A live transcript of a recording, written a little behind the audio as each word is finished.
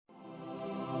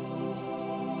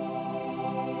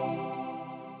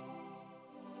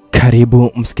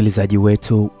Karibu msikilizaji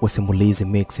wetu wa Simulizi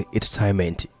Mix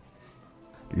Entertainment.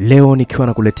 Leo nikiwa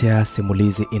nakuletea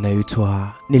simulizi inayoitwa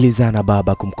Nilizaa na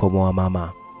baba kumkomoa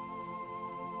mama.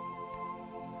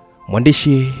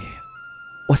 Mwandishi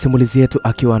wa simulizi yetu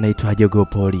akiwa anaitwa Jogoo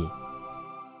Poli.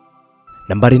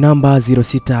 Nambari namba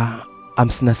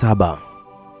 0657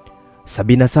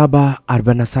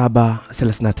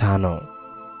 774735.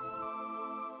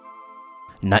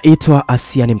 Naitwa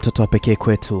Asia, ni mtoto wa pekee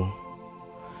kwetu.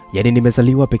 Yaani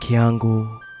nimezaliwa peke yangu.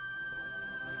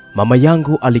 Mama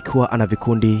yangu alikuwa ana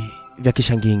vikundi vya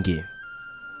kishangingi.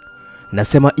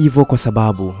 Nasema hivyo kwa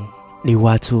sababu ni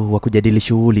watu wa kujadili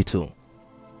shughuli tu.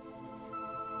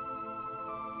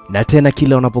 Na tena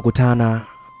kila wanapokutana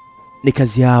ni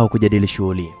kazi yao kujadili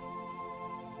shughuli.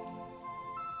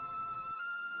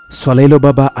 Swala hilo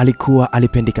baba alikuwa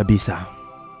alipendi kabisa.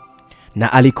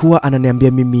 Na alikuwa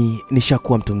ananiambia mimi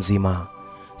nishakuwa mtu mzima,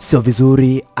 sio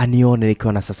vizuri anione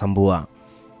nikiwa nasasambua.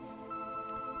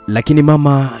 Lakini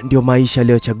mama ndio maisha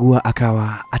aliyochagua, akawa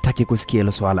hataki kusikia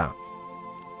hilo swala.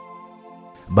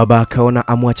 Baba akaona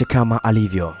amwache kama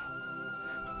alivyo,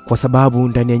 kwa sababu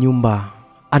ndani ya nyumba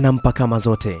anampa kama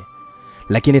zote.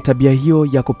 Lakini tabia hiyo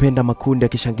ya kupenda makundi ya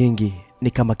kishangingi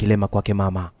ni kama kilema kwake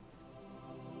mama.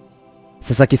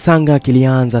 Sasa kisanga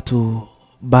kilianza tu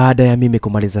baada ya mimi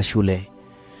kumaliza shule.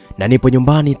 Na nipo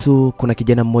nyumbani tu, kuna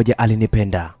kijana mmoja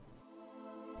alinipenda.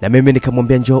 Na mimi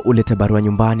nikamwambia njoo ulete barua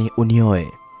nyumbani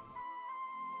unioe.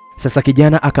 Sasa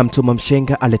kijana akamtuma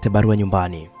mshenga alete barua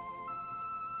nyumbani.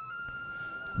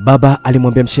 Baba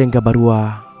alimwambia mshenga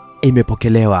barua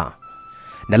imepokelewa,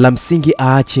 na la msingi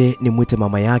aache nimwite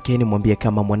mama yake nimwambie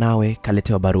kama mwanawe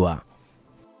kaletewa barua.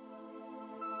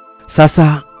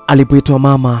 Sasa alipoitwa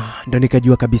mama ndo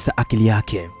nikajua kabisa akili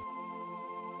yake.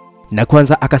 Na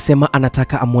kwanza akasema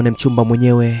anataka amuone mchumba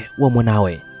mwenyewe wa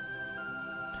mwanawe,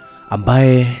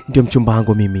 ambaye ndio mchumba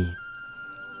wangu mimi.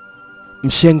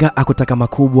 Mshenga akutaka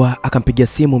makubwa, akampigia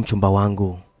simu mchumba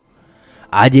wangu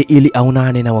aje ili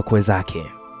aonane na wakwe zake.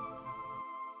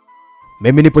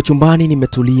 Mimi nipo chumbani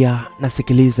nimetulia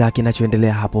nasikiliza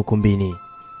kinachoendelea hapo ukumbini.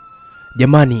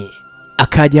 Jamani,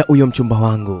 akaja huyo mchumba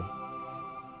wangu.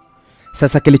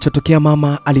 Sasa kilichotokea,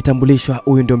 mama alitambulishwa,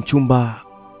 huyu ndio mchumba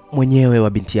mwenyewe wa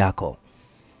binti yako.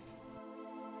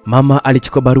 Mama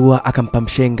alichukua barua akampa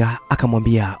mshenga,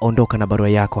 akamwambia ondoka na barua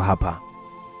yako hapa.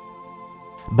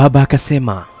 Baba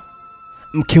akasema,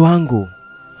 mke wangu,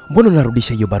 mbona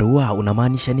unarudisha hiyo barua,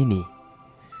 unamaanisha nini?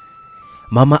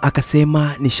 Mama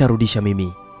akasema, nisharudisha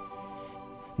mimi.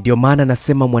 Ndio maana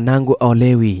nasema mwanangu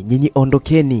aolewi, nyinyi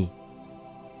ondokeni.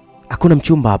 Hakuna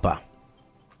mchumba hapa.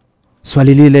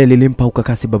 Swali lile lilimpa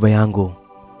ukakasi baba yangu.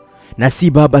 Na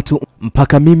si baba tu,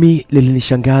 mpaka mimi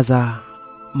lilinishangaza.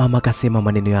 Mama akasema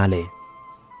maneno yale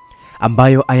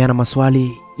ambayo hayana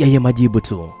maswali, yeye majibu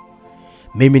tu.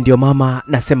 Mimi ndio mama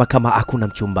nasema kama hakuna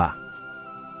mchumba.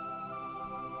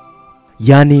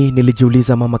 Yani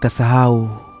nilijiuliza, mama kasahau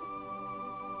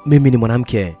mimi ni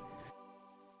mwanamke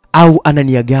au ana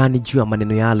nia gani juu ya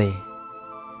maneno yale?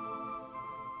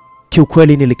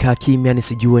 Kiukweli nilikaa kimya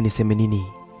nisijue niseme nini.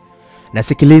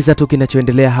 Nasikiliza tu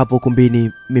kinachoendelea hapo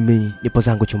kumbini, mimi nipo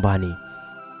zangu chumbani.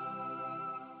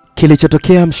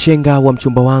 Kilichotokea, mshenga wa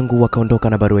mchumba wangu wakaondoka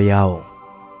na barua yao.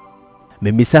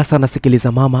 Mimi sasa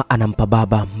nasikiliza mama anampa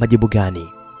baba majibu gani.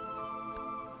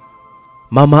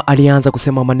 Mama alianza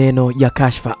kusema maneno ya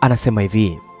kashfa, anasema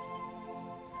hivi: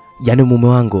 yani mume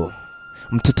wangu,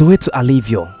 mtoto wetu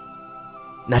alivyo,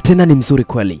 na tena ni mzuri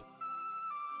kweli.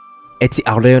 Eti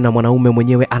aoleo na mwanaume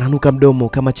mwenyewe ananuka mdomo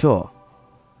kama choo.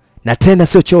 Na tena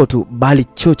sio choo tu, bali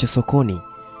choo cha sokoni.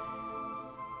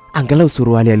 Angalau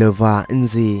suruali aliyovaa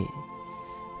nzi,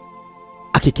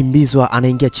 akikimbizwa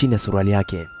anaingia chini ya suruali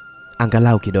yake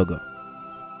angalau kidogo.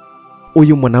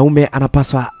 Huyu mwanaume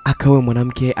anapaswa akawe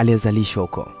mwanamke aliyezalishwa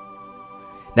huko.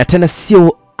 Na tena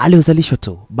sio aliyozalishwa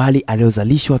tu, bali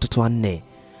aliyozalishwa watoto 4.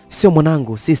 Sio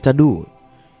mwanangu, sister du.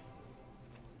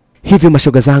 Hivi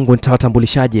mashoga zangu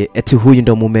nitawatambulishaje eti huyu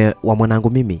ndo mume wa mwanangu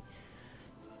mimi?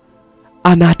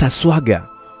 Ana hata swaga.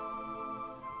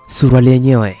 Suruali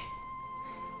yenyewe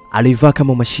alivaa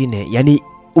kama mashine, yani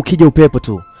ukija upepo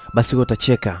tu basi wewe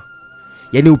utacheka.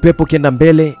 Yani upepo kienda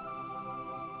mbele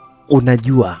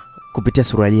unajua kupitia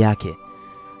suruali yake.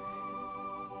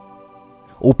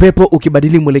 Upepo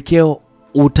ukibadili mwelekeo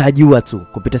utajua tu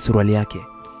kupitia suruali yake.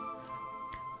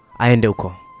 Aende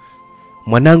huko.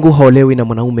 Mwanangu haolewi na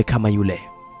mwanaume kama yule.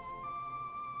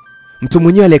 Mtu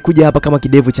mwenyewe aliyekuja hapa kama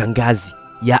kidevu cha ngazi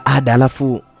ya ada,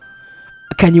 alafu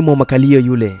akanyimwa makalio,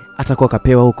 yule atakuwa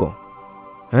kapewa huko.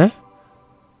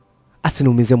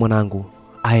 Asiniumize mwanangu,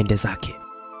 aende zake.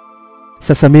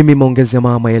 Sasa mimi maongezi ya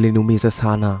mama yaliniumiza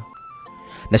sana.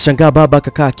 Nashangaa baba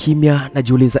akakaa kimya,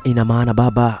 najiuliza ina maana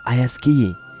baba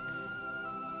hayasikii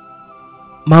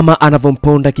mama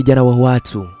anavomponda kijana wa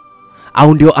watu,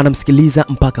 au ndio anamsikiliza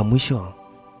mpaka mwisho?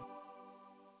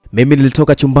 Mimi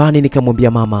nilitoka chumbani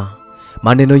nikamwambia mama,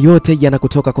 maneno yote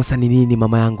yanakutoka kosa ni nini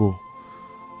mama yangu?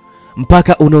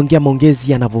 Mpaka unaongea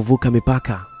maongezi yanavovuka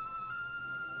mipaka.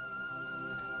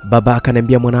 Baba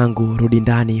akaniambia, mwanangu, rudi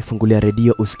ndani, fungulia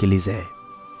redio usikilize.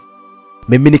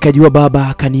 Mimi nikajua baba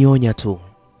akanionya tu,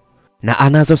 na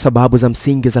anazo sababu za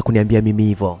msingi za kuniambia mimi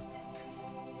hivyo.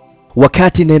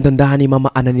 Wakati naenda ndani,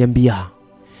 mama ananiambia,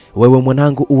 wewe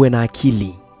mwanangu uwe na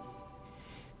akili.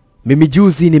 Mimi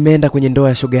juzi nimeenda kwenye ndoa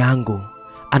ya shoga yangu,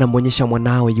 anamwonyesha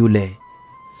mwanawe yule.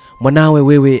 Mwanawe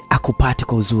wewe akupati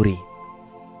kwa uzuri,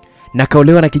 na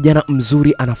kaolewa na kijana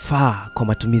mzuri, anafaa kwa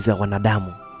matumizi ya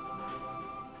wanadamu.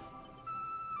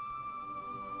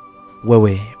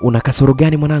 Wewe una kasoro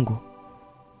gani mwanangu?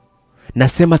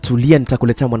 Nasema tulia,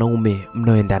 nitakuletea mwanaume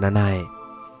mnaoendana naye.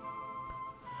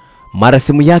 Mara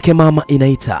simu yake mama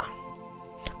inaita.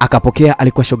 Akapokea,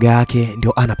 alikuwa shoga yake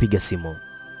ndio anapiga simu.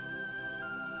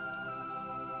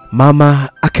 Mama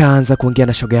akaanza kuongea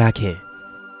na shoga yake.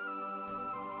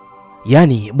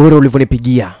 Yaani bora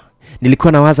ulivyonipigia.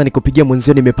 Nilikuwa nawaza nikupigia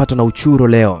mwenzio, nimepatwa na uchuro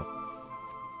leo.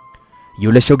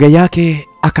 Yule shoga yake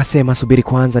akasema, subiri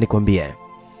kwanza nikwambie.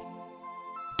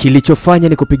 Kilichofanya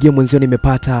nikupigia mwenzio,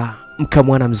 nimepata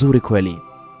mkamwana mzuri kweli.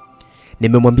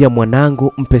 Nimemwambia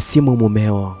mwanangu mpe simu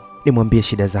mumeo, nimwambie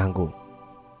shida zangu.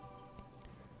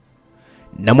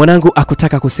 Na mwanangu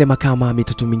akutaka kusema kama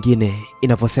mitoto mingine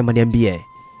inavyosema niambie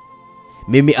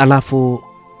mimi, alafu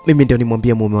mimi ndio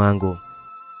nimwambie mume wangu.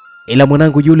 Ila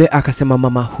mwanangu yule akasema,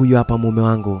 mama, huyo hapa mume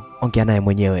wangu, ongea naye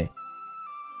mwenyewe.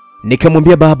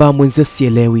 Nikamwambia baba, mwenzio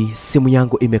sielewi, simu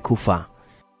yangu imekufa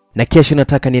na kesho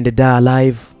nataka niende Dar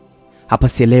live, hapa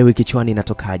sielewi kichwani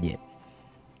inatokaje.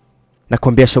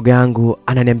 Nakwambia shoga yangu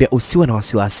ananiambia, usiwe na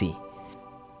wasiwasi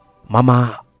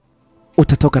mama,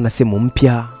 utatoka na simu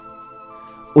mpya,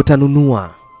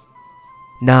 utanunua,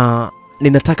 na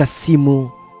ninataka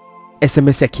simu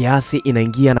SMS ya kiasi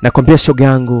inaingia. Nakwambia shoga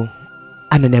yangu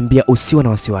ananiambia, usiwe na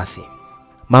wasiwasi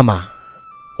mama,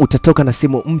 utatoka na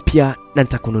simu mpya na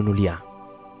nitakununulia.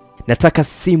 Nataka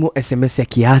simu SMS ya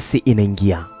kiasi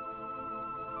inaingia.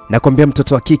 Nakwambia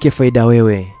mtoto wa kike faida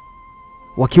wewe,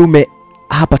 wa kiume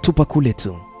hapa tupa kule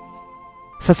tu.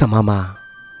 Sasa mama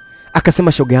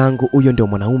akasema, shoga yangu, huyo ndio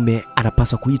mwanaume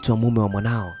anapaswa kuitwa mume wa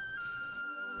mwanao.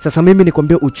 Sasa mimi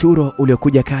nikwambia uchuro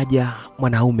uliokuja kaja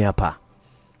mwanaume hapa.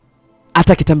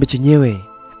 Hata kitambi chenyewe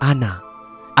ana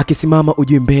akisimama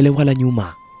ujui mbele wala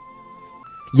nyuma.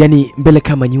 Yaani mbele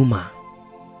kama nyuma.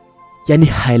 Yaani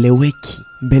haeleweki,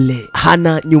 mbele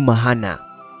hana nyuma hana.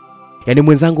 Yaani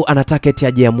mwenzangu anataka eti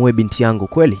aje amue binti yangu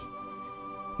kweli?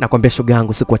 Nakwambia shoga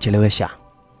yangu sikuwachelewesha.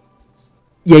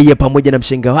 Yeye pamoja na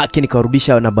mshenga wake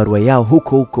nikarudisha na barua yao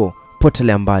huko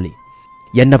potele mbali.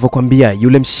 Yaani ninavyokuambia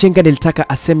yule mshenga nilitaka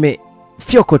aseme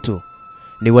fyoko tu,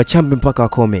 ni wachambe mpaka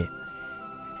wakome.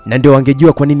 Na ndio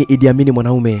wangejua kwa nini Idi Amini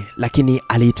mwanaume lakini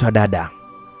aliitwa dada.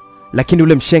 Lakini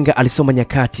yule mshenga alisoma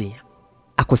nyakati,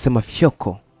 akosema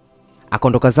fyoko,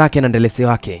 akaondoka zake na ndelese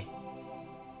wake.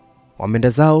 Wameenda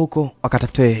zao huko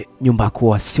wakatafute nyumba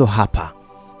kuwa sio hapa.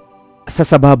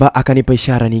 Sasa baba akanipa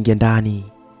ishara niingie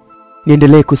ndani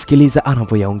niendelee kusikiliza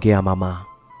anavyoyaongea mama.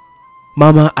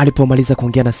 Mama alipomaliza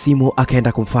kuongea na simu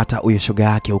akaenda kumfuata huyo shoga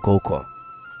yake huko.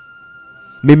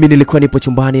 Mimi nilikuwa nipo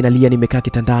chumbani nalia, nimekaa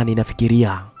kitandani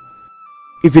nafikiria,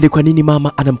 hivi ni kwa nini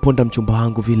mama anamponda mchumba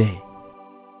wangu vile?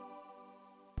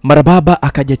 Mara baba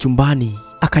akaja chumbani,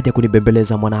 akaja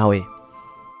kunibembeleza mwanawe.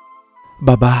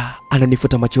 Baba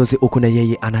ananifuta machozi huko na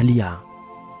yeye analia.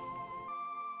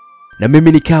 Na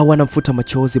mimi nikawa namfuta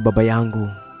machozi baba yangu.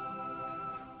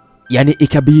 Yaani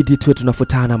ikabidi tuwe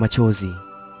tunafutana machozi.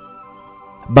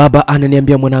 Baba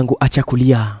ananiambia, mwanangu acha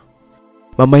kulia.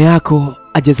 Mama yako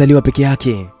hajazaliwa peke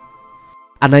yake.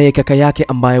 Anaye kaka yake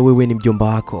ambaye wewe ni mjomba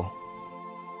wako.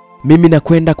 Mimi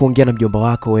nakwenda kuongea na mjomba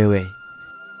wako, wewe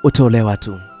utaolewa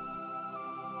tu.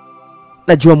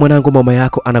 Najua mwanangu mama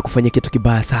yako anakufanyia kitu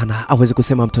kibaya sana, hawezi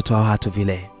kusema mtoto wa watu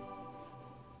vile.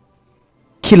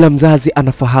 Kila mzazi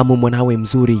anafahamu mwanawe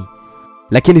mzuri,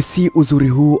 lakini si uzuri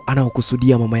huu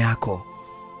anaokusudia mama yako.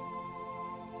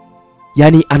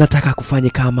 Yaani anataka kufanya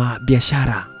kama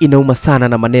biashara. Inauma sana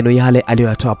na maneno yale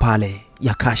aliyoyatoa pale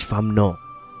ya kashfa mno.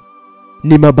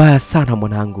 Ni mabaya sana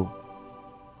mwanangu.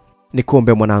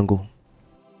 Nikuombe mwanangu,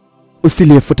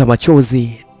 usiliyefuta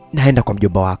machozi, naenda kwa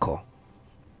mjomba wako.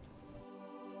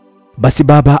 Basi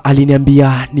baba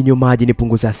aliniambia ninywe maji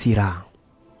nipunguze hasira.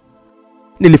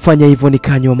 Nilifanya hivyo,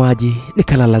 nikanywa maji,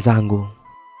 nikalala zangu.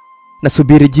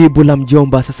 Nasubiri jibu la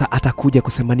mjomba, sasa atakuja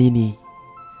kusema nini.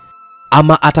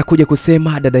 ama atakuja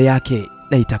kusema dada yake,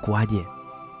 na itakuwaje?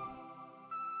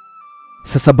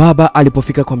 Sasa baba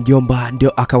alipofika kwa mjomba ndio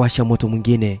akawasha moto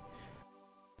mwingine.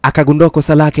 Akagundua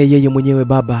kosa lake yeye mwenyewe.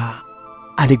 Baba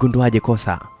aligunduaje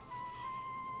kosa?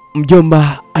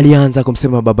 Mjomba alianza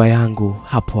kumsema baba yangu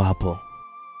hapo hapo,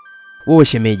 wewe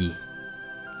shemeji,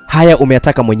 haya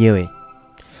umeyataka mwenyewe.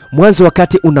 Mwanzo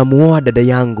wakati unamuoa dada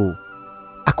yangu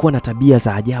akuwa na tabia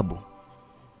za ajabu.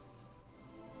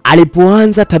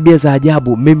 Alipoanza tabia za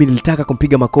ajabu, mimi nilitaka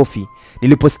kumpiga makofi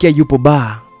niliposikia yupo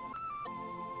baa.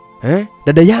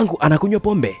 Dada yangu anakunywa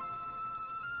pombe.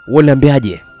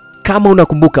 Uliniambiaje? Kama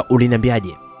unakumbuka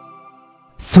uliniambiaje?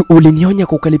 Si ulinionya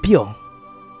kwa ukalipio?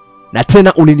 Na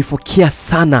tena ulinifokia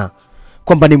sana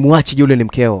kwamba nimuache yule ni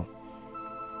mkeo.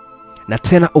 Na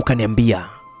tena ukaniambia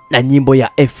na nyimbo ya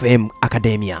FM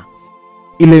Academia,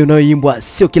 ile unayoimbwa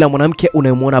sio kila mwanamke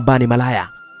unayemwona bani malaya.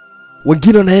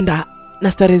 Wengine wanaenda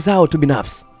na stare zao tu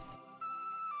binafsi.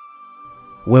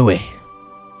 Wewe,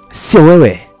 sio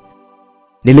wewe.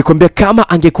 Nilikwambia kama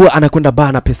angekuwa anakwenda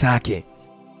baa na pesa yake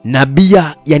na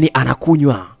bia, yani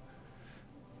anakunywa,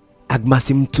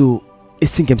 Agmasi mtu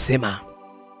isingemsema.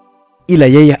 Ila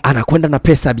yeye anakwenda na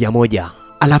pesa bia moja,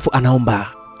 alafu anaomba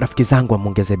rafiki zangu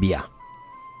amuongeze bia.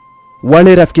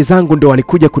 Wale rafiki zangu ndo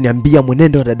walikuja kuniambia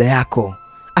mwenendo wa dada yako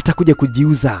atakuja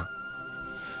kujiuza,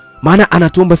 maana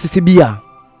anatuomba sisi bia.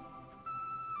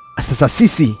 Sasa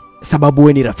sisi, sababu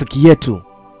wewe ni rafiki yetu,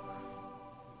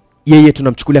 yeye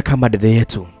tunamchukulia kama dada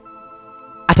yetu,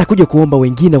 atakuja kuomba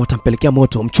wengine watampelekea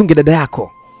moto. Mchunge dada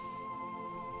yako.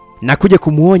 Na kuja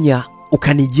kumuonya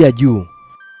ukanijia juu.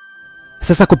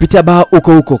 Sasa kupitia baa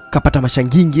huko kapata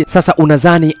mashangingi. Sasa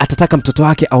unadhani atataka mtoto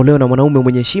wake aolewe na mwanaume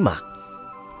mwenye heshima?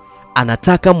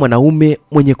 Anataka mwanaume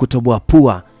mwenye kutoboa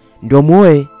pua ndio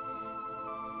muoe.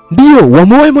 Ndio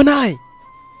wamuoe mwanae,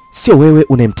 sio wewe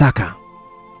unemtaka.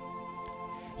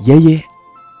 Yeye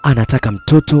anataka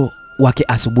mtoto wake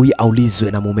asubuhi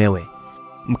aulizwe na mumewe,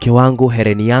 mke wangu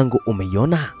hereni yangu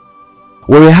umeiona?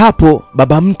 Wewe hapo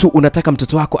baba mtu unataka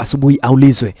mtoto wako asubuhi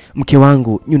aulizwe, mke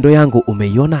wangu nyundo yangu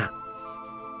umeiona?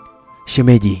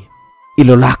 Shemeji,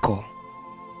 ilo lako.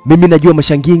 Mimi najua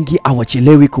mashangingi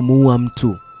hawachelewi kumuua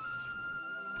mtu.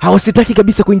 Hawasitaki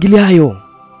kabisa kuingilia hayo.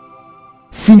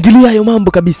 Siingilia hayo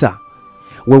mambo kabisa.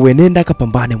 Wewe nenda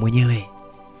kapambane mwenyewe.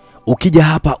 Ukija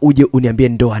hapa uje uniambie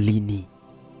ndoa lini.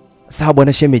 Sawa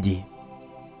bwana shemeji.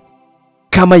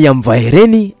 Kama ya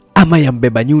mvahereni ama ya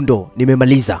mbeba nyundo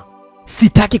nimemaliza.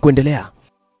 Sitaki kuendelea.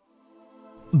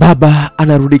 Baba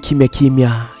anarudi kimya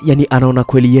kimya, yani anaona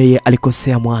kweli yeye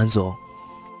alikosea mwanzo.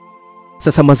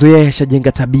 Sasa mazoea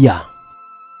yashajenga tabia.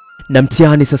 Na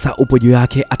mtihani sasa upo juu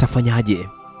yake, atafanyaje?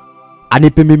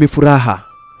 Anipe mimi furaha,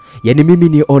 yani mimi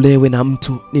niolewe na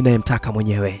mtu ninayemtaka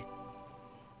mwenyewe.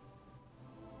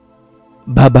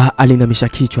 Baba alinamisha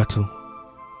kichwa tu.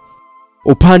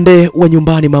 Upande wa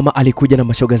nyumbani mama alikuja na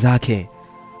mashoga zake.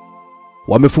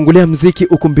 Wamefungulia mziki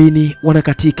ukumbini,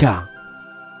 wanakatika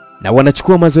na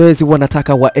wanachukua mazoezi,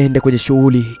 wanataka waende kwenye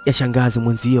shughuli ya shangazi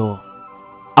mwenzio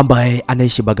ambaye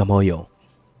anaishi Bagamoyo.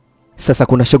 Sasa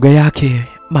kuna shoga yake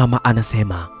mama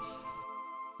anasema,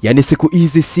 yani siku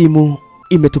hizi simu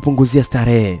imetupunguzia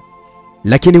starehe,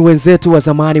 lakini wenzetu wa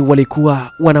zamani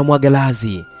walikuwa wana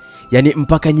mwagalazi, yani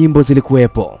mpaka nyimbo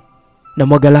zilikuwepo. Na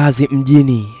mwagalazi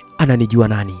mjini ananijua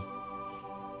nani.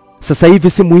 Sasa hivi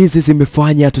simu hizi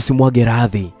zimefanya tusimwage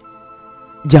radhi.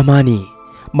 Jamani,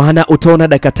 maana utaona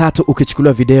dakika 3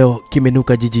 ukichukuliwa video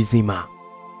kimenuka jiji zima.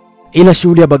 Ila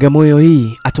shughuli ya Bagamoyo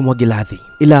hii atumwage radhi.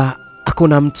 Ila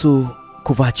hakuna mtu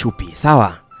kuvaa chupi,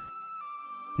 sawa?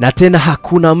 Na tena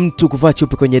hakuna mtu kuvaa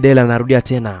chupi kwenye dela. Narudia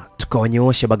tena,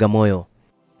 tukawanyooshe Bagamoyo.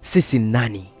 Sisi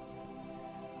nani?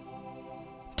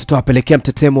 Tutawapelekea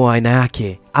mtetemo wa aina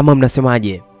yake ama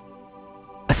mnasemaje?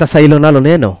 Sasa hilo nalo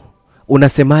neno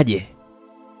unasemaje?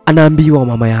 Anaambiwa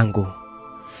mama yangu.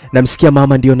 Namsikia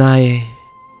mama ndio naye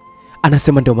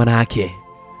anasema ndio maana yake.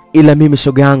 Ila mimi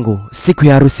shoga yangu, siku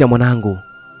ya harusi ya mwanangu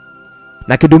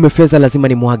na kidume fedha lazima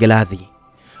ni mwage radhi,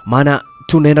 maana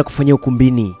tunaenda kufanyia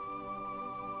ukumbini.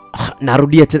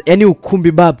 Narudia tena, yani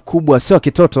ukumbi bab kubwa, sio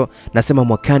kitoto. Nasema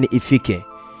mwakani ifike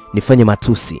nifanye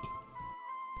matusi.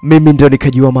 Mimi ndio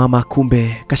nikajua mama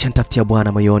kumbe kashantafutia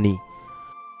bwana moyoni.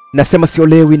 Nasema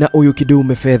siolewi na huyu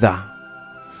kidume fedha.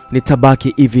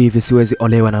 Nitabaki hivi hivi, siwezi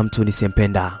olewa na mtu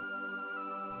nisiyempenda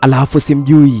alafu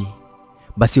simjui.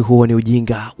 Basi huo ni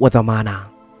ujinga wa dhamana,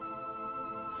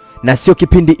 na sio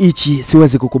kipindi hichi,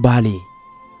 siwezi kukubali.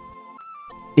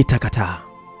 Nitakataa.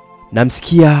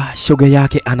 Namsikia shoga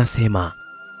yake anasema,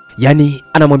 yani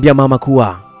anamwambia mama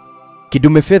kuwa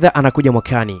kidume fedha anakuja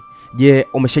mwakani. Je,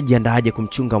 umeshajiandaaje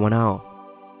kumchunga mwanao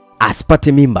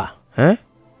asipate mimba?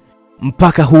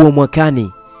 mpaka huo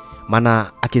mwakani,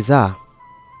 maana akizaa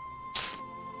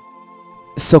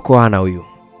soko ana huyu.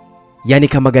 Yaani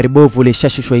kama gari bovu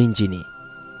lishashushwa injini.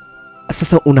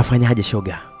 Sasa unafanyaje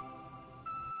shoga?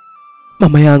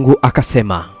 Mama yangu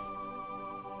akasema,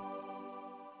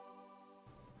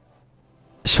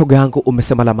 shoga yangu,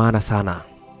 umesema la maana sana.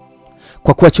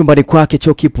 Kwa kuwa chumbani kwake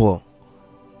choo kipo,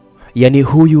 yaani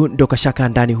huyu ndo kashaka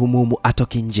ndani humumu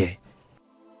atoki nje.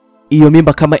 Iyo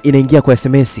mimba kama inaingia kwa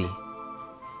SMS,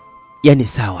 yaani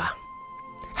sawa,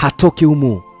 hatoki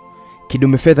humu.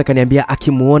 Kidume Fedha kaniambia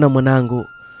akimuona mwanangu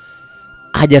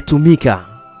hajatumika,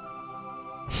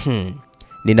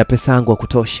 nina pesa yangu wa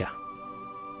kutosha.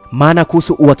 Maana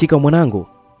kuhusu uhakika wa mwanangu,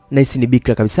 naisi ni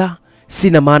bikra kabisa.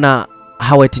 Sina maana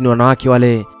hawa eti ni wanawake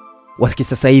wale wa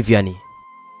kisasa hivi yani.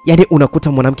 Yaani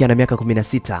unakuta mwanamke ana miaka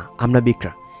 16 amna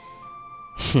bikra.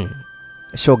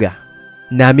 Shoga,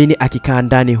 naamini akikaa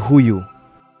ndani huyu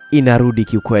inarudi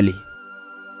kiukweli.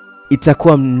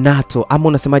 Itakuwa mnato, ama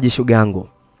unasemaje shoga yangu?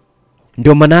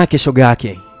 Ndio maana yake shoga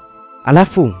yake.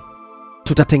 Alafu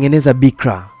tutatengeneza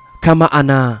bikra kama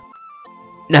ana,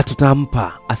 na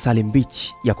tutampa asali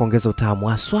mbichi ya kuongeza utamu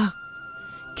aswa.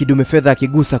 Kidume Fedha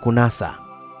akigusa kunasa.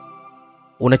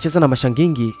 Unacheza na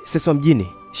mashangingi sisi wa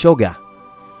mjini shoga.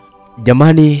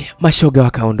 Jamani, mashoga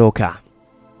wakaondoka.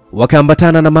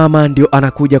 Wakaambatana na mama ndio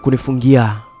anakuja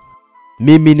kunifungia.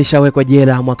 Mimi nishawekwa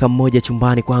jela mwaka mmoja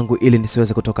chumbani kwangu ili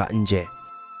nisiweze kutoka nje.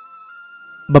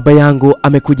 Baba yangu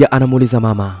amekuja anamuuliza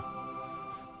mama,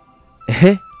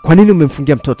 kwa nini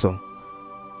umemfungia mtoto?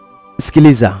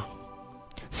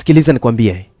 Sikiliza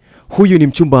nikwambie. Huyu ni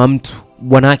mchumba wa mtu,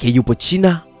 bwana yake yupo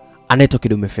China, anaitwa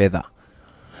Kidume Fedha.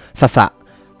 Sasa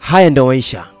haya ndio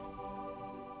maisha.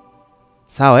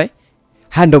 Sawa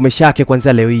haya ndio maisha yake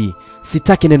kuanzia leo hii.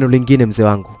 Sitaki neno lingine mzee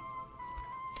wangu.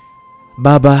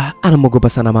 Baba anamogopa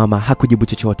sana mama, hakujibu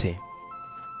chochote.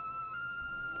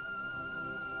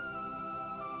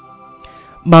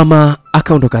 Mama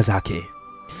akaondoka zake.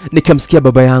 Nikamsikia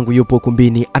baba yangu yupo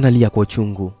ukumbini analia kwa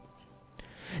uchungu.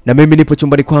 Na mimi nipo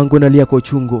chumbani kwangu nalia kwa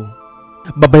uchungu.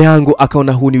 Baba yangu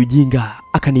akaona huu ni ujinga,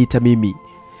 akaniita mimi.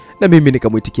 Na mimi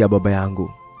nikamuitikia baba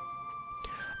yangu.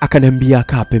 Akaniambia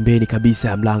kaa pembeni kabisa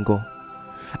ya mlango,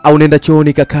 au nenda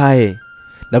chooni kakae.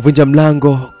 Navunja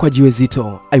mlango kwa jiwe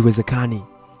zito.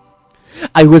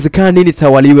 Haiwezekani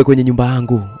nitawaliwe kwenye nyumba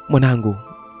yangu. Mwanangu,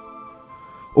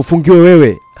 ufungiwe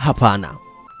wewe? Hapana.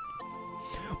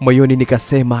 Moyoni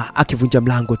nikasema akivunja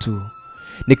mlango tu,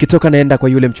 nikitoka naenda kwa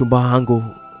yule mchumba wangu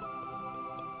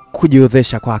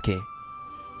kujiodhesha kwake.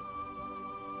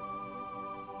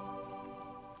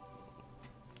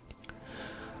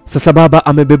 Sasa baba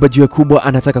amebeba jiwe kubwa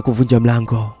anataka kuvunja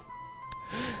mlango.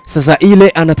 Sasa ile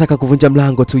anataka kuvunja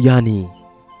mlango tu yani.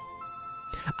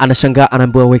 Anashangaa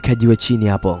anaambiwa weka jiwe chini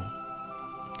hapo.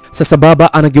 Sasa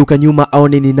baba anageuka nyuma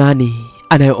aone ni nani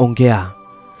anayeongea.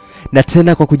 Na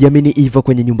tena kwa kujiamini hivyo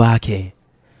kwenye nyumba yake,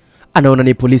 anaona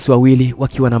ni polisi wawili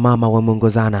wakiwa na mama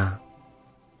wameongozana.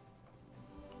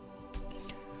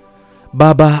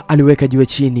 Baba aliweka jiwe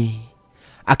chini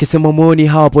akisema moyoni,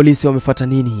 hawa polisi wamefuata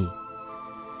nini?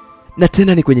 Na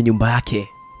tena ni kwenye nyumba yake.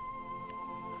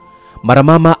 Mara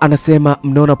mama anasema,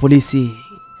 mnaona polisi,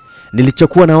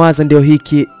 nilichokuwa nawaza ndio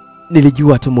hiki.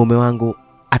 Nilijua tu mume wangu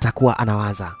atakuwa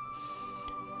anawaza.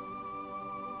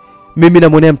 Mimi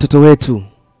namwonea mtoto wetu.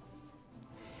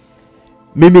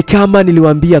 Mimi kama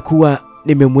niliwaambia kuwa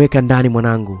nimemweka ndani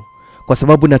mwanangu kwa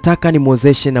sababu nataka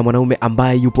nimuozeshe na mwanaume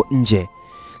ambaye yupo nje.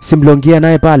 Simlongea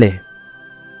naye pale.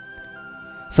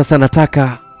 Sasa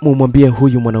nataka mumwambie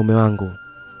huyu mwanaume wangu,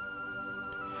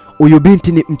 huyu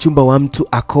binti ni mchumba wa mtu,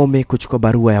 akome kuchukua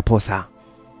barua ya posa.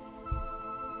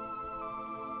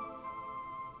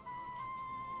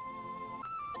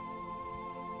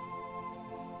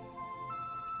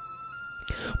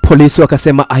 Polisi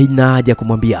wakasema haina haja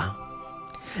kumwambia.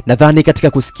 Nadhani katika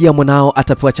kusikia mwanao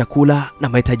atapewa chakula na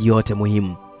mahitaji yote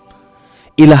muhimu,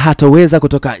 ila hataweza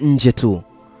kutoka nje tu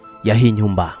ya hii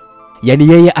nyumba. Yaani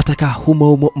yeye atakaa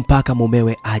humo mpaka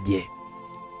mumewe aje.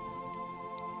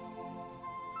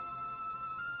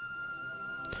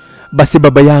 Basi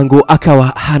baba yangu akawa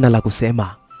hana la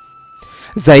kusema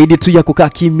zaidi tu ya kukaa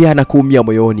kimya na kuumia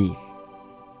moyoni.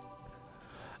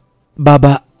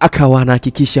 Baba akawa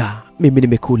anahakikisha mimi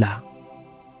nimekula.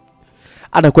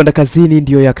 Anakwenda kazini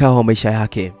ndio yakawa maisha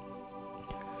yake.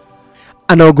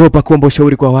 Anaogopa kuomba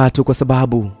ushauri kwa watu kwa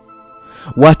sababu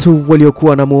watu waliokuwa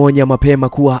wanamuonya mapema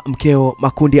kuwa mkeo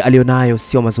makundi alionayo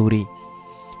sio mazuri.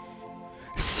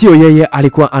 Sio yeye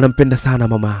alikuwa anampenda sana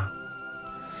mama,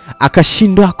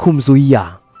 akashindwa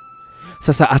kumzuia.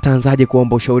 Sasa ataanzaje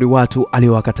kuomba ushauri watu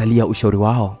aliowakatalia ushauri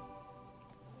wao?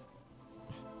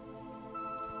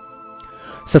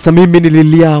 Sasa mimi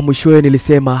nililia, mwishowe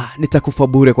nilisema nitakufa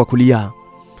bure kwa kulia.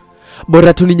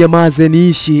 Bora tu ninyamaze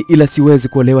niishi, ila siwezi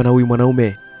kuolewa na huyu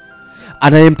mwanaume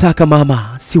anayemtaka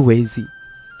mama, siwezi.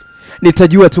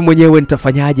 Nitajua tu mwenyewe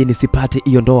nitafanyaje nisipate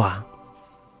hiyo ndoa.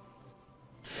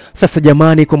 Sasa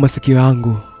jamani, kwa masikio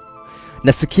yangu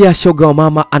nasikia shoga wa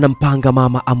mama anampanga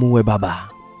mama amuue baba.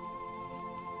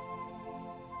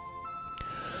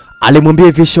 Alimwambia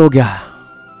hivi shoga,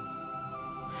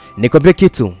 nikwambie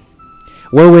kitu,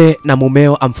 wewe na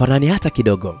mumeo amfanani hata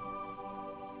kidogo.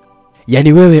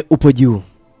 Yaani wewe upo juu.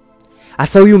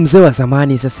 Asa huyu mzee wa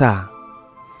zamani sasa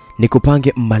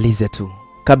nikupange mmalize tu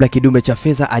kabla kidume cha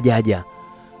fedha ajaja.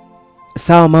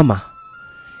 Sawa mama?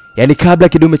 Yaani kabla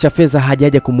kidume cha fedha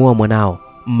hajaja kumuoa mwanao,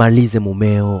 mmalize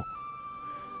mumeo.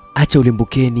 Acha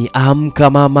ulimbukeni, amka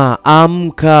mama,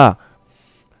 amka.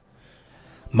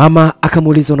 Mama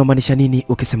akamuuliza, unamaanisha nini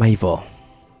ukisema hivyo?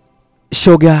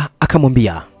 Shoga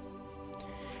akamwambia,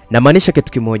 namaanisha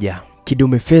kitu kimoja,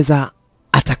 kidume fedha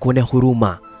atakuonea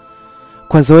huruma.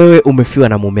 Kwanza wewe umefiwa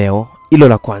na mumeo, hilo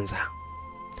la kwanza.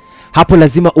 Hapo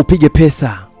lazima upige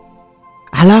pesa.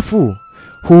 Halafu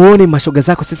huoni mashoga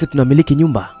zako sisi tunamiliki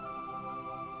nyumba?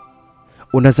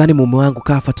 Unadhani mume wangu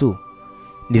kafa tu?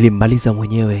 Nilimmaliza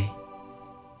mwenyewe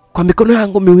kwa mikono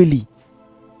yangu miwili,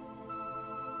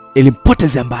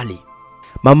 ilimpoteza mbali.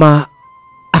 Mama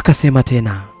akasema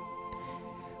tena,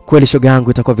 kweli shoga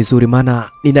yangu itakuwa vizuri, maana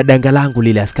nina danga langu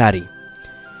lile askari,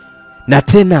 na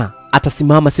tena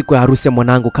atasimama siku ya harusi ya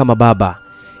mwanangu kama baba.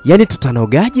 Yaani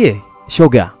tutanogaje?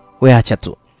 Shoga wewe acha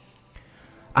tu.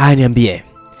 Aya, niambie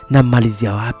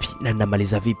namalizia wapi na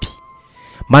namaliza vipi?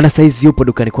 Maana saizi yupo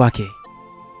dukani kwake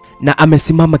na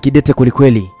amesimama kidete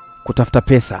kweli kutafuta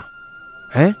pesa.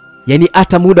 Yaani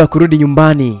hata muda wa kurudi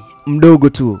nyumbani mdogo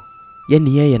tu.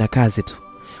 Yaani yeye na kazi tu.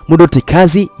 Muda wote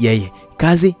kazi yeye,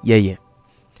 kazi yeye.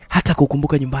 Hata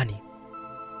kukumbuka nyumbani.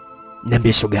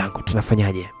 Niambie shoga yangu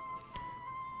tunafanyaje?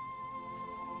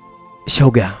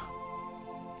 Shoga,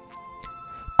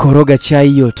 koroga chai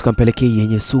hiyo tukampelekea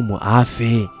yenye sumu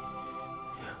afe.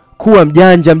 Kuwa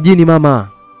mjanja mjini mama.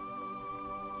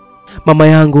 Mama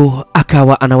yangu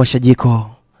akawa anawasha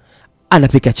jiko,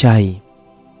 anapika chai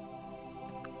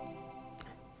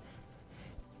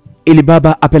ili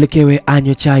baba apelekewe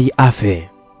anywe chai afe.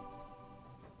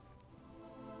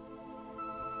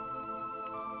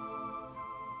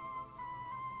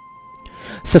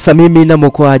 Sasa mimi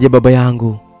namuokoaje baba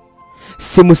yangu?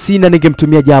 Simu sina,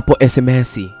 ningemtumia japo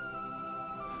SMS.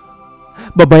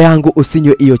 Baba yangu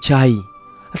usinywe hiyo chai.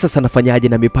 Sasa nafanyaje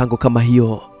na mipango kama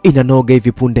hiyo inanoga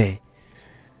hivi punde?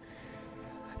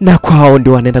 Na kwao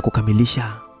ndio wanaenda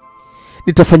kukamilisha.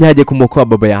 Nitafanyaje kumwokoa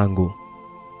baba yangu?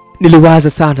 Niliwaza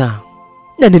sana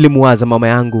na nilimuwaza mama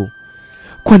yangu.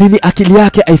 Kwa nini akili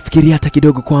yake haifikiria hata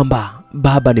kidogo kwamba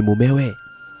baba ni mumewe?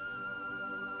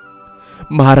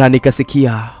 Mara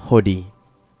nikasikia hodi.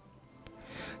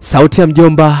 Sauti ya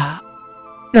mjomba,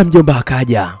 na mjomba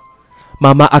akaja.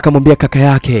 Mama akamwambia kaka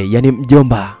yake, yani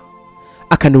mjomba,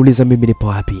 akaniuliza mimi nipo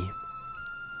wapi.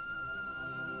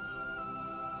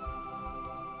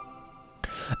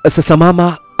 Sasa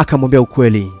mama akamwambia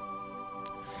ukweli.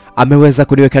 Ameweza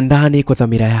kuniweka ndani kwa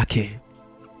dhamira yake.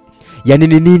 Yani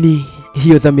ni nini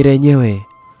hiyo dhamira yenyewe?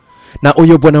 Na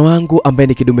huyo bwana wangu ambaye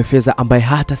ni kidume fedha, ambaye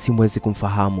hata simwezi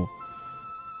kumfahamu.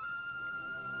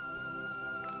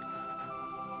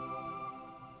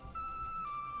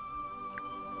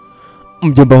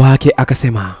 Mjomba wake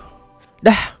akasema,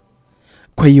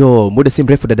 kwa hiyo muda si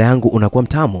mrefu dada yangu unakuwa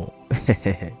mtamu.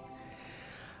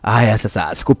 Aya,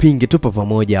 sasa sikupingi, tupo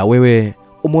pamoja. Wewe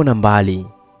umeona mbali,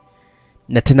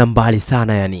 na tena mbali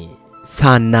sana, yani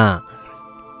sana.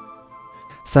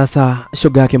 Sasa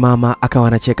shoga yake mama akawa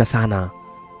anacheka sana.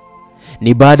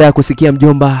 Ni baada ya kusikia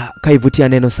mjomba kaivutia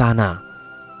neno sana,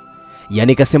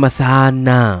 yani kasema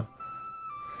sana.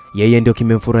 Yeye ndio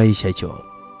kimemfurahisha hicho.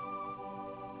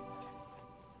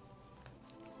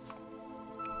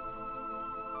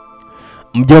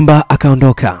 Mjomba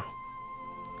akaondoka,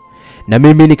 na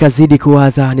mimi nikazidi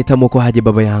kuwaza nitamwokoaje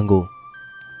baba yangu.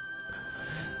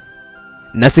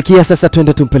 Nasikia sasa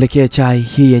twende tumpelekee chai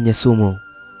hii yenye sumu.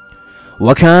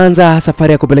 Wakaanza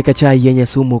safari ya kupeleka chai yenye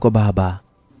sumu kwa baba.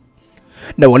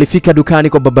 Na walifika dukani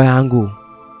kwa baba yangu.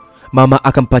 Mama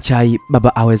akampa chai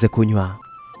baba aweze kunywa.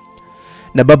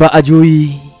 Na baba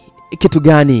ajui kitu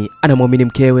gani anamwamini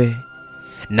mkewe,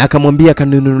 na akamwambia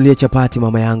kanunulie chapati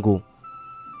mama yangu.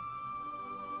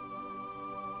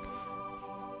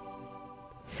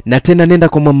 Na tena nenda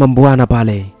kwa mama Mbwana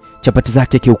pale, chapati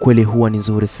zake kiukweli huwa ni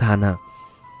nzuri sana.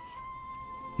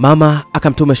 Mama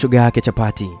akamtuma shoga yake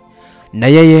chapati, na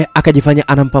yeye akajifanya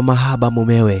anampa mahaba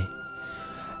mumewe.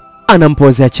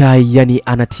 Anampozea chai, yani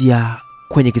anatia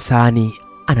kwenye kisahani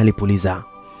analipuliza.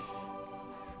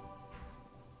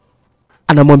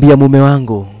 Anamwambia, mume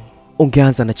wangu,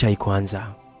 ungeanza na chai kwanza,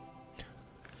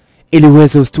 ili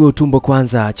uweze ustue utumbo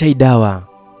kwanza. Chai dawa.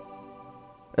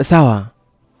 Sawa,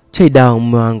 chai dawa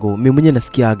mume wangu, mimi mwenyewe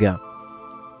nasikiaga.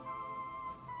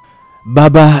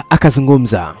 Baba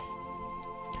akazungumza.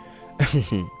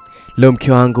 Leo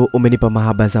mke wangu umenipa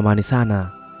mahaba zamani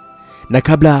sana, na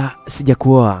kabla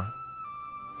sijakuoa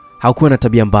haukuwa na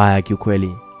tabia mbaya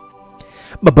kiukweli.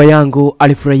 Baba yangu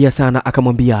alifurahia sana,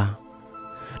 akamwambia,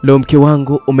 leo mke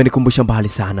wangu umenikumbusha mbali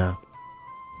sana.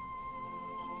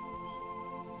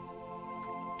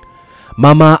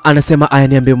 Mama anasema, aya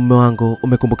niambie mume wangu,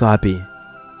 umekumbuka wapi?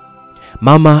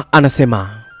 Mama anasema,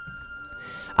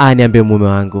 aya niambie mume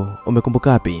wangu,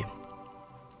 umekumbuka wapi?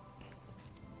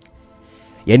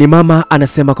 Yani mama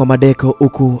anasema kwa madeko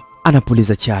huku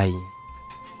anapuliza chai.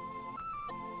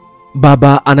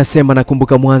 Baba anasema,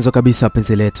 nakumbuka mwanzo kabisa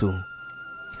penzi letu.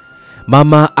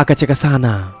 Mama akacheka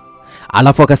sana,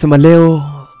 alafu akasema, leo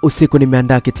usiku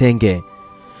nimeandaa kitenge.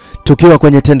 Tukiwa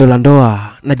kwenye tendo la ndoa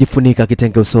najifunika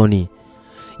kitenge usoni,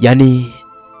 yani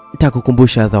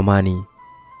nitakukumbusha dhamani.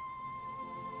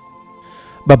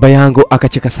 Baba yangu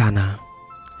akacheka sana,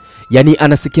 yani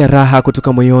anasikia raha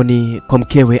kutoka moyoni kwa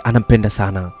mkewe, anampenda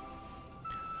sana.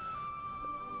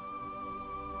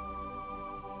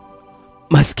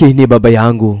 Maskini baba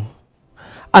yangu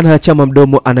anaachama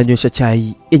mdomo, ananyosha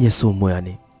chai yenye sumu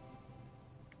yani.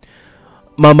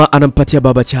 Mama anampatia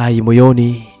baba chai,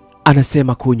 moyoni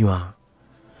anasema, kunywa,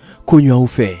 kunywa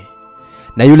ufe.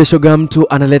 Na yule shoga mtu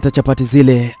analeta chapati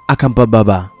zile akampa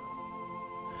baba,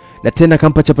 na tena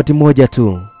akampa chapati moja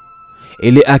tu,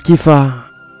 ili akifa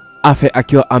afe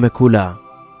akiwa amekula.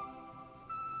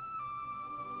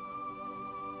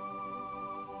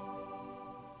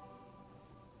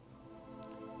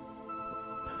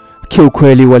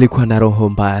 Kiukweli walikuwa na roho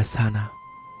mbaya sana.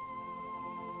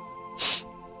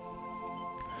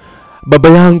 Baba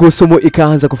yangu sumu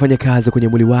ikaanza kufanya kazi kwenye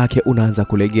mwili wake, unaanza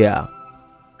kulegea.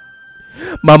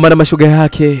 Mama na mashoga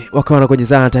yake wakawa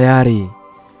wanakojezana tayari.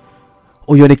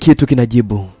 Huyo ni kitu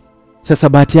kinajibu. Sasa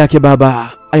bahati yake baba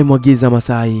alimwagiza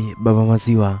Masai, baba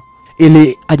maziwa,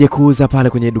 ili aje kuuza pale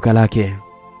kwenye duka lake.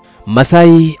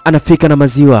 Masai anafika na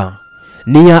maziwa,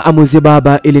 nia amuzie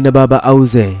baba ili na baba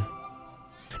auze.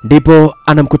 Ndipo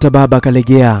anamkuta baba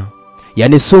kalegea,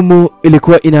 yani sumu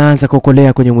ilikuwa inaanza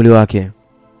kukolea kwenye mwili wake.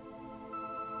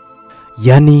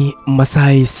 Yani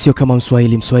Masai sio kama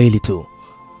Mswahili tu.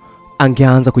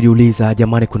 Angeanza kujiuliza,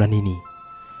 jamani kuna nini?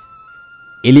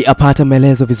 Ili apata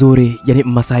maelezo vizuri, yani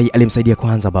Masai alimsaidia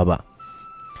kwanza baba.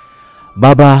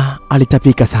 Baba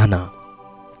alitapika sana.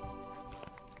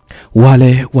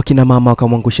 Wale wakina mama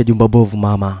wakamwangusha jumba bovu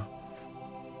mama.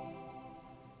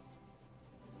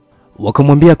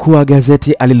 Wakamwambia kuwa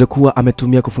gazeti alilokuwa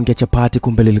ametumia kufungia chapati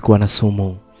kumbe lilikuwa na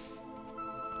sumu.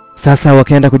 Sasa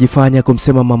wakaenda kujifanya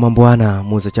kumsema mama Mbwana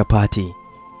muuza chapati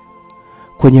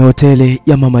kwenye hoteli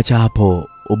ya mama Chapo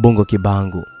Ubongo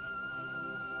Kibangu.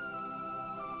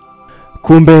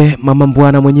 Kumbe mama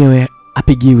Mbwana mwenyewe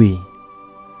apigiwi,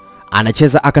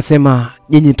 anacheza akasema,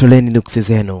 nyinyi toleni nuksi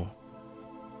zenu.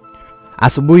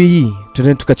 Asubuhi hii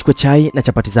twende tukachukua chai na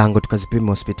chapati zangu tukazipima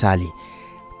hospitali.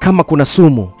 Kama kuna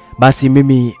sumu basi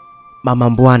mimi mama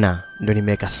Mbwana ndo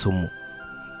nimeweka sumu.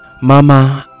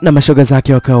 Mama na mashoga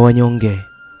zake wakawa wanyonge.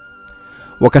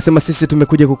 Wakasema, sisi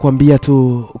tumekuja kukuambia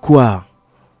tu kuwa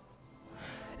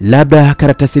labda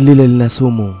karatasi lile lina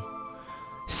sumu,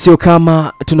 sio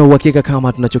kama tuna uhakika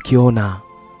kama tunachokiona.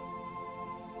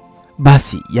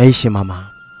 Basi yaishe mama.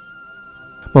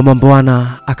 Mama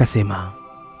Mbwana akasema,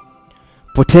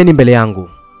 poteni mbele yangu.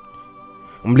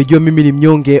 Mlijua mimi ni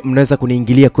mnyonge, mnaweza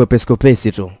kuniingilia kwa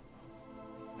pesi tu.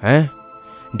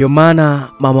 Ndio maana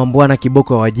mama Mbwana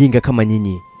kiboko wa wajinga kama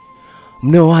nyinyi,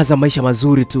 mnaowaza maisha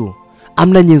mazuri tu,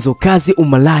 amna nyenzo kazi,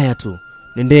 umalaya tu.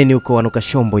 Nendeni huko wanuka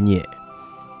shombo nye.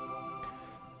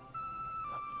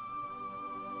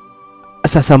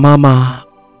 Sasa mama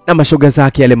na mashoga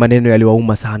zake yale maneno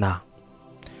yaliwauma sana,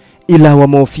 ila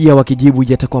wamehofia wakijibu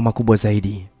yatakuwa makubwa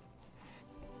zaidi.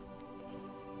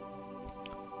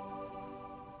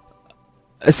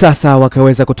 Sasa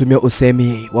wakaweza kutumia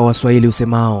usemi wa Waswahili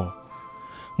usemao,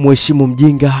 mheshimu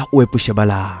mjinga uepushe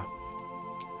balaa.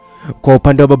 Kwa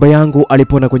upande wa baba yangu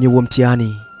alipona kwenye huo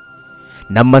mtihani,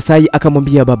 na Masai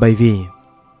akamwambia baba hivi,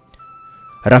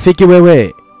 rafiki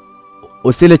wewe,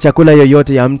 usile chakula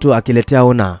yoyote ya mtu akiletea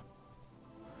ona.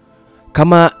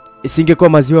 Kama isingekuwa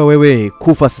maziwa wewe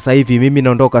kufa sasa hivi, mimi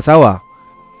naondoka, sawa?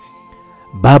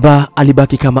 Baba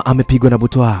alibaki kama amepigwa na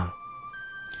butwaa.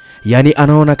 Yani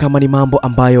anaona kama ni mambo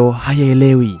ambayo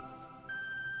hayaelewi.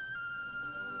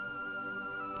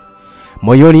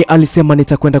 Moyoni alisema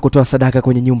nitakwenda kutoa sadaka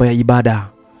kwenye nyumba ya ibada,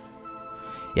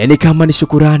 yaani kama ni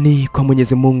shukurani kwa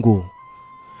Mwenyezi Mungu,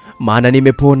 maana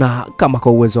nimepona kama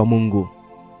kwa uwezo wa Mungu,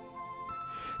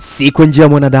 si kwa njia ya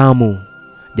mwanadamu.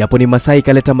 Japo ni Masai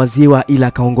kaleta maziwa, ila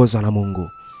akaongozwa na Mungu.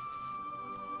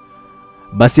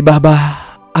 Basi baba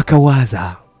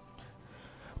akawaza,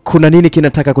 kuna nini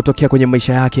kinataka kutokea kwenye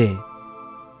maisha yake?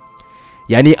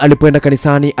 Yaani alipoenda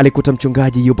kanisani alikuta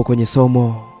mchungaji yupo kwenye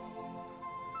somo,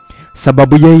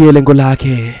 sababu yeye lengo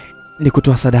lake ni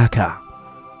kutoa sadaka.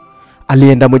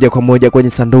 Alienda moja kwa moja kwenye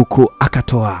sanduku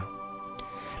akatoa,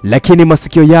 lakini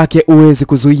masikio yake uwezi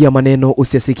kuzuia maneno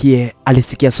usiyasikie.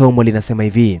 Alisikia somo linasema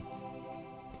hivi: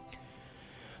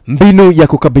 mbinu ya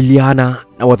kukabiliana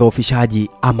na wadhoofishaji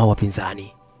ama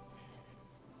wapinzani.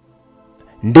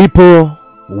 Ndipo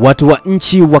watu wa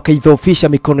nchi wakaidhoofisha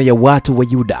mikono ya watu wa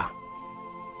Yuda,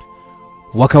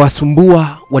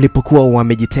 wakawasumbua walipokuwa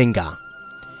wamejitenga.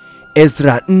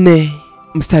 Ezra 4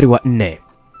 mstari wa 4.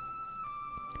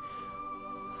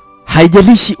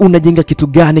 Haijalishi unajenga kitu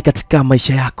gani katika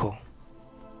maisha yako,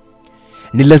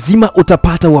 ni lazima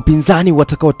utapata wapinzani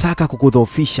watakaotaka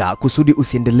kukudhoofisha kusudi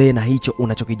usiendelee na hicho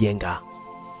unachokijenga.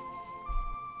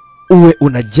 Uwe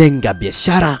unajenga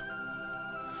biashara,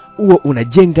 uwe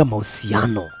unajenga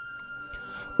mahusiano,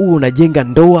 uwe unajenga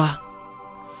ndoa,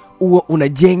 uwe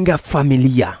unajenga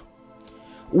familia,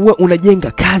 uwe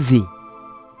unajenga kazi,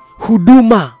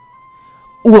 huduma,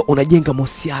 uwe unajenga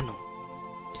mahusiano,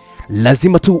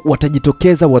 lazima tu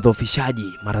watajitokeza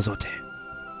wadhoofishaji mara zote.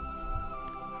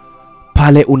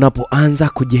 Pale unapoanza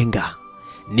kujenga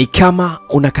ni kama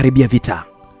unakaribia vita,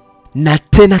 na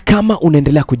tena kama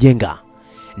unaendelea kujenga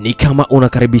ni kama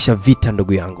unakaribisha vita,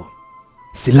 ndugu yangu.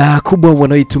 Silaha kubwa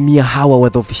wanaoitumia hawa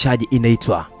wadhoofishaji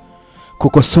inaitwa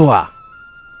kukosoa,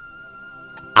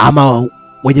 ama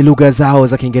wenye lugha zao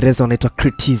za Kiingereza wanaitwa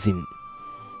criticism.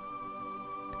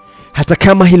 Hata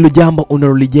kama hilo jambo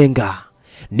unalolijenga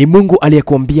ni Mungu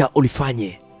aliyekuambia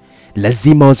ulifanye,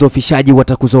 lazima wadhoofishaji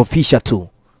watakudhoofisha tu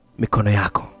mikono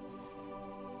yako.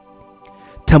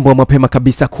 Tambua mapema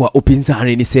kabisa kuwa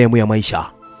upinzani ni sehemu ya maisha.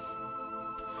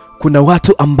 Kuna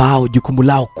watu ambao jukumu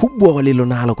lao kubwa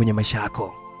walilonalo kwenye maisha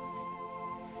yako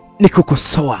ni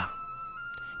kukosoa.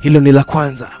 Hilo ni la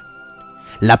kwanza.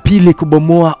 La pili,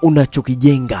 kubomoa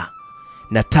unachokijenga,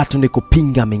 na tatu ni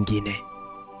kupinga mengine.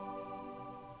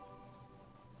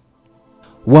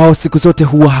 Wao siku zote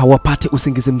huwa hawapati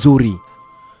usingizi mzuri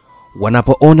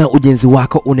wanapoona ujenzi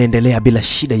wako unaendelea bila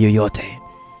shida yoyote.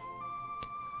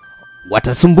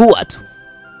 Watasumbua tu,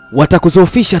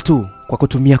 watakudhoofisha tu kwa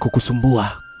kutumia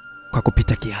kukusumbua kwa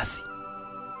kupita kiasi.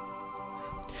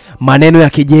 Maneno ya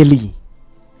kejeli,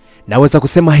 naweza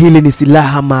kusema hili ni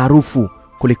silaha maarufu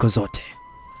kuliko zote.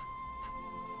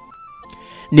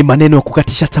 Ni maneno ya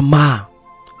kukatisha tamaa,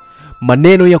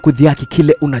 maneno ya kudhiaki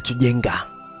kile unachojenga.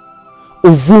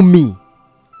 Uvumi,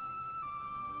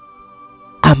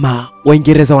 ama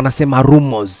Waingereza wanasema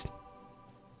rumors.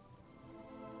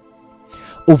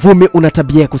 Uvumi una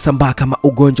tabia ya kusambaa kama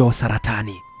ugonjwa wa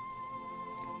saratani.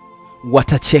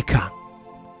 Watacheka,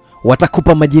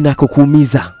 watakupa majina ya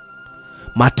kukuumiza,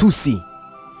 matusi,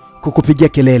 kukupigia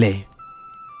kelele.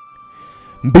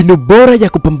 Mbinu bora ya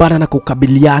kupambana na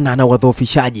kukabiliana na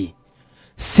wadhoofishaji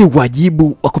si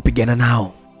wajibu wa kupigana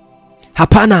nao.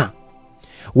 Hapana,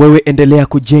 wewe endelea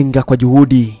kujenga kwa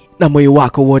juhudi na moyo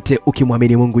wako wote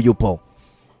ukimwamini Mungu yupo.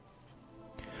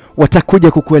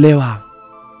 Watakuja kukuelewa,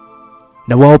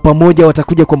 na wao pamoja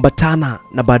watakuja kuambatana,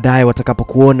 na baadaye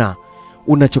watakapokuona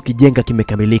unachokijenga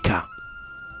kimekamilika.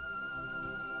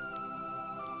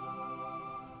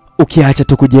 Ukiacha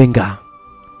tu kujenga,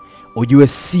 ujue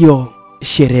sio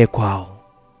sherehe kwao.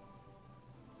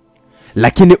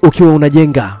 Lakini ukiwa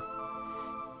unajenga,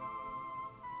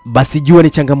 basi jua ni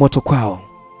changamoto kwao.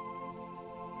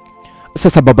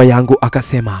 Sasa baba yangu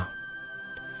akasema,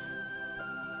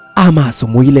 ama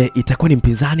sumu ile itakuwa ni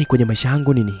mpinzani kwenye maisha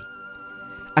yangu nini?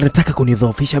 Anataka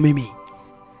kunidhoofisha mimi,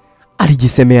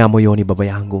 alijisemea moyoni baba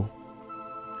yangu.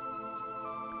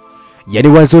 Yaani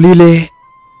wazo lile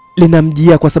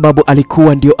linamjia kwa sababu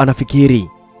alikuwa ndio anafikiri.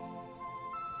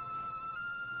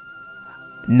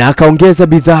 Na akaongeza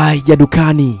bidhaa ya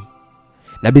dukani,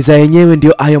 na bidhaa yenyewe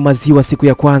ndio ayo maziwa. Siku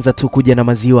ya kwanza tu kuja na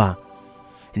maziwa,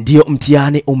 ndio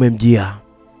mtihani umemjia.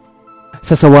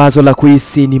 Sasa wazo la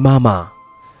kuhisi ni mama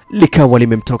likawa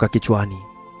limemtoka kichwani.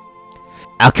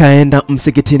 Akaenda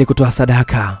msikitini kutoa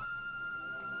sadaka.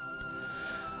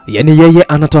 Yaani yeye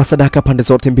anatoa sadaka pande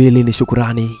zote mbili, ni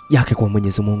shukurani yake kwa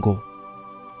Mwenyezi Mungu.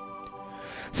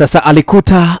 Sasa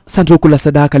alikuta sanduku la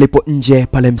sadaka lipo nje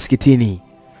pale msikitini.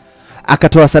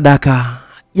 Akatoa sadaka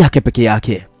yake peke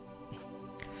yake.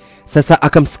 Sasa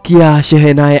akamsikia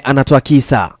shehe naye anatoa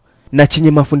kisa na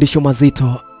chenye mafundisho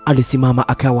mazito. Alisimama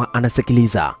akawa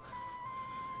anasikiliza,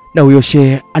 na huyo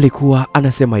shehe alikuwa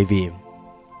anasema hivi: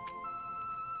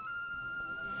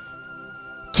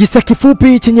 kisa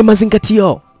kifupi chenye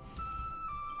mazingatio.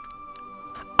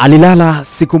 Alilala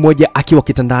siku moja akiwa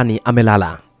kitandani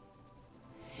amelala,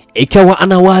 ikawa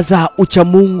anawaza ucha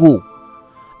Mungu,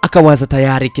 akawaza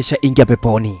tayari kisha ingia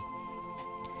peponi,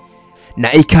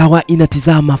 na ikawa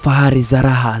inatizama fahari za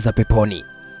raha za peponi.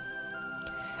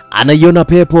 Anaiona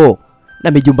pepo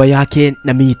na mijumba yake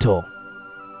na mito,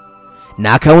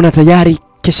 na akaona tayari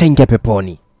kisha ingia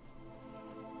peponi.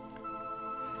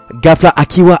 Ghafla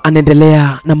akiwa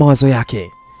anaendelea na mawazo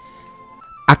yake,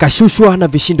 akashushwa na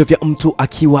vishindo vya mtu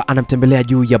akiwa anamtembelea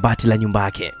juu ya bati la nyumba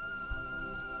yake.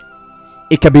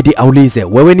 Ikabidi aulize,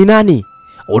 wewe ni nani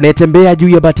unayetembea juu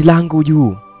ya bati langu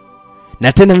juu,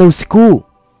 na tena na usiku?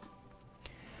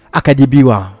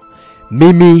 Akajibiwa,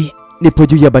 mimi nipo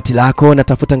juu ya bati lako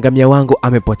natafuta ngamia wangu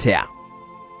amepotea.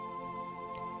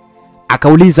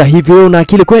 Akauliza, hivi wewe una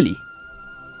akili kweli?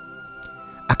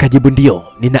 Akajibu, ndio,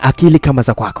 nina akili kama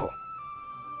za kwako.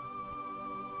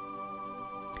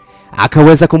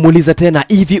 Akaweza kumuuliza tena,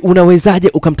 hivi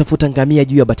unawezaje ukamtafuta ngamia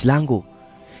juu ya bati langu,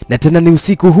 na tena ni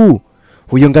usiku huu?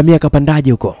 Huyo ngamia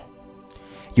kapandaje huko?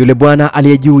 Yule bwana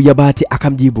aliye juu ya bati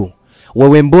akamjibu,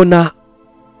 wewe mbona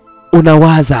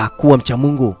unawaza kuwa mcha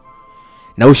Mungu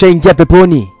na ushaingia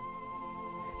peponi,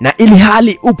 na ili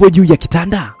hali upo juu ya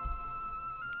kitanda?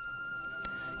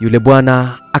 Yule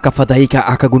bwana akafadhaika,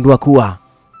 akagundua kuwa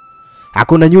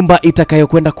hakuna nyumba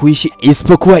itakayokwenda kuishi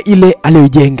isipokuwa ile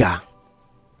aliyojenga,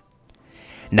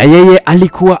 na yeye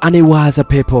alikuwa anaiwaza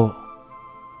pepo,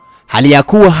 hali ya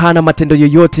kuwa hana matendo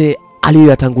yoyote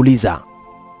aliyoyatanguliza.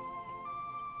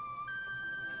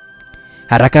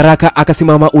 Haraka haraka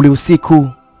akasimama ule usiku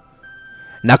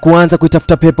na kuanza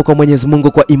kuitafuta pepo kwa Mwenyezi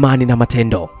Mungu kwa imani na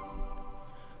matendo.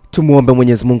 Tumuombe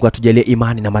Mwenyezi Mungu atujalie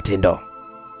imani na matendo.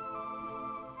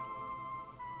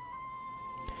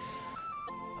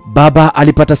 Baba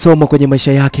alipata somo kwenye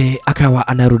maisha yake, akawa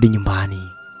anarudi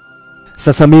nyumbani.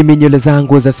 Sasa mimi nywele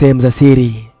zangu za sehemu za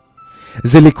siri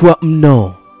zilikuwa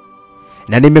mno,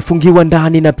 na nimefungiwa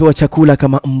ndani napewa chakula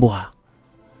kama mbwa,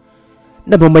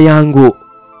 na mama yangu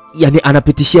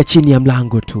anapitishia chini ya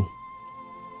mlango tu.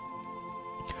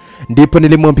 Ndipo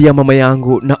nilimwambia mama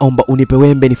yangu, naomba unipe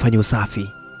wembe nifanye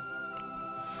usafi.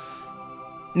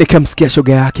 Nikamsikia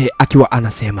shoga yake akiwa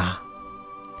anasema,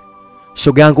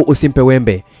 shoga yangu usimpe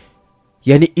wembe,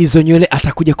 hizo nywele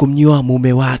atakuja kumnyoa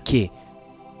mume wake.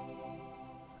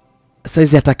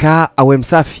 Saizi atakaa awe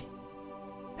msafi.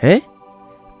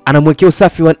 Anamwekea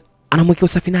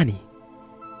usafi nani?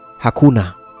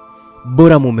 Hakuna.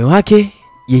 Bora mume wake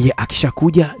yeye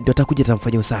akishakuja ndio atakuja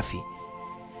tamfanyia usafi.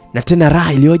 Na tena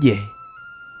raha ilioje.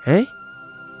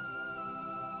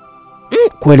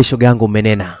 Kweli shoga yangu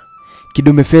umenena.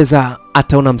 Kidume fedha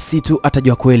ataona msitu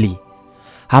atajua kweli.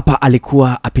 Hapa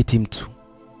alikuwa apiti mtu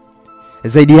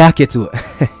zaidi yake tu.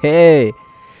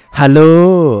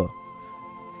 Halo.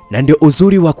 Na ndio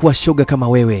uzuri wa kuwa shoga kama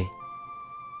wewe.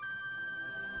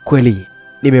 Kweli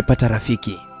nimepata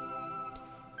rafiki.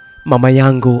 Mama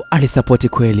yangu alisapoti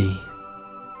kweli.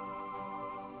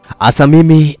 Asa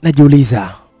mimi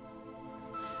najiuliza,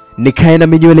 nikae na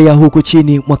minywele ya huku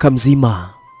chini mwaka mzima,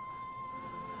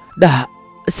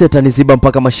 seta niziba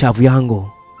mpaka mashavu yangu,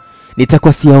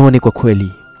 nitakuwa siyaoni kwa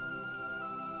kweli.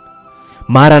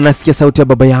 Mara nasikia sauti ya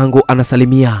baba yangu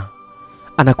anasalimia,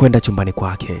 anakwenda chumbani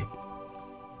kwake.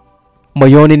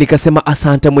 Moyoni nikasema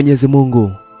asante Mwenyezi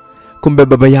Mungu, kumbe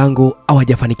baba yangu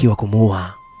hawajafanikiwa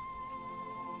kumuua.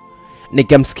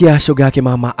 Nikamsikia shoga yake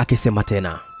mama akisema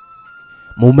tena,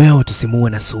 mumeo tusimuue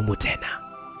na sumu tena.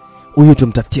 Huyu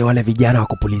tumtafutie wale vijana wa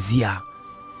kupulizia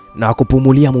na wa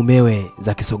kupumulia mumewe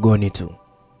za kisogoni tu.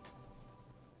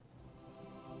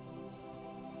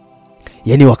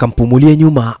 Wakampumulie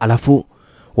nyuma alafu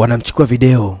wanamchukua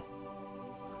video.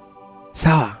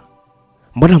 Sawa,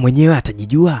 mbona mwenyewe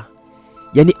atajijua?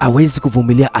 Hawezi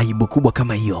kuvumilia aibu kubwa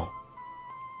kama hiyo.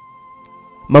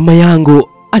 Mama yangu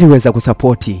aliweza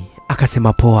kusapoti,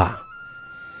 akasema poa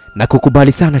na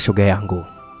kukubali sana shoga yangu.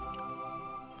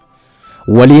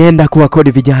 Walienda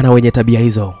kuwakodi vijana wenye tabia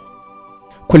hizo.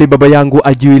 Kweli baba yangu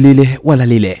ajui lile wala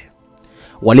lile.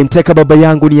 Walimteka baba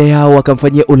yangu nia yao,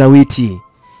 wakamfanyia ulawiti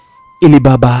ili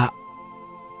baba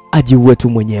ajiue tu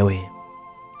mwenyewe.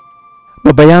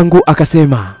 Baba yangu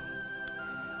akasema,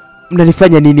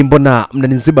 mnanifanya nini, mbona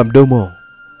mnaniziba mdomo?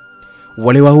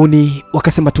 Wale wahuni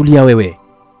wakasema, tulia wewe,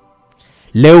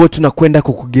 leo tunakwenda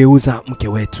kukugeuza mke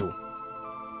wetu.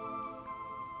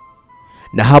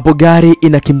 Na hapo gari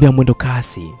inakimbia mwendo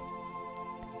kasi.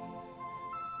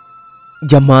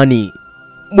 Jamani,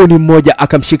 muni mmoja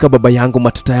akamshika baba yangu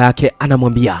matuta yake,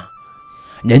 anamwambia,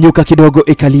 nyanyuka kidogo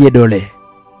ikalie dole.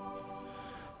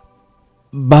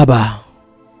 Baba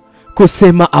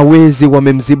kusema awezi,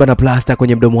 wamemziba na plasta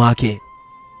kwenye mdomo wake.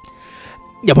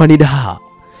 Jamani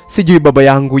sijui baba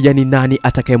yangu yani nani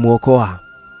atakayemuokoa.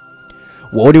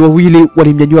 Waoni wawili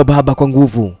walimnyanyua baba kwa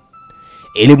nguvu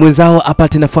ili mwenzao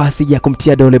apate nafasi ya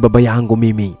kumtia dole baba yangu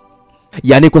mimi.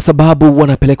 Yani kwa sababu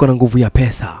wanapelekwa na nguvu ya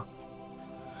pesa.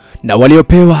 Na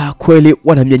waliopewa kweli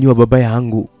wanamnyanyua baba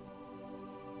yangu.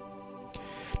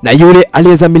 Na yule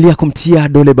aliyezamilia kumtia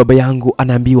dole baba yangu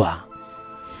anaambiwa,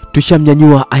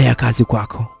 tushamnyanyua, aya kazi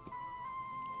kwako.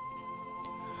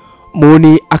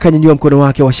 Muni akanyanyua mkono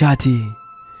wake wa shati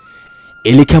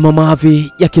ili kama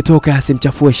mavi yakitoka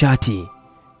yasimchafue shati.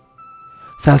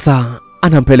 Sasa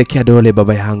anampelekea dole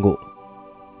baba yangu.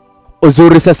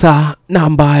 Uzuri sasa na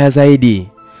mbaya zaidi,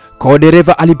 kwa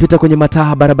dereva alipita kwenye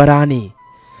mataa barabarani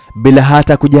bila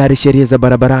hata kujali sheria za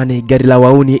barabarani. Gari la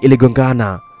wauni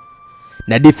iligongana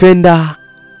na defender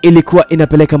ilikuwa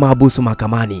inapeleka mahabusu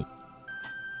mahakamani.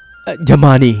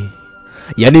 Jamani,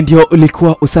 yani ndio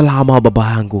ulikuwa usalama wa baba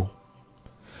yangu.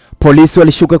 Polisi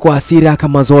walishuka kwa hasira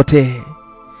kama zote,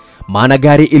 maana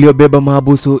gari iliyobeba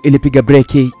mahabusu ilipiga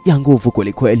breki ya nguvu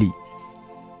kweli kweli.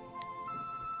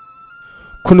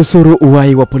 Kunusuru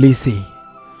uhai wa polisi,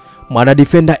 maana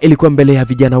defender ilikuwa mbele ya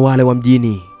vijana wale wa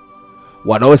mjini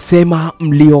wanaosema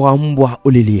mlio wa mbwa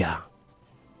ulilia.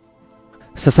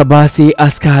 Sasa basi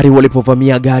askari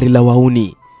walipovamia gari la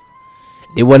wauni,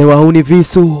 ni wale wauni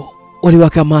visu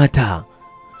waliwakamata.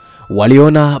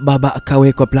 Waliona baba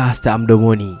akawekwa plasta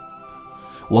mdomoni,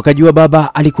 wakajua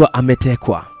baba alikuwa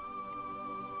ametekwa.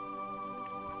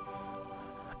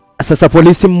 Sasa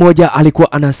polisi mmoja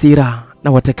alikuwa ana hasira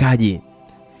na watekaji,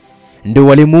 ndio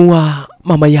walimuua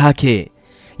mama yake.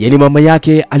 Yani mama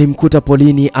yake alimkuta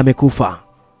polini amekufa,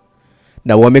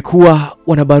 na wamekuwa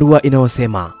wana barua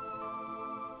inayosema,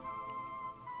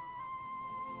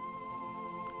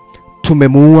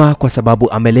 tumemuua kwa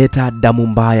sababu ameleta damu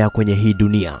mbaya kwenye hii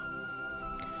dunia,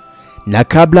 na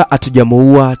kabla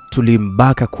hatujamuua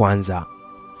tulimbaka kwanza.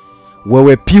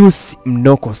 Wewe Pius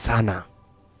mnoko sana,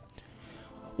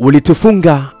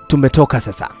 ulitufunga, tumetoka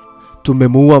sasa,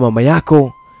 tumemuua mama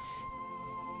yako.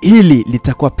 Hili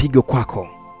litakuwa pigo kwako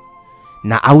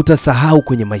na hautasahau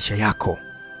kwenye maisha yako.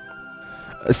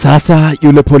 Sasa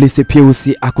yule polisi Pius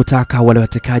akutaka wale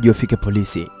watekaji wafike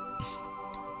polisi.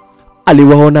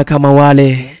 Aliwaona kama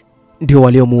wale ndio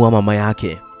waliomuua mama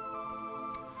yake.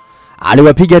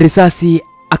 Aliwapiga risasi,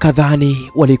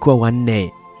 akadhani walikuwa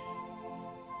 4.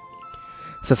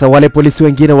 Sasa wale polisi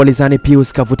wengine walizani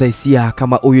Pius kavuta hisia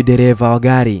kama huyu dereva wa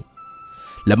gari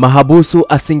la mahabusu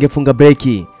asingefunga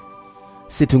breki,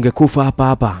 si tungekufa hapa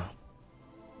hapa.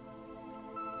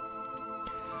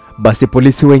 Basi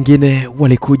polisi wengine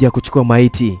walikuja kuchukua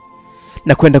maiti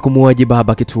na kwenda kumuoji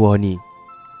baba kituoni.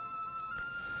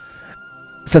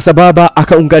 Sasa baba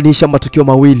akaunganisha matukio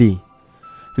mawili,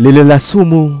 lile la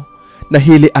sumu na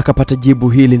hili akapata jibu,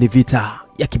 hili ni vita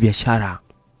ya kibiashara.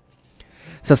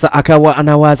 Sasa akawa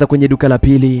anawaza kwenye duka la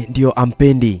pili ndio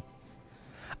ampendi,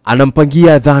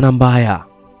 anampangia dhana mbaya.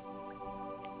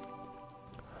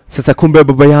 Sasa kumbe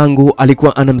baba yangu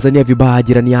alikuwa anamzania vibaya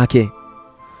jirani yake,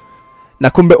 na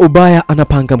kumbe ubaya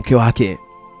anapanga mke wake.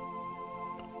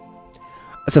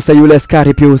 Sasa yule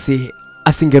askari Pius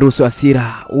asingeruhusu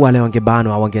hasira, wale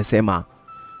wangebanwa, wangesema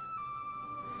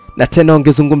na tena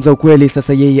wangezungumza ukweli.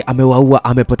 Sasa yeye amewaua,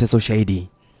 amepoteza ushahidi.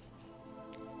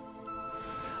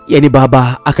 Yani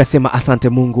baba akasema, asante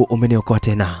Mungu umeniokoa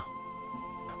tena.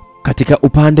 Katika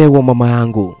upande wa mama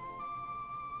yangu,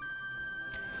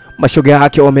 mashoga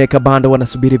yake wameweka bando,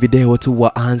 wanasubiri video tu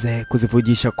waanze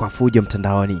kuzivujisha kwa fujo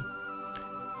mtandaoni.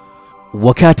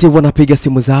 Wakati wanapiga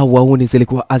simu zao wauni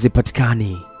zilikuwa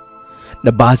hazipatikani,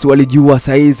 na basi walijua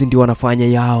saizi ndio wanafanya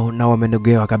yao na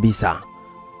wamenogewa kabisa,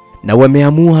 na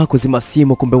wameamua kuzima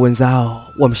simu. Kumbe wenzao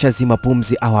wameshazima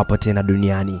pumzi, hawapo tena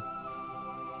duniani.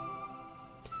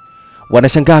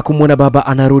 Wanashangaa kumwona baba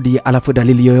anarudi, alafu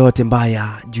dalili yoyote mbaya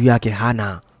juu yake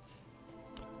hana.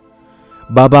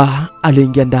 Baba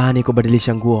aliingia ndani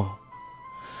kubadilisha nguo,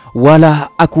 wala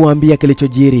hakuambia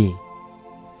kilichojiri,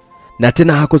 na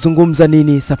tena hakuzungumza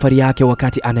nini safari yake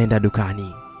wakati anaenda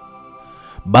dukani.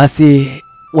 Basi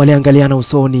waliangaliana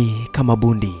usoni kama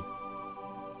bundi.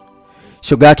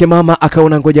 Shoga yake mama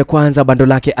akaona ngoja kwanza bando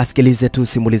lake asikilize tu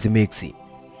simulizi mixi.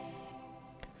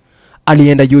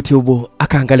 Alienda YouTube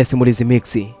akaangalia simulizi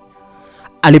mixi.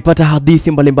 Alipata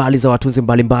hadithi mbalimbali za watunzi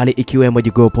mbalimbali ikiwemo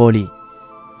Jigoo Poli.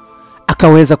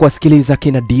 Akaweza kuwasikiliza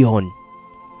kina Dion,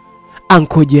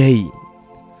 Uncle J,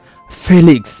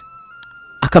 Felix,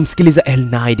 akamsikiliza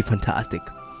El Fantastic,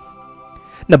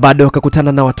 na bado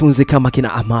akakutana na watunzi kama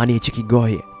kina Amani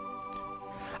Chikigoye,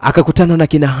 akakutana na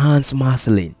kina Hans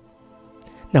Marcelin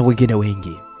na wengine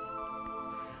wengi.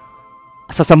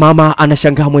 Sasa mama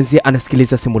anashangaa mwenzie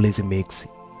anasikiliza simulizi mix.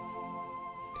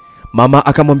 Mama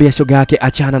akamwambia shoga yake,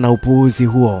 achana na upuuzi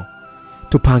huo,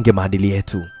 tupange maadili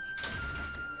yetu.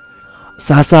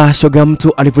 Sasa shoga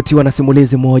mtu alivutiwa na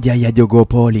simulizi moja ya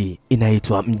Jogopoli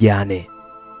inaitwa Mjane.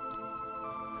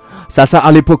 Sasa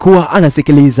alipokuwa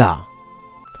anasikiliza,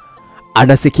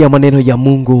 anasikia maneno ya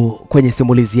Mungu kwenye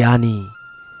simulizi, yani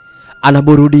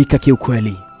anaburudika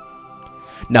kiukweli,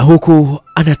 na huku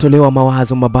anatolewa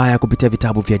mawazo mabaya kupitia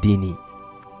vitabu vya dini.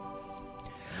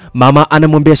 Mama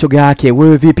anamwambia shoga yake,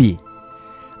 wewe vipi?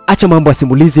 Acha mambo ya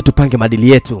simulizi, tupange maadili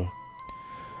yetu.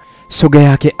 Shoga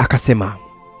yake akasema,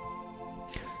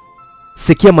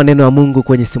 sikia maneno ya Mungu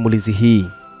kwenye simulizi hii,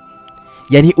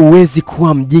 yani uwezi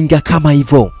kuwa mjinga kama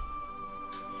hivyo.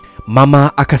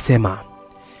 Mama akasema,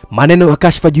 maneno ya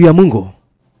kashfa juu ya Mungu?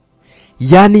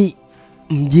 Yani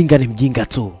mjinga ni mjinga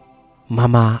tu.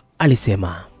 Mama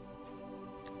alisema.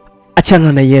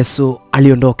 Achana na Yesu,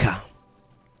 aliondoka.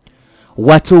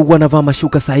 Watu wanavaa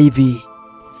mashuka sasa hivi,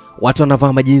 watu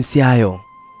wanavaa majinsi hayo.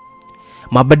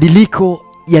 Mabadiliko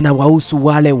yanawahusu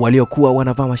wale waliokuwa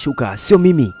wanavaa mashuka, sio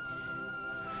mimi.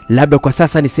 Labda kwa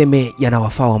sasa niseme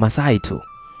yanawafaa wa Masai tu.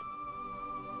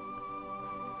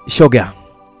 Shoga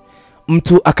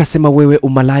mtu akasema, wewe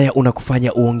umalaya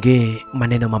unakufanya uongee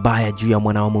maneno mabaya juu ya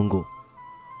mwana wa Mungu.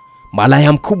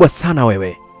 Malaya mkubwa sana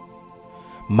wewe.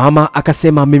 Mama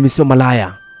akasema, mimi sio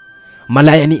malaya.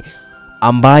 Malaya ni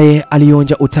ambaye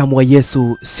alionja utamu wa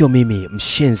Yesu, sio mimi,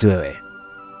 mshenzi wewe.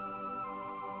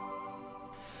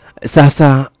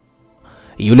 Sasa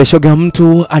yule shoga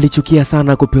mtu alichukia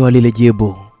sana kupewa lile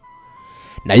jibu.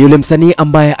 Na yule msanii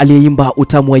ambaye aliyeimba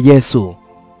utamu wa Yesu,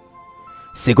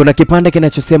 siku na kipande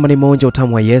kinachosema nimeonja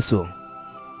utamu wa Yesu.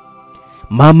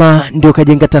 Mama ndio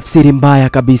kajenga tafsiri mbaya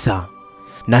kabisa.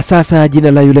 Na sasa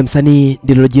jina la yule msanii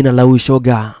ndilo jina la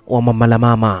ushoga wa mama la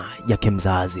mama yake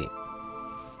mzazi.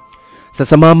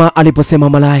 Sasa mama aliposema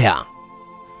malaya,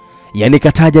 yani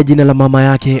kataja jina la mama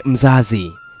yake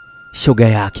mzazi, shoga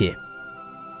yake.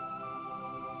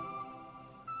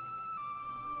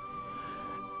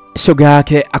 Shoga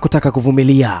yake akutaka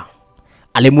kuvumilia,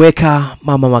 alimweka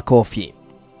mama makofi.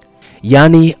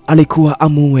 Yani alikuwa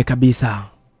amuue kabisa.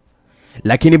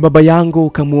 Lakini baba yangu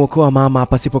kamuokoa mama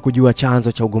pasipo kujua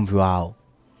chanzo cha ugomvi wao.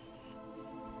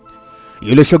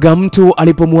 Yule shoga mtu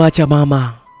alipomwacha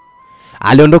mama,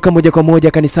 aliondoka moja kwa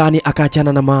moja kanisani,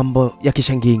 akaachana na mambo ya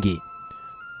kishangingi.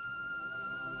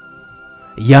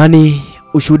 Yani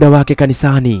ushuhuda wake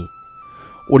kanisani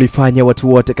ulifanya watu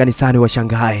wote kanisani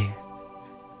washangae.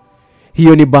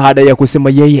 Hiyo ni baada ya kusema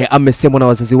yeye amesemwa na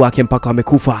wazazi wake mpaka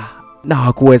wamekufa na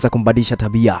hakuweza kumbadilisha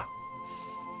tabia.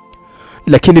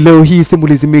 Lakini leo hii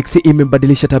Simulizi Mix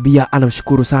imembadilisha tabia.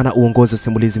 Anamshukuru sana uongozi wa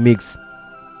Simulizi Mix.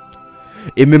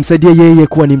 Imemsaidia yeye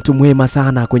kuwa ni mtu mwema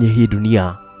sana kwenye hii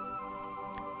dunia.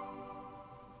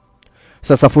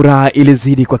 Sasa furaha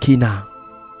ilizidi kwa kina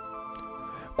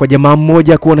kwa jamaa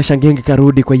mmoja kuona shangenge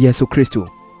karudi kwa Yesu Kristo.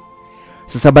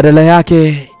 Sasa badala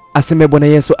yake aseme Bwana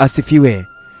Yesu asifiwe,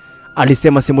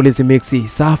 alisema Simulizi Mix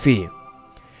safi.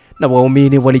 Na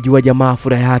waumini walijua jamaa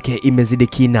furaha yake imezidi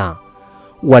kina,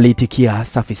 waliitikia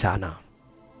safi sana.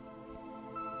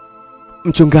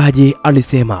 Mchungaji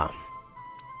alisema,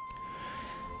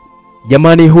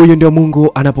 jamani, huyu ndio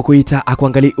Mungu anapokuita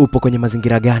akuangalia upo kwenye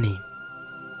mazingira gani.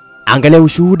 Angalia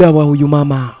ushuhuda wa huyu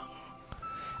mama.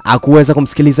 Hakuweza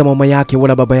kumsikiliza mama yake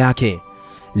wala baba yake,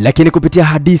 lakini kupitia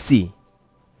hadithi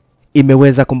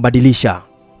imeweza kumbadilisha.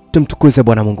 Tumtukuze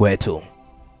Bwana Mungu wetu.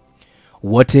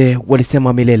 Wote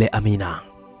walisema milele amina.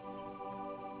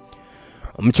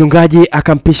 Mchungaji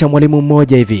akampisha mwalimu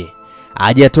mmoja hivi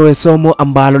aje atoe somo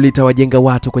ambalo litawajenga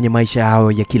watu kwenye maisha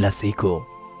yao ya kila siku.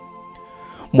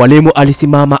 Mwalimu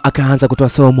alisimama akaanza kutoa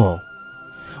somo.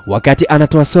 Wakati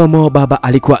anatoa somo, baba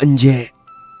alikuwa nje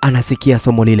anasikia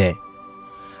somo lile.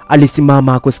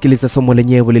 Alisimama kusikiliza somo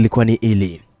lenyewe. Lilikuwa ni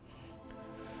ili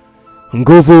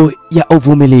nguvu ya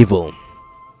uvumilivu.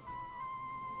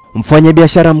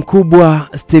 Mfanyabiashara mkubwa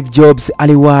Steve Jobs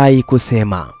aliwahi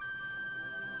kusema,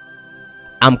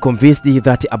 I'm convinced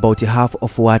that about half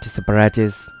of what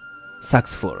separates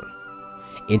successful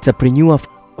entrepreneur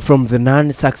from the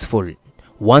non-successful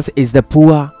ones is the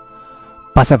poor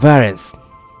perseverance.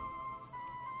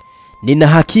 Nina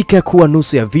hakika kuwa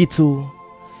nusu ya vitu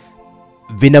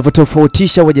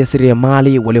vinavyotofautisha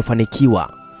wajasiriamali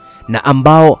waliofanikiwa na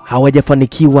ambao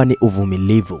hawajafanikiwa ni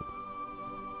uvumilivu.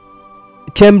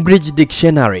 Cambridge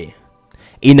Dictionary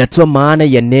inatoa maana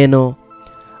ya neno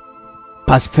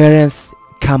perseverance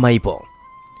kama ipo,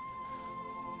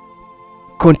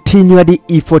 continued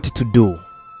effort to do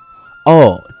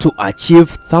or to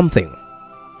achieve something,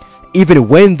 even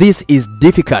when this is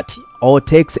difficult or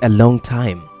takes a long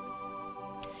time.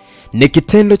 Ni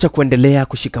kitendo cha kuendelea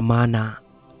kushikamana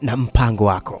na mpango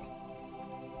wako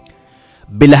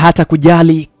bila hata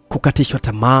kujali kukatishwa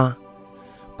tamaa,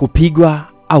 kupigwa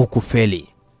au kufeli.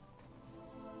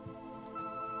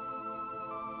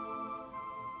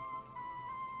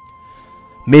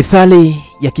 Methali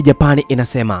ya Kijapani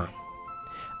inasema,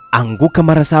 anguka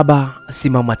mara 7,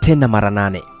 simama tena mara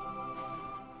 8.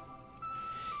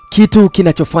 Kitu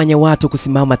kinachofanya watu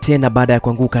kusimama tena baada ya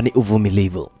kuanguka ni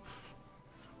uvumilivu.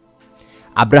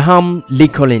 Abraham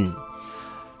Lincoln,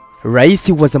 rais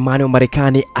wa zamani wa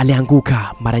Marekani,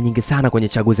 alianguka mara nyingi sana kwenye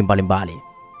chaguzi mbalimbali.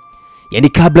 Yaani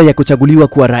kabla ya kuchaguliwa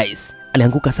kuwa rais,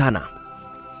 alianguka sana.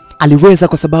 Aliweza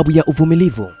kwa sababu ya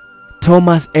uvumilivu.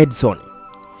 Thomas Edison,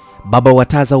 baba wa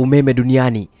taa za umeme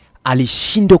duniani,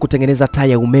 alishindwa kutengeneza taa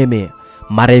ya umeme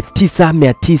mara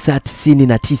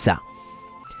 1999.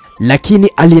 Lakini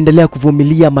aliendelea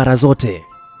kuvumilia mara zote,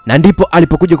 na ndipo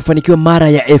alipokuja kufanikiwa mara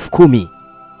ya 10,000.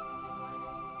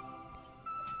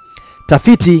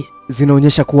 Tafiti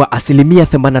zinaonyesha kuwa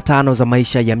 85% za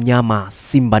maisha ya mnyama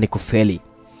simba ni kufeli.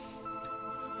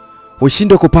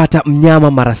 Hushindwa kupata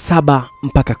mnyama mara 7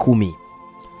 mpaka 10.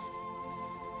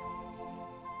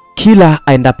 Kila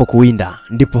aendapo kuwinda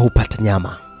ndipo hupata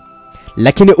nyama,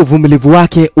 lakini uvumilivu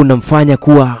wake unamfanya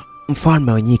kuwa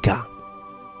mfalme wa nyika.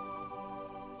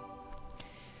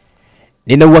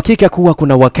 Nina uhakika kuwa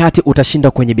kuna wakati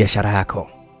utashinda kwenye biashara yako.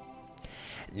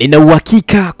 Nina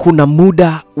uhakika kuna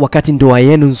muda wakati ndoa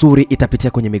yenu nzuri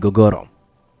itapitia kwenye migogoro.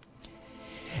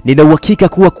 Nina uhakika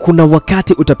kuwa kuna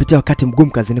wakati utapitia wakati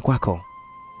mgumu kazini kwako.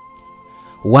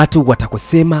 Watu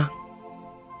watakusema,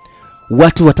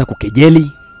 watu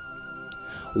watakukejeli,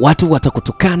 watu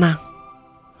watakutukana,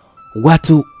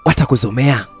 watu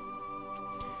watakuzomea,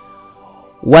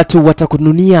 watu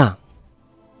watakununia.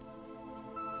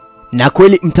 Na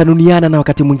kweli mtanuniana na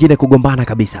wakati mwingine kugombana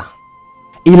kabisa.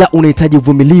 Ila unahitaji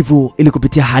uvumilivu ili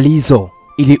kupitia hali hizo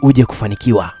ili uje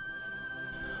kufanikiwa.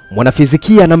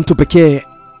 Mwanafizikia na mtu pekee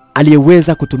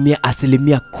aliyeweza kutumia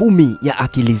 10% ya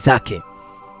akili zake,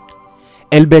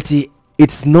 Albert,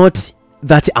 it's not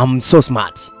that I'm so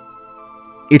smart.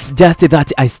 It's just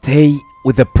that I stay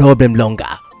with the problem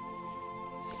longer.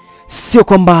 Sio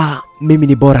kwamba mimi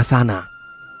ni bora sana,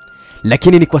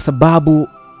 lakini ni kwa sababu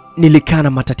nilikaa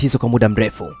na matatizo kwa muda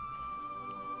mrefu.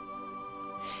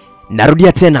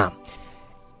 Narudia tena,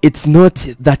 it's not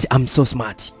that I'm so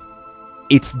smart.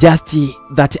 It's just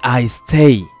that I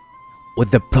stay with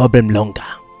the problem longer.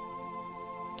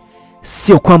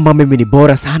 Sio kwamba mimi ni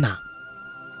bora sana,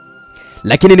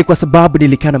 lakini ni kwa sababu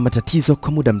nilikaa na matatizo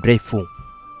kwa muda mrefu.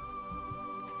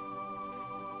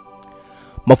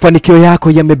 Mafanikio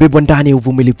yako yamebebwa ndani ya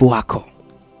uvumilivu wako.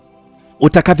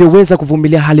 Utakavyoweza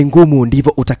kuvumilia hali ngumu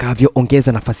ndivyo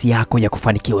utakavyoongeza nafasi yako ya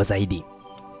kufanikiwa zaidi.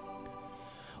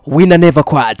 Winner never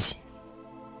quit,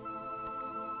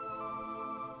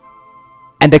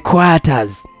 and the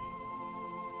quitters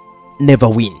never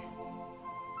win.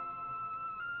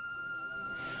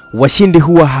 Washindi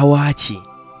huwa hawaachi,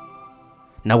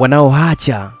 na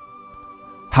wanaoacha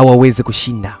hawawezi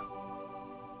kushinda.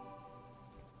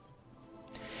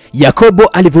 Yakobo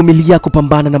alivumilia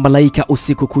kupambana na malaika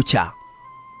usiku kucha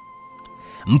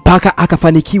mpaka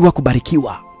akafanikiwa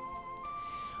kubarikiwa.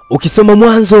 Ukisoma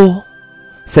Mwanzo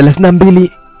 32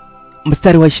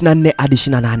 mstari wa 24 hadi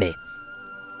 28.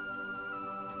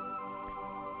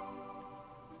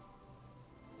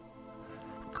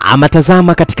 Ama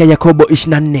tazama katika Yakobo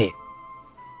 24.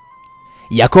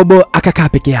 Yakobo akakaa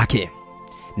peke yake,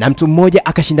 na mtu mmoja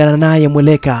akashindana naye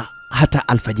mweleka hata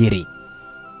alfajiri.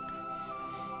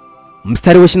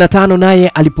 Mstari wa 25, naye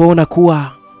alipoona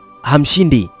kuwa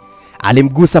hamshindi,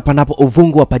 alimgusa panapo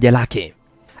uvungu wa paja lake.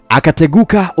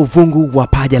 Akateguka uvungu wa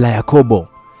paja la Yakobo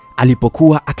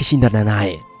alipokuwa akishindana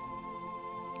naye.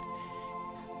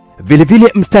 Vile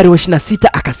vile mstari wa 26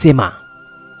 akasema,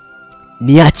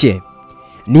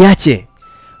 niache,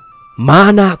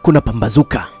 maana kuna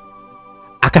pambazuka.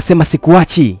 Akasema,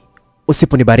 sikuachi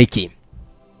usiponibariki.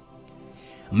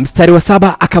 Mstari wa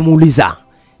 7 akamuuliza,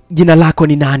 jina lako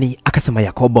ni nani? Akasema,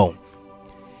 Yakobo.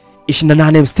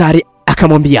 28 mstari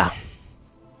akamwambia,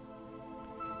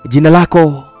 jina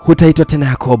lako hutaitwa tena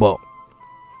Yakobo,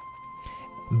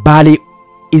 bali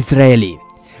Israeli,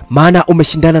 maana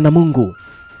umeshindana na Mungu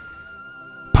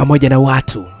pamoja na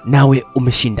watu, nawe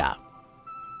umeshinda.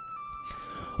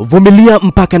 Vumilia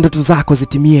mpaka ndoto zako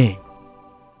zitimie.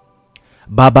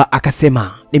 Baba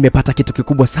akasema, nimepata kitu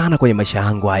kikubwa sana kwenye maisha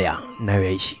yangu haya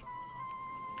nayoishi.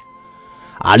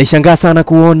 Alishangaa sana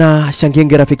kuona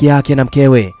Shangenge rafiki yake na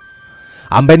mkewe,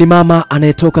 ambaye ni mama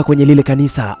anayetoka kwenye lile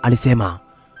kanisa. Alisema,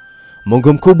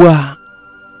 Mungu mkubwa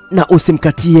na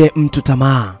usimkatie mtu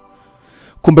tamaa.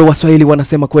 Kumbe Waswahili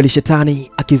wanasema kweli,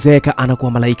 shetani akizeeka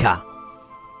anakuwa malaika.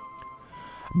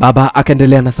 Baba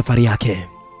akaendelea na safari yake.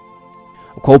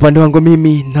 Kwa upande wangu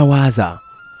mimi nawaza,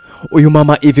 huyu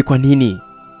mama hivi kwa nini?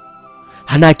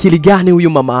 Hana akili gani huyu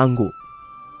mama angu?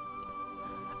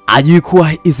 Ajui kuwa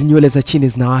hizi nywele za chini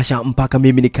zinawasha mpaka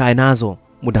mimi nikae nazo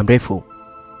muda mrefu.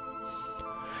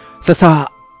 Sasa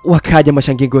wakaja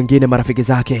mashangingi wengine, marafiki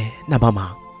zake na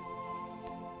mama.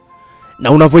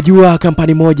 Na unavyojua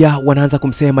kampani moja wanaanza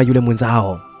kumsema yule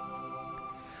mwenzao.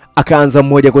 Akaanza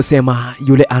mmoja kusema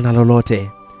yule ana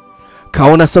lolote.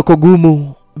 Kaona soko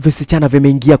gumu, visichana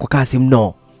vimeingia kwa kasi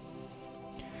mno.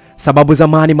 Sababu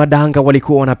zamani madanga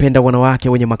walikuwa wanapenda wanawake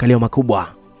wenye makalio makubwa,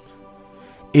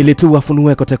 ili tu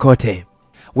wafunue kote kote.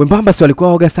 Wembamba si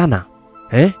walikuwa oga sana,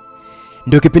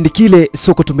 Ndio kipindi kile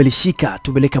soko tumelishika,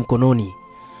 tumeleka mkononi.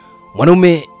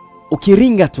 Mwanaume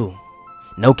ukiringa tu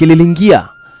na ukililingia,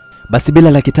 basi bila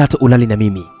 300 ulali na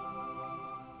mimi.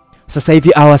 Sasa hivi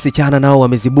hawa wasichana nao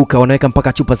wamezibuka, wanaweka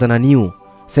mpaka chupa za naniu,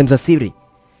 sehemu za siri,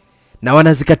 na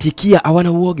wanazikatikia,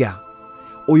 hawana uoga.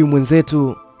 Huyu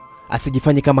mwenzetu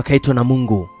asijifanye kama kaitwa na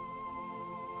Mungu.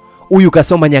 Huyu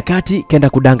kasoma nyakati, kenda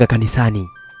kudanga kanisani.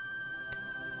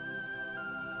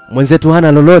 Mwenzetu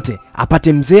hana lolote,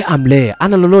 apate mzee amlee.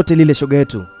 Ana lolote lile shoga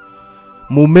yetu,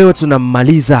 mumeo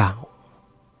tunammaliza.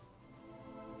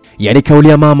 Yani kauli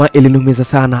ya mama ilinumiza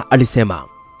sana. Alisema,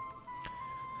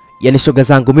 yani shoga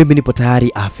zangu mimi nipo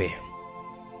tayari afe.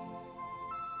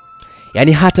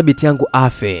 Yani hata biti yangu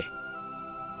afe,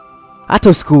 hata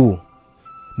usiku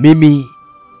mimi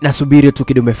nasubiri tu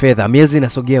kidume fedha. Miezi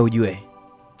nasogea ujue.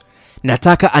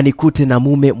 Nataka anikute na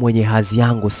mume mwenye hazi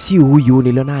yangu, si huyu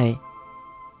nilionaye.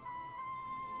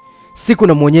 Siku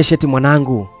namuonyesha eti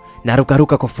mwanangu na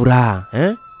rukaruka kwa furaha,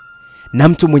 na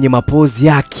mtu mwenye mapozi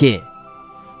yake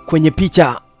kwenye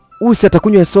picha. Usi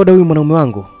atakunywa soda huyu mwanaume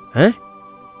wangu,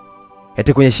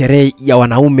 eti kwenye sherehe ya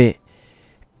wanaume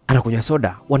anakunywa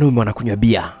soda, wanaume wanakunywa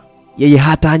bia, yeye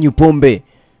hata anywi pombe.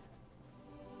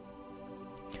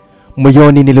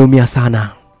 Moyoni niliumia sana.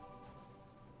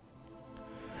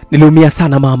 Niliumia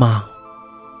sana mama,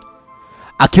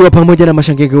 akiwa pamoja na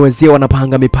mashangingi wenzie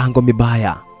wanapanga mipango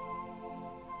mibaya.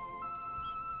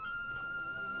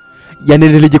 Yani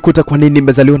nilijikuta kwa nini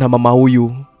nimezaliwa na mama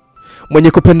huyu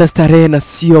mwenye kupenda starehe na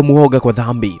sio muoga kwa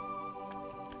dhambi.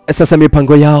 Sasa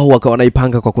mipango yao wakawa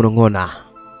wanaipanga kwa kunong'ona.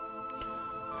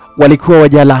 Walikuwa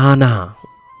wajalaana.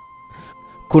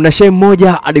 Kuna shehe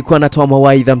mmoja alikuwa anatoa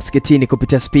mawaidha msikitini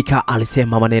kupitia speaker.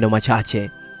 Alisema maneno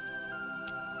machache,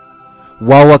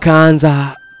 wao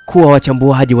wakaanza kuwa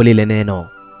wachambuaji wa lile neno.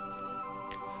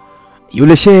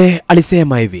 Yule shehe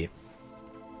alisema hivi,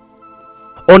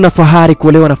 ona fahari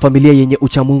kuolewa na familia yenye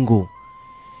ucha Mungu.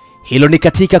 Hilo ni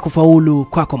katika kufaulu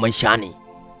kwako maishani.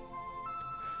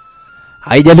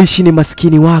 Haijalishi ni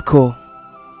maskini wako,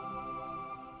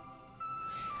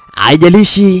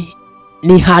 haijalishi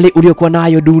ni hali uliokuwa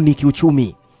nayo duni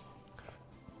kiuchumi,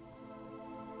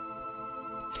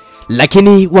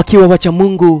 lakini wakiwa wacha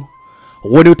Mungu,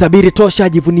 wani utabiri tosha,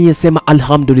 jivunie, sema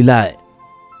alhamdulillah.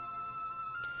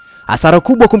 Hasara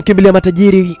kubwa kumkimbilia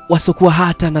matajiri wasokuwa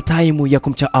hata na taimu ya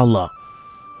kumcha Allah.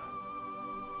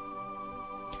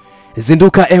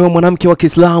 Zinduka ewe mwanamke wa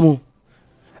Kiislamu,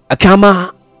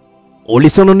 kama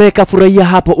ulisononeka furahia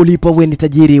hapo ulipo, wewe ni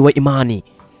tajiri wa imani.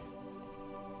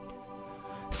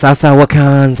 Sasa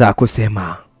wakaanza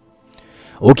kusema,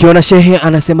 ukiona shehe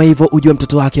anasema hivyo ujue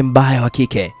mtoto wake mbaya wa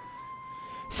kike.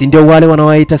 Si ndio wale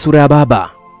wanaoita sura ya baba?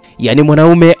 Yani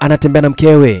mwanaume anatembea na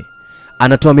mkewe,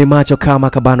 anatoa mimacho kama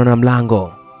kabano na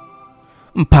mlango,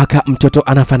 mpaka mtoto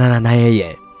anafanana na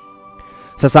yeye.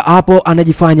 Sasa hapo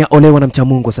anajifanya olewa na mcha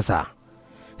Mungu. Sasa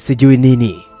sijui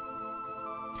nini.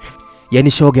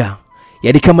 Yani shoga,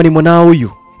 yani kama ni mwanao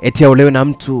huyu eti olewe na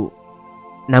mtu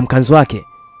na mkanzu wake,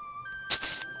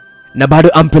 na bado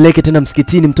ampeleke tena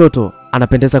msikitini. Mtoto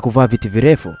anapendeza kuvaa viti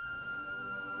virefu,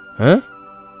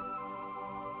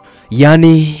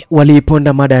 Yani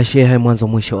waliiponda mada ya shehe mwanzo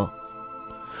mwisho.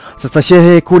 Sasa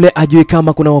shehe kule ajui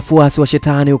kama kuna wafuasi wa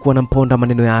shetani huko wanamponda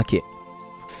maneno yake.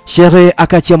 Shehe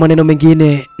akachia maneno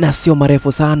mengine na sio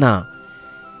marefu sana,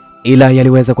 ila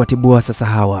yaliweza kuatibua sasa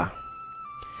hawa.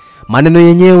 Maneno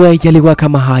yenyewe yalikuwa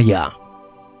kama haya: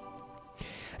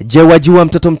 je, wajua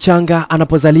mtoto mchanga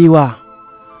anapozaliwa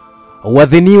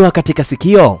wadhiniwa katika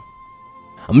sikio?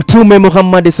 Mtume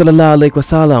Muhammad sallallahu alaihi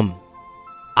wasallam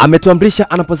ametuamrisha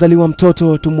anapozaliwa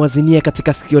mtoto tumwazinie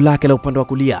katika sikio lake la upande wa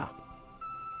kulia,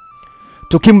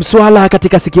 tukimswala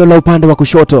katika sikio la upande wa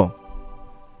kushoto,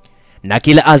 na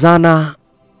kila adhana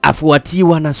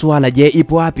afuatiwa na swala. Je,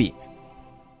 ipo wapi?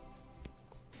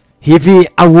 Hivi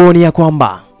auoni ya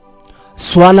kwamba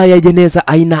swala ya jeneza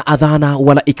haina adhana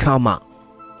wala ikama?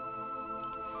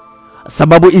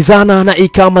 Sababu izana na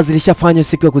ikama zilishafanywa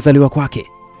siku ya kuzaliwa kwake.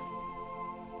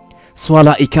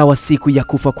 Swala ikawa siku ya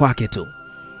kufa kwake tu.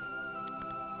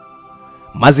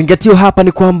 Mazingatio hapa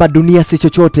ni kwamba dunia si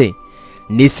chochote,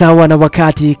 ni sawa na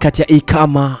wakati kati ya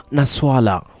ikama na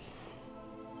swala.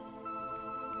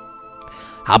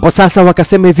 Hapo sasa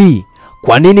wakasema hivi,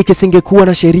 kwa nini kisingekuwa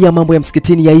na sheria mambo ya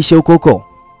msikitini yaishe huko huko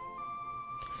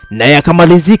na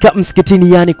yakamalizika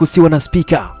msikitini, yani kusiwa na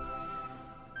speaker?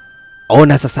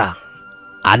 Ona sasa,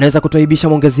 anaweza kutoibisha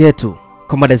mwongezi yetu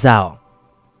kwa mada zao.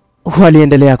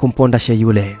 Waliendelea kumponda shehe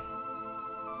yule,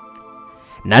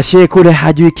 na shehe kule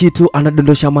hajui kitu,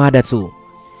 anadondosha mada tu.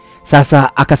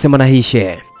 Sasa akasema na hii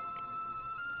shehe,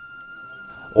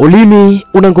 ulimi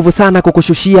una nguvu sana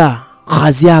kukushushia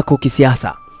hadhi yako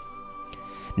kisiasa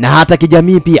na hata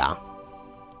kijamii pia.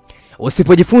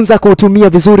 Usipojifunza kuutumia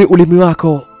vizuri ulimi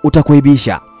wako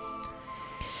utakuibisha.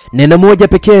 Neno moja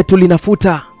pekee tu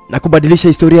linafuta na kubadilisha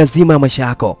historia zima ya maisha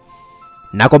yako.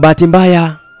 Na kwa bahati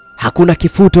mbaya hakuna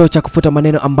kifuto cha kufuta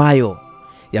maneno ambayo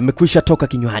yamekwisha toka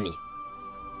kinywani.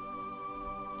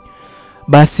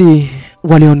 Basi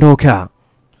waliondoka,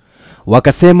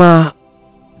 wakasema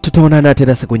tutaonana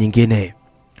tena siku nyingine.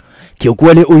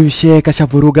 Kiukweli huyu shehe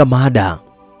kashavuruga mada.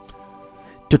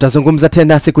 Tutazungumza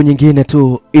tena siku nyingine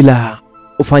tu, ila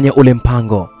ufanye ule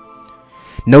mpango,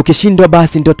 na ukishindwa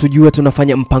basi ndio tujue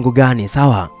tunafanya mpango gani,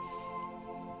 sawa?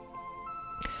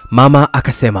 Mama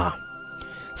akasema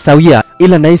sawia,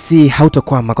 ila naisi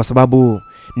hautokwama kwa sababu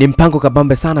ni mpango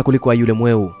kabambe sana kuliko wa yule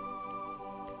mweu.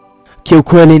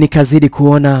 Kiukweli nikazidi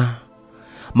kuona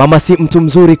mama si mtu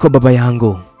mzuri kwa baba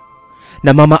yangu,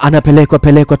 na mama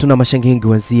anapelekwa tu na mashangingi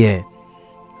wenzie.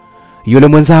 Yule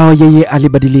mwenzao yeye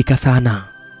alibadilika sana.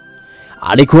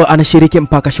 Alikuwa anashiriki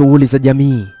mpaka shughuli za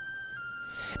jamii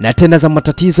na tena za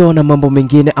matatizo na mambo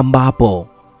mengine ambapo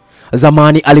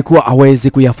zamani alikuwa hawezi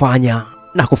kuyafanya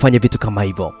na kufanya vitu kama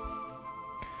hivyo.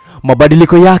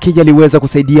 Mabadiliko yake yaliweza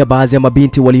kusaidia baadhi ya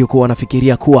mabinti waliokuwa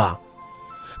wanafikiria kuwa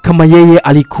kama yeye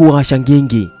alikuwa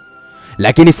shangingi,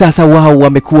 lakini sasa wao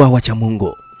wamekuwa wacha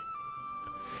Mungu.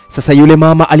 Sasa yule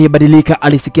mama aliyebadilika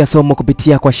alisikia somo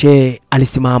kupitia kwa shehe,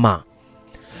 alisimama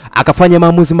akafanya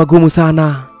maamuzi magumu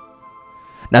sana,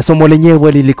 na somo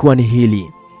lenyewe lilikuwa ni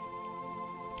hili.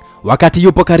 Wakati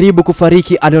yupo karibu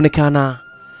kufariki, alionekana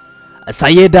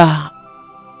Sayeda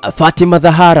Fatima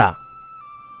Zahara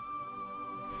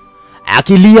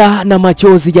akilia na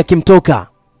machozi yakimtoka.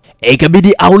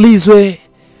 Ikabidi aulizwe,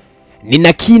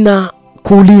 nina kina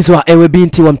kuulizwa ewe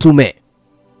binti wa Mtume?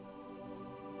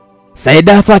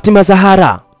 Sayeda Fatima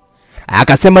Zahara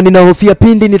akasema, ninahofia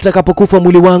pindi nitakapokufa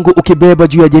mwili wangu ukibeba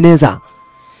juu ya jeneza.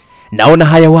 Naona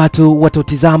haya watu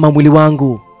watotizama mwili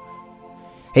wangu.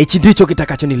 Hichi ndicho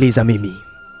kitakachoniliza mimi.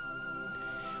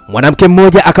 Mwanamke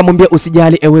mmoja akamwambia,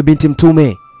 usijali ewe binti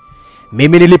Mtume,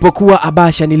 mimi nilipokuwa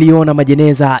Abasha niliona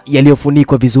majeneza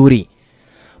yaliyofunikwa vizuri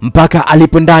mpaka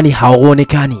alipo ndani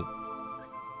hawaonekani.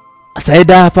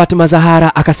 Sayeda Fatima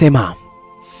Zahara akasema,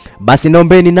 basi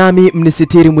naombeni nami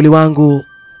mnisitiri mwili wangu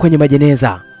kwenye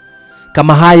majeneza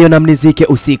kama hayo na mnizike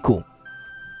usiku.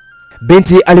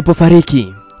 Binti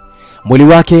alipofariki, mwili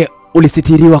wake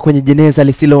ulisitiriwa kwenye jeneza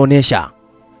lisiloonesha,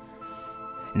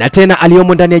 na tena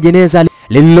aliyomo ndani ya jeneza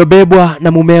lililobebwa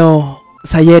na mumeo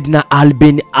Sayed na Ali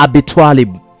bin Abi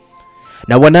Talib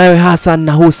na wanawe Hassan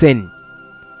na Hussein,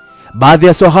 baadhi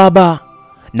ya sahaba,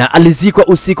 na alizikwa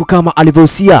usiku kama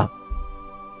alivyohusia.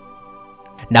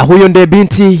 Na huyo ndiye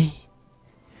binti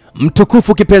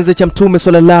mtukufu kipenzi cha Mtume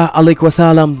sallallahu alaihi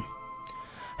wasallam,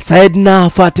 Sayedna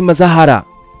Fatima Zahara,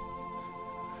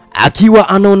 akiwa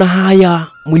anaona haya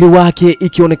mwili wake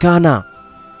ikionekana,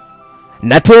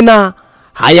 na tena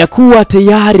hayakuwa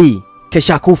tayari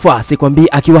kesha kufa, sikwambii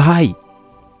akiwa hai.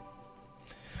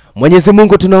 Mwenyezi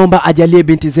Mungu tunaomba ajalie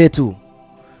binti zetu,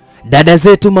 dada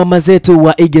zetu, mama zetu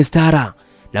waige stara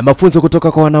na mafunzo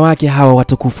kutoka kwa wanawake hawa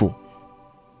watukufu.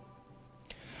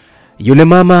 Yule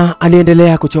mama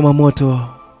aliendelea kuchoma moto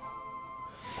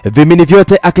vimini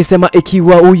vyote akisema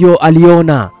ikiwa huyo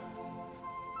aliona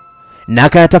na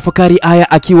akayatafakari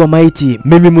aya akiwa maiti,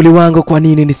 mimi mwili wangu kwa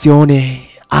nini nisione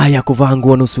aya kuvaa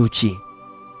nguo nusu uchi?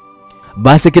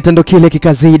 Basi kitendo kile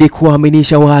kikazidi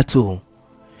kuaminisha watu.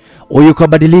 Huyu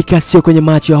kabadilika sio kwenye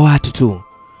macho ya watu tu,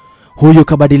 huyu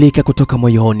kabadilika kutoka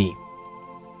moyoni.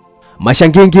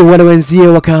 Mashangingi wale wenzie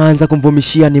wakaanza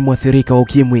kumvumishia ni mwathirika wa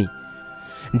ukimwi,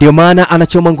 ndio maana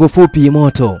anachoma nguo fupi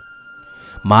moto,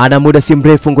 maana muda si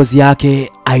mrefu ngozi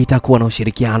yake haitakuwa na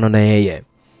ushirikiano na yeye.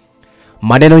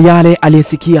 maneno yale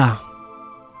aliyesikia,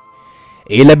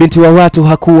 ila binti wa watu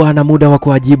hakuwa na muda wa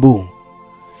kuajibu,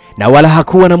 na wala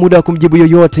hakuwa na muda wa kumjibu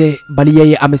yoyote, bali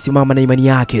yeye amesimama na imani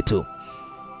yake tu.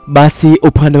 Basi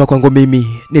upande wa kwangu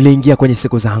mimi niliingia kwenye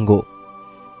siku zangu.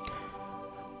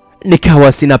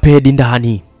 Nikawa sina pedi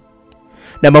ndani.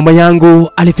 Na mama yangu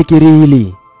alifikiri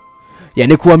hili,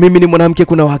 yani kuwa mimi ni mwanamke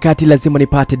kuna wakati lazima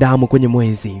nipate damu kwenye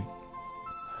mwezi.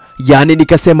 Yani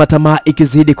nikasema tamaa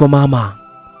ikizidi kwa mama,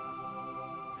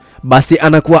 basi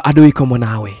anakuwa adui kwa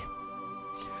mwanawe.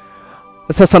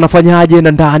 Sasa nafanyaje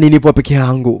na ndani nipo peke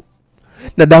yangu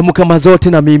na damu kama zote,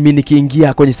 na mimi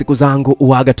nikiingia kwenye siku zangu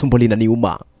uaga tumbo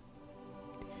linaniuma.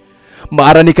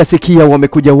 Mara nikasikia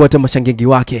wamekuja wote mashangingi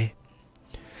wake.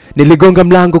 Niligonga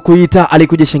mlango kuita,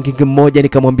 alikuja shangingi mmoja,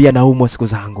 nikamwambia naumwa siku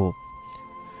zangu.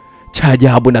 Cha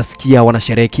ajabu nasikia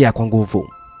wanasherehekea kwa nguvu.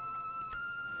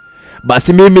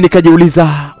 Basi mimi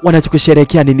nikajiuliza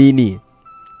wanachokusherehekea ni nini?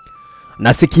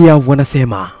 Nasikia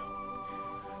wanasema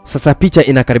sasa picha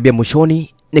inakaribia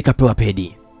mwishoni, nikapewa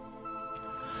pedi.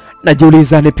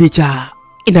 Najiuliza ni picha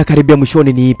inakaribia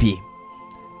mwishoni ni ipi?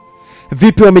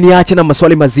 Vipi wameniacha na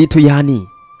maswali mazito yani?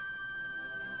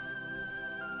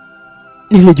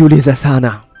 Nilijiuliza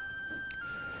sana.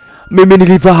 Mimi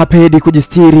nilivaa pedi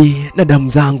kujistiri na damu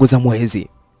zangu za mwezi.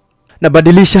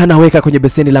 Nabadilisha naweka kwenye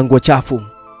beseni la nguo chafu.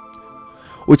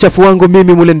 Uchafu wangu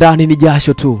mimi mule ndani ni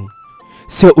jasho tu,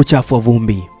 sio uchafu wa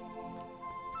vumbi.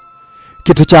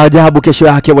 Kitu cha ajabu, kesho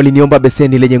yake waliniomba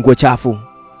beseni lenye nguo chafu,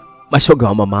 mashoga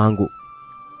wa mamangu.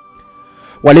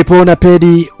 Walipoona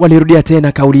pedi walirudia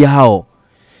tena kauli yao,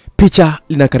 picha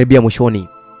linakaribia mwishoni.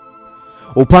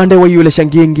 Upande wa yule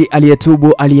shangingi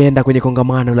aliyetubu alienda kwenye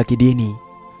kongamano la kidini,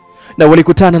 na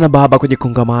walikutana na baba kwenye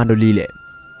kongamano lile.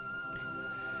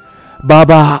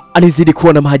 Baba alizidi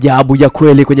kuona maajabu ya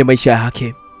kweli kwenye maisha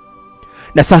yake.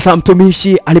 Na sasa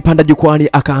mtumishi alipanda jukwani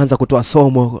akaanza kutoa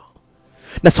somo,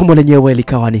 na somo lenyewe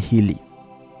likawa ni hili.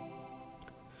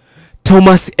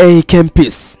 Thomas A.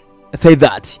 Kempis said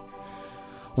that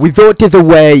without the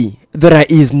way there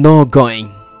is no going,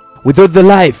 without the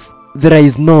life there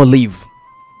is no live.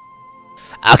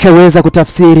 Akaweza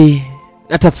kutafsiri,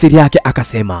 na tafsiri yake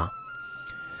akasema,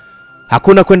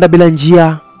 hakuna kwenda bila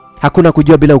njia, hakuna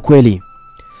kujua bila ukweli,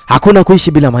 hakuna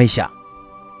kuishi bila maisha.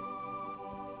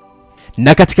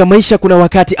 Na katika maisha kuna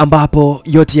wakati ambapo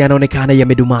yote yanaonekana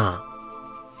yamedumaa,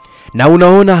 na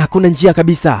unaona hakuna njia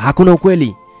kabisa, hakuna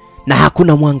ukweli na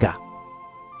hakuna mwanga.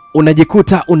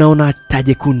 Unajikuta unaona taa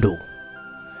jekundu,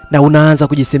 na unaanza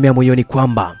kujisemea moyoni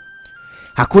kwamba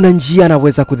hakuna njia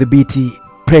naweza kudhibiti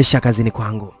pressure kazini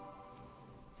kwangu,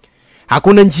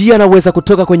 hakuna njia naweza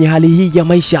kutoka kwenye hali hii ya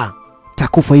maisha,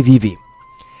 takufa hivi hivi.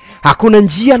 Hakuna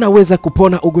njia naweza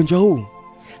kupona ugonjwa huu,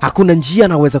 hakuna njia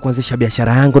naweza kuanzisha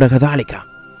biashara yangu na kadhalika.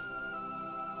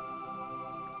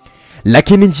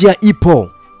 Lakini njia ipo,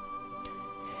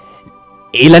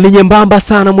 ila ni nyembamba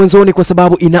sana mwanzoni, kwa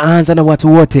sababu inaanza na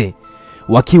watu wote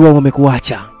wakiwa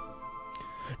wamekuacha.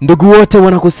 Ndugu wote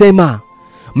wanakusema,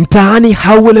 mtaani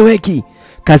haueleweki,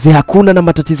 kazi hakuna na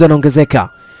matatizo yanaongezeka.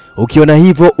 Ukiona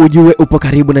hivyo ujue upo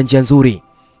karibu na njia nzuri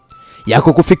ya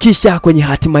kukufikisha kwenye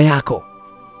hatima yako.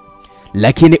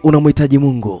 Lakini unamhitaji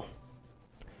Mungu,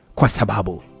 kwa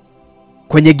sababu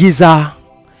kwenye giza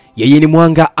yeye ni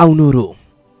mwanga au nuru.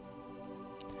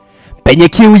 Penye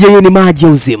kiu yeye ni maji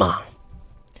ya uzima.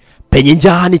 Penye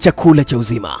njaa ni chakula cha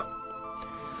uzima.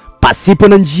 Pasipo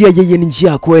na njia yeye ni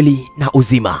njia ya kweli na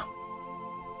uzima.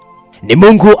 Ni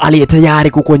Mungu aliye tayari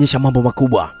kukuonyesha mambo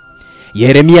makubwa.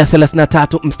 Yeremia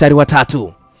 33 mstari wa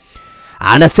 3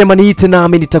 anasema, niite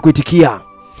nami nitakuitikia,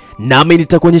 nami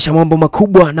nitakuonyesha mambo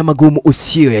makubwa na magumu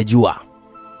usiyoyajua.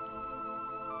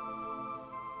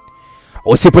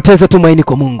 Usipoteze tumaini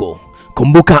kwa Mungu.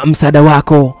 Kumbuka msaada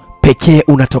wako pekee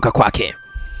unatoka kwake.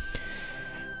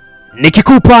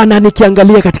 Nikikupa na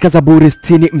nikiangalia katika Zaburi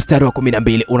 60 mstari wa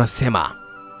 12 unasema,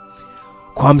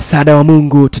 kwa msaada wa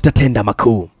Mungu tutatenda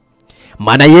makuu,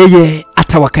 maana yeye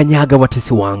atawakanyaga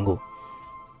watesi wangu.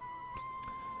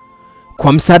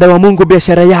 Kwa msaada wa Mungu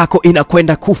biashara yako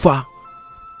inakwenda kufa,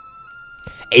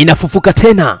 inafufuka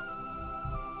tena.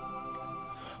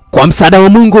 Kwa msaada wa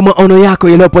Mungu maono yako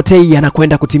yaliyopotea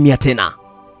yanakwenda kutimia tena.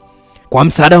 Kwa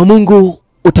msaada wa Mungu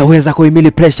utaweza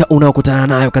kuhimili pressure unaokutana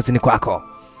nayo kazini kwako.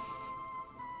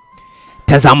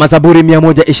 Tazama Zaburi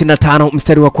 125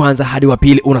 mstari wa 1 hadi wa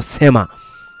 2 unasema,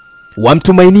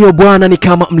 wamtumainio Bwana ni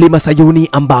kama mlima Sayuni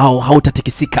ambao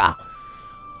hautatikisika,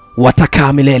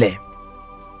 watakaa milele.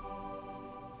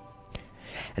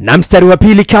 Na mstari wa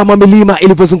 2, kama milima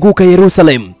ilivyozunguka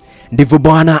Yerusalemu, ndivyo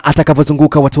Bwana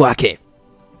atakavyozunguka watu wake.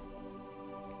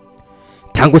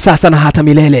 Tangu sasa na hata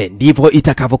milele ndivyo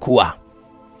itakavyokuwa.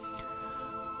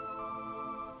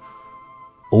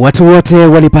 Watu wote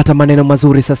walipata maneno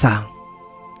mazuri sasa.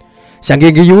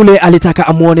 Shangingi yule alitaka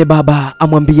amuone baba,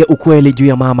 amwambie ukweli juu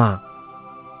ya mama,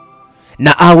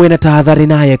 na awe na tahadhari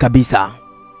naye kabisa.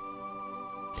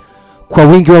 Kwa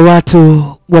wingi wa watu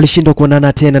walishindwa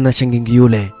kuonana tena na shangingi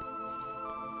yule,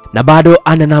 na bado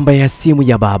ana namba ya simu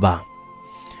ya baba.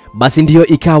 Basi ndiyo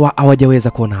ikawa hawajaweza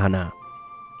kuonana.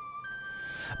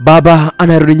 Baba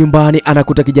anarudi nyumbani,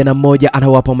 anakuta kijana mmoja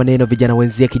anawapa maneno vijana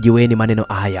wenzie kijiweni maneno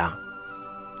haya: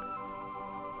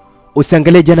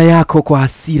 usiangalie jana yako kwa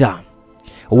hasira,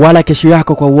 wala kesho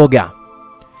yako kwa uoga,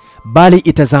 bali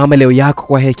itazame leo yako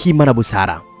kwa hekima na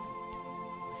busara.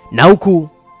 Na huku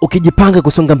ukijipanga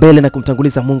kusonga mbele na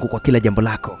kumtanguliza Mungu kwa kila jambo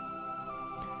lako.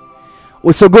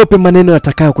 Usiogope maneno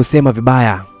yatakayo kusema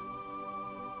vibaya,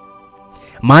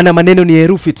 maana maneno ni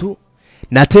herufi tu,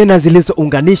 na tena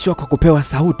zilizounganishwa kwa kupewa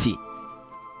sauti.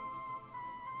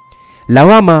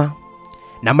 Lawama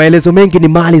na maelezo mengi ni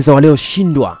mali za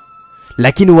walioshindwa,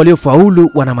 lakini waliofaulu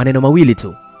wana maneno mawili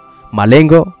tu: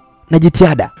 malengo na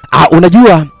jitihada.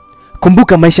 Unajua,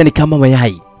 kumbuka maisha ni kama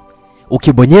mayai,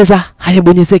 ukibonyeza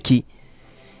hayabonyezeki,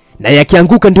 na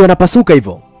yakianguka ndio yanapasuka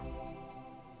hivyo.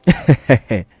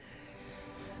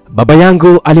 Baba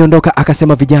yangu aliondoka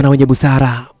akasema vijana wenye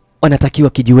busara wanatakiwa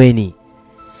kijiweni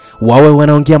wawe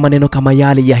wanaongea maneno kama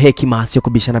yale ya hekima, sio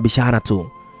kubishana bishana tu,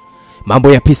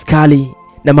 mambo ya piskali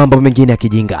na mambo mengine ya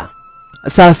kijinga.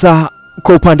 Sasa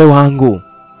kwa upande wangu,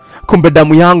 kumbe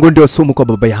damu yangu ndio sumu kwa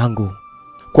baba yangu.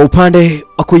 Kwa upande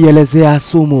wa kuielezea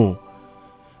sumu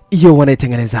hiyo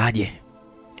wanaitengenezaje,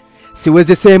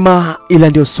 siwezi sema, ila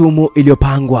ndio sumu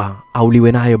iliyopangwa au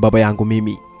liwe nayo baba yangu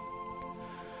mimi.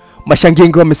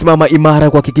 Mashangingi wamesimama imara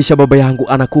kuhakikisha baba yangu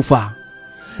anakufa,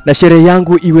 na sherehe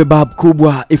yangu iwe bab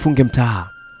kubwa ifunge mtaa.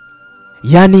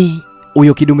 Yani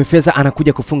huyo kidume fedha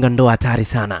anakuja kufunga ndoa hatari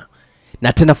sana,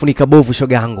 na tena funika bovu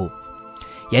shoga yangu.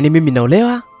 Yani mimi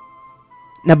naolewa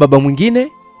na baba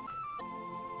mwingine,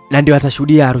 na ndio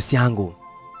atashuhudia harusi yangu.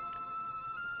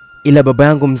 Ila baba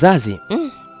yangu mzazi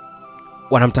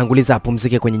wanamtanguliza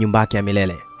apumzike kwenye nyumba yake ya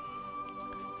milele.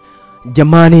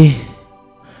 Jamani,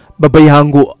 baba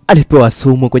yangu alipewa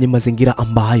sumu kwenye mazingira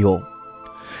ambayo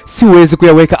siwezi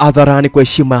kuyaweka hadharani kwa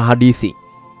heshima ya hadithi.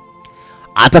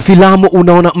 Hata filamu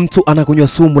unaona mtu anakunywa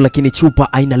sumu lakini chupa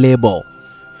haina lebo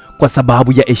kwa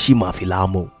sababu ya heshima ya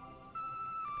filamu.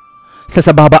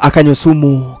 Sasa baba akanywa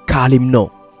sumu kali mno.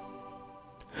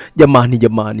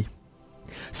 Jamani,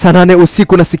 saa 8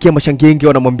 usiku nasikia mashangingi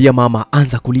wanamwambia mama,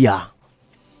 anza kulia.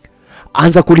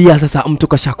 Anza kulia sasa, mtu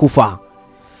kashakufa,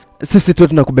 sisi tu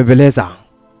tunakubembeleza.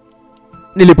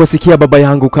 Niliposikia baba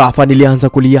yangu kafa nilianza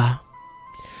kulia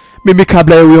mimi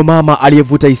kabla ya huyo mama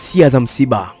aliyevuta hisia za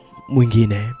msiba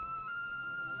mwingine.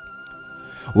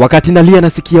 Wakati nalia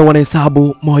nasikia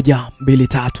wanahesabu 1, 2,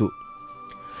 3.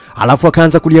 Alafu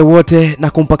akaanza kulia wote na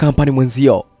kumpa kampani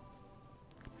mwenzio.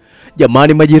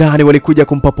 Jamani, majirani walikuja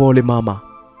kumpa pole mama.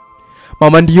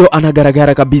 Mama ndio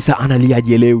anagaragara kabisa, analia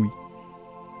ajielewi.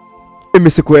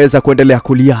 Mimi sikuweza kuendelea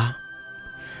kulia,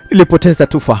 nilipoteza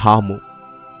tu fahamu.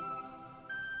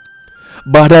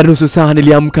 Baada ya nusu saa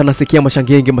niliamka, nasikia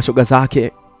mashangingi mashoga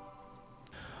zake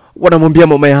wanamwambia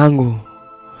mama yangu,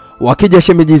 wakija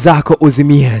shemeji zako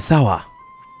uzimie, sawa?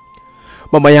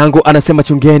 Mama yangu anasema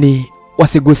chungeni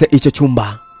wasiguse hicho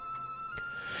chumba,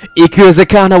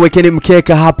 ikiwezekana wekeni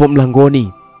mkeka hapo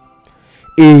mlangoni,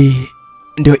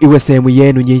 ndio iwe sehemu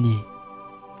yenu nyinyi,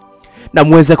 na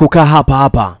muweze kukaa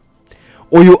hapa.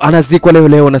 Huyu anazikwa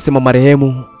leo, nasema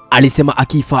marehemu alisema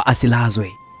akifa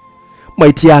asilazwe,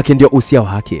 maiti yake ndio usia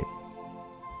wake.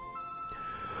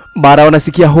 Mara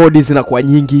wanasikia hodi zinakuwa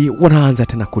nyingi, wanaanza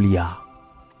tena kulia.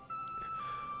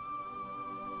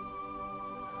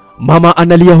 Mama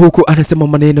analia huku anasema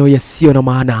maneno yasiyo na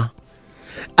maana,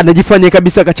 anajifanya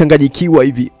kabisa kachanganyikiwa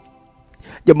hivi.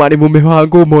 Jamani, mume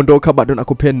wangu umeondoka, bado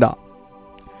nakupenda.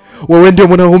 Wewe ndio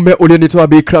mwanaume ulionitoa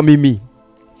bikra mimi.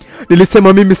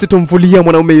 Nilisema mimi sitomvulia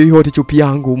mwanaume yoyote chupi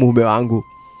yangu. Mume wangu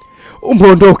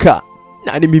umeondoka,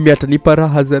 nani mimi atanipa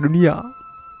raha za dunia?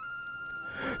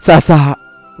 Sasa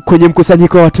kwenye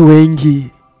mkusanyiko wa watu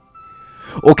wengi,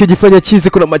 ukijifanya chizi,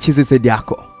 kuna machizi zaidi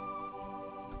yako.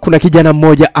 Kuna kijana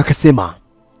mmoja akasema,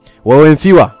 wewe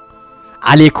mfiwa,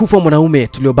 aliyekufa mwanaume,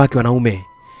 tuliobaki wanaume.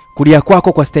 Kulia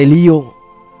kwako kwa staili hiyo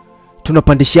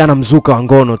tunapandishiana mzuka wa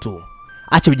ngono tu.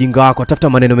 Acha ujinga wako, tafuta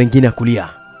maneno mengine ya kulia.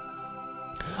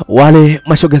 Wale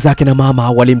mashoga zake na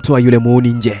mama walimtoa yule muuni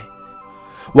nje,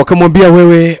 wakamwambia,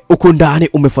 wewe uko ndani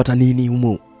umefuata nini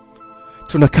humu?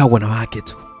 Tunakaa wanawake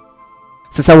tu.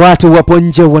 Sasa watu wapo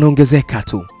nje wanaongezeka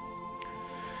tu.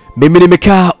 Mimi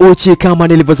nimekaa uchi kama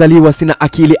nilivyozaliwa, sina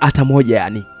akili hata moja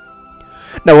yani.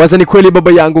 Na waza ni kweli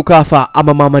baba yangu kafa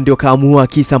ama mama ndio kaamua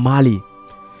kisa mali?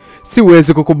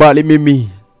 Siwezi kukubali mimi.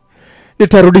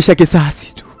 Nitarudisha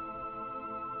kisasi tu.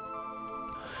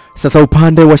 Sasa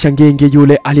upande wa Shangenge,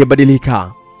 yule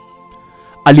aliyebadilika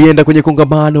alienda kwenye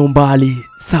kongamano mbali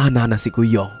sana na siku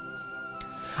hiyo.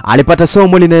 Alipata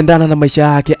somo linaendana na maisha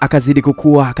yake, akazidi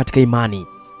kukua katika imani.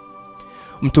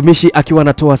 Mtumishi akiwa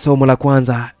anatoa somo la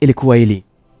kwanza ilikuwa hili: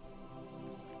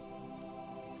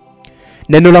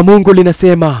 neno la Mungu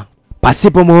linasema,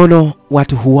 pasipo maono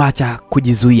watu huacha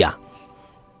kujizuia.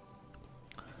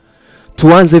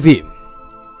 Tuanze hivi.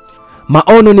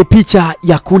 Maono ni picha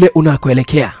ya kule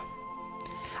unakoelekea,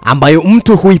 ambayo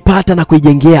mtu huipata na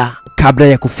kuijengea kabla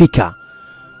ya kufika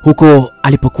huko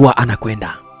alipokuwa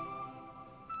anakwenda.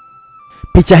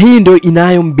 Picha hii ndio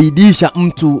inayombidisha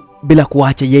mtu bila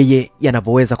kuacha yeye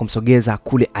yanavyoweza kumsogeza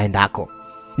kule aendako.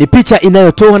 Ni picha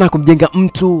inayotoa na kumjenga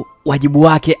mtu wajibu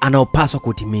wake anaopaswa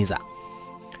kutimiza.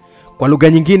 Kwa lugha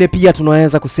nyingine pia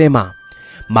tunaweza kusema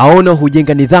maono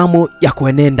hujenga nidhamu ya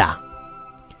kuenenda.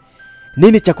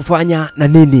 Nini cha kufanya na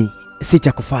nini si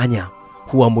cha kufanya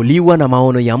huamuliwa na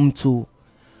maono ya mtu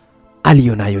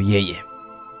aliyonayo yeye.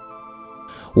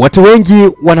 Watu wengi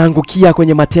wanaangukia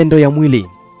kwenye matendo ya mwili,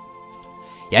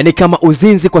 yani kama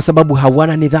uzinzi, kwa sababu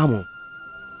hawana nidhamu.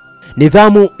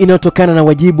 Nidhamu inayotokana na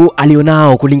wajibu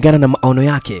alionao kulingana na maono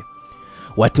yake.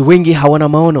 Watu wengi hawana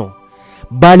maono,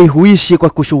 bali huishi kwa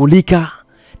kushughulika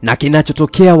na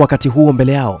kinachotokea wakati huo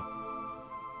mbele yao.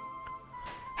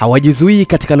 Hawajizuii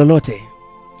katika lolote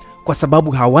kwa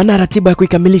sababu hawana ratiba ya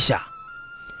kuikamilisha.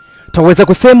 Tunaweza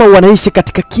kusema wanaishi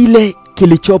katika kile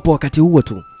kilichopo wakati huo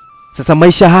tu. Sasa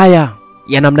maisha haya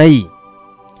ya namna hii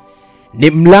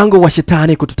ni mlango wa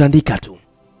shetani kututandika tu.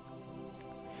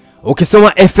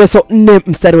 Ukisoma Efeso 4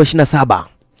 mstari wa 27,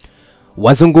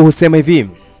 wazungu husema hivi: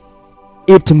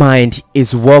 "Its mind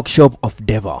is workshop of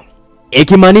devil."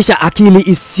 Ikimaanisha akili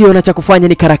isiyo na cha kufanya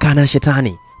ni karakana ya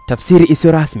shetani, tafsiri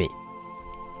isiyo rasmi.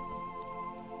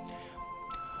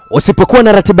 Usipokuwa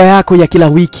na ratiba yako ya kila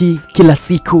wiki, kila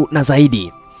siku na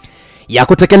zaidi ya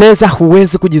kutekeleza,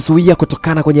 huwezi kujizuia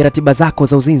kutokana kwenye ratiba zako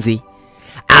za uzinzi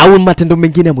au matendo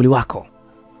mengine ya mwili wako.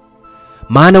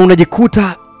 Maana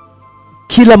unajikuta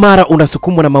kila mara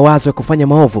unasukumwa na mawazo ya kufanya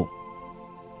maovu.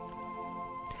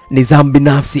 Nidhamu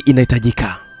binafsi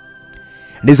inahitajika.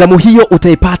 Nidhamu hiyo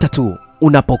utaipata tu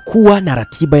unapokuwa na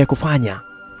ratiba ya kufanya.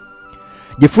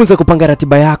 Jifunze kupanga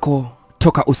ratiba yako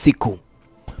toka usiku,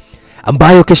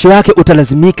 ambayo kesho yake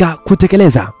utalazimika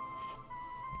kutekeleza.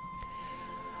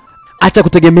 Acha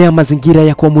kutegemea mazingira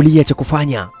ya kuamulia cha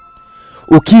kufanya.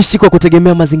 Ukiishi kwa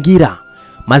kutegemea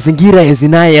mazingira ya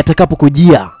zinaa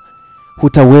yatakapokujia,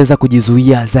 hutaweza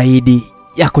kujizuia zaidi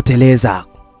ya kuteleza.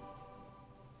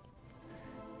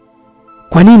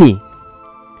 Kwa nini?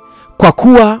 Kwa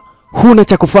kuwa huna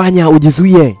cha kufanya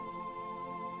ujizuie.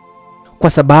 Kwa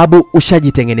sababu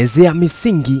ushajitengenezea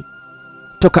misingi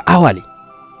toka awali.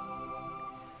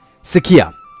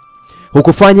 Sikia,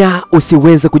 hukufanya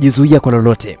usiweze kujizuia kwa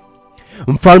lolote.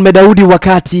 Mfalme Daudi,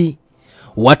 wakati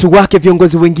watu wake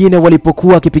viongozi wengine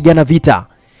walipokuwa wakipigana vita,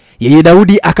 yeye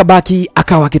Daudi akabaki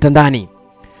akawa kitandani.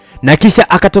 Na kisha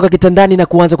akatoka kitandani na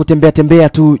kuanza kutembea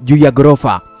tu juu ya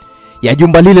gorofa ya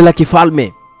jumba lile la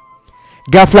kifalme.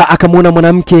 Ghafla akamwona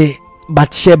mwanamke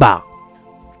Bathsheba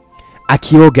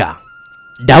akioga.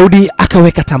 Daudi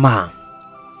akaweka tamaa,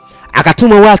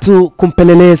 akatuma watu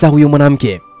kumpeleleza huyo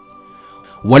mwanamke.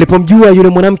 Walipomjua yule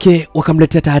mwanamke,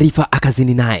 wakamletea taarifa,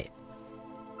 akazini naye.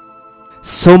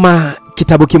 Soma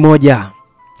kitabu kimoja,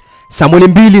 Samueli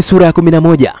 2 sura ya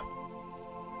 11.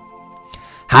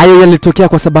 Hayo yalitokea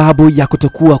kwa sababu ya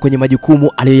kutokuwa kwenye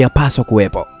majukumu aliyoyapaswa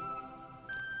kuwepo.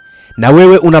 Na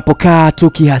wewe unapokaa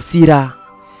tu kihasira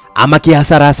ama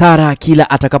kihasara kila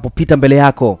atakapopita mbele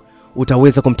yako,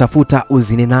 utaweza kumtafuta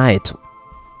uzini naye tu.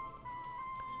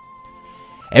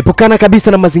 Epukana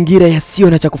kabisa na mazingira yasiyo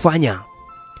na cha kufanya.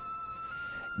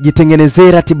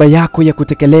 Jitengenezee ratiba yako ya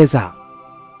kutekeleza,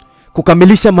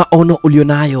 kukamilisha maono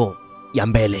ulionayo ya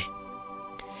mbele.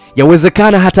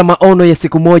 Yawezekana hata maono ya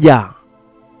siku moja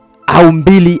au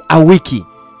 2 au wiki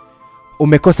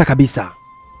umekosa kabisa.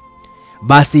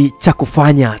 Basi cha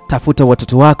kufanya, tafuta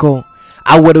watoto wako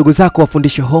au wadogo zako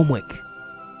wafundishe homework.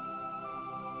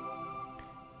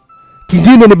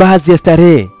 Kingine ni baadhi ya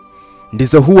starehe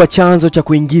ndizo huwa chanzo cha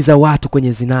kuingiza watu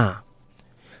kwenye zinaa.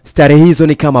 Starehe hizo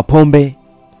ni kama pombe,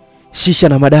 shisha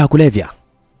na madawa kulevya.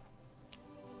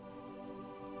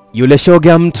 Yule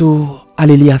shoga mtu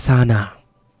alilia sana.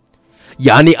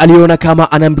 Yaani aliona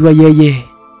kama anaambiwa yeye.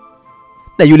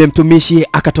 Na yule mtumishi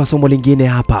akatoa somo lingine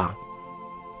hapa: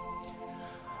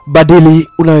 badili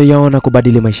unayoyaona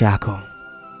kubadili maisha yako.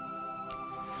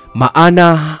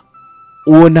 Maana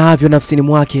uonavyo nafsini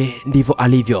mwake ndivyo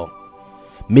alivyo.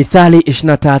 Mithali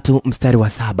 23 mstari wa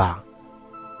 7.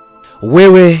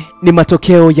 Wewe ni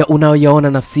matokeo ya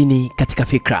unayoyaona nafsini katika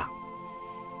fikra.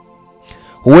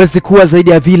 Huwezi kuwa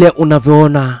zaidi ya vile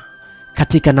unavyoona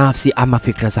katika nafsi ama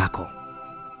fikra zako.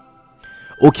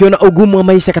 Ukiona ugumu wa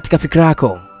maisha katika fikra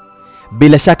yako,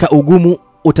 bila shaka ugumu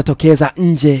utatokeza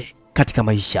nje katika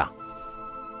maisha.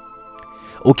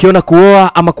 Ukiona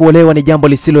kuoa ama kuolewa ni jambo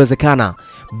lisilowezekana,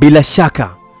 bila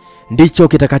shaka ndicho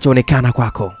kitakachoonekana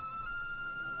kwako.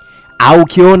 Au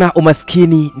ukiona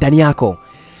umaskini ndani yako,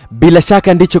 bila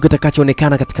shaka ndicho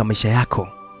kitakachoonekana katika maisha yako.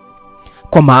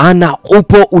 Kwa maana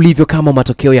upo ulivyo kama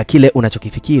matokeo ya kile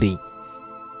unachokifikiri.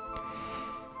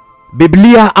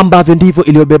 Biblia ambavyo ndivyo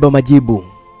iliyobeba majibu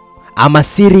ama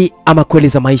siri ama kweli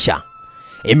za maisha,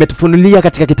 imetufunulia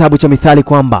katika kitabu cha Mithali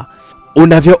kwamba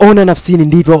unavyoona nafsini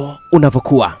ndivyo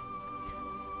unavyokuwa.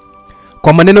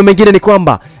 Kwa maneno mengine ni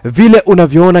kwamba vile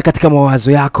unavyoona katika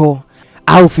mawazo yako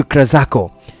au fikra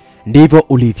zako ndivyo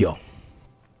ulivyo.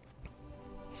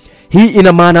 Hii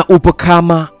ina maana upo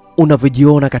kama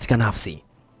unavyojiona katika nafsi.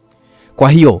 Kwa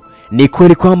hiyo ni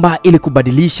kweli kwamba ili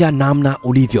kubadilisha namna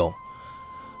ulivyo.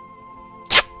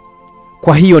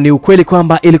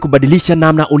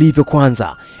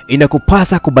 Kwanza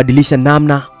inakupasa kubadilisha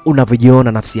namna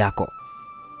unavyojiona nafsi yako.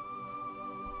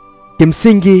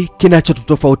 Kimsingi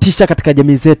kinachotutofautisha katika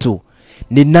jamii zetu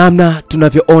ni namna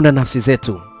tunavyoona nafsi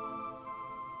zetu.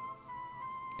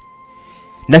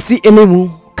 Na si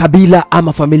elimu, kabila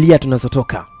ama familia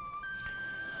tunazotoka.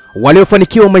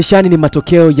 Waliofanikiwa maishani ni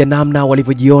matokeo ya namna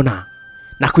walivyojiona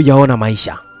na kuyaona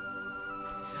maisha.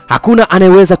 Hakuna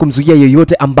anayeweza kumzuia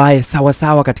yeyote ambaye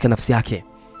sawa katika nafsi yake.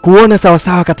 Kuona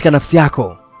sawa katika nafsi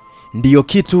yako ndiyo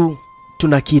kitu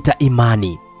tunakiita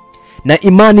imani. Na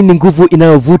imani ni nguvu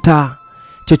inayovuta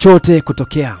chochote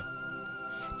kutokea.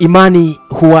 Imani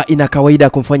huwa ina kawaida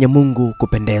kumfanya Mungu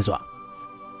kupendezwa.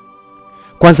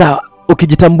 Kwanza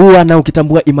ukijitambua na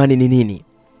ukitambua imani ni nini.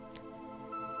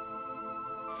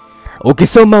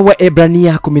 Ukisoma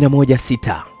Waebrania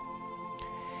 11:6,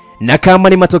 na kama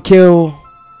ni matokeo,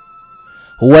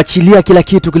 huachilia kila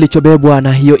kitu kilichobebwa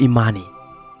na hiyo imani.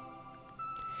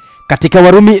 Katika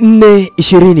Warumi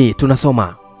 4:20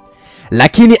 tunasoma,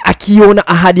 lakini akiona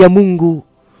ahadi ya Mungu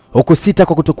hukusita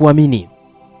kwa kutokuamini,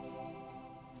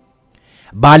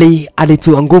 bali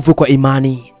alitiwa nguvu kwa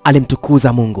imani,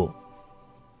 alimtukuza Mungu.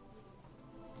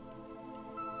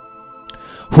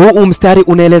 Huu mstari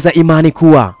unaeleza imani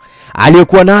kuwa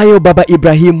aliyokuwa nayo baba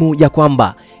Ibrahimu, ya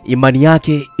kwamba imani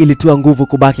yake ilitiwa nguvu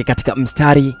kubaki katika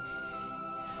mstari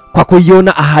kwa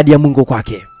kuiona ahadi ya Mungu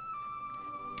kwake.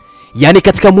 Yani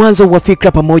katika mwanzo wa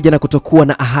fikra pamoja na kutokuwa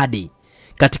na ahadi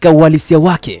katika uhalisia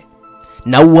wake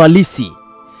na uhalisi,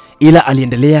 ila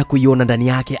aliendelea kuiona ndani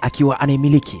yake akiwa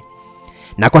anaimiliki.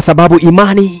 Na kwa sababu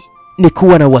imani ni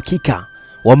kuwa na uhakika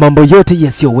wa mambo yote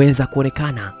yasiyoweza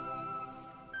kuonekana.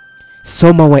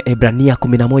 Soma Waebrania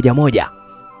 11:1.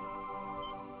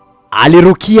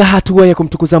 Alirukia hatua ya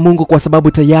kumtukuza Mungu kwa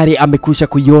sababu tayari amekwisha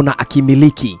kuiona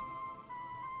akimiliki,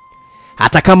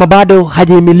 hata kama bado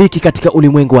hajaimiliki katika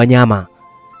ulimwengu wa nyama.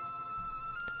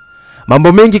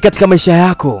 Mambo mengi katika maisha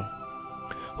yako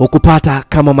hukupata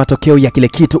kama matokeo ya kile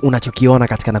kitu unachokiona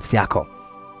katika nafsi yako.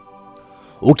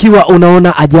 Ukiwa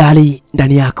unaona ajali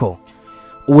ndani yako,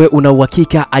 uwe una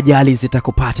uhakika ajali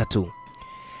zitakupata tu.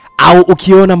 Au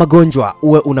ukiona magonjwa,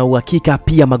 uwe una uhakika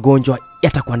pia magonjwa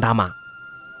yatakuandama.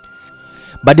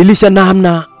 Badilisha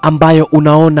namna ambayo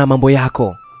unaona mambo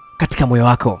yako katika moyo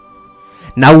wako,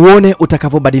 na uone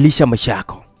utakavyobadilisha maisha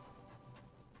yako.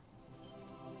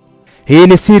 Hii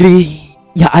ni siri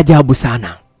ya ajabu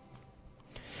sana.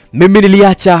 Mimi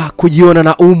niliacha kujiona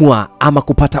na umwa ama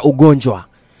kupata ugonjwa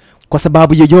kwa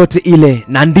sababu yoyote ile,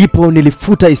 na ndipo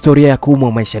nilifuta historia ya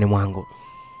kuumwa maishani mwangu.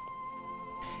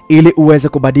 Ili uweze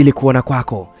kubadili kuona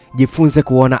kwako, jifunze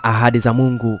kuona ahadi za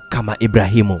Mungu kama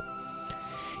Ibrahimu.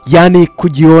 Yani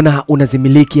kujiona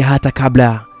unazimiliki hata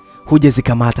kabla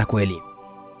hujazikamata kweli.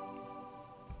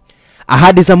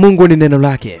 Ahadi za Mungu ni neno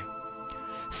lake.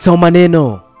 Soma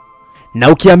neno na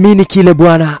ukiamini kile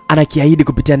Bwana anakiahidi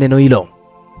kupitia neno hilo,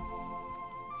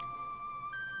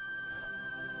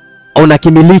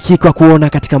 unakimiliki kwa kuona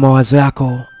katika mawazo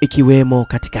yako, ikiwemo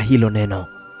katika hilo neno.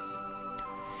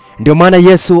 Ndio maana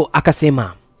Yesu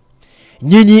akasema,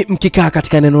 nyinyi mkikaa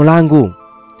katika neno langu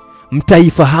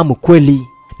mtaifahamu kweli,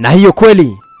 na hiyo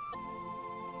kweli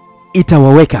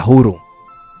itawaweka huru.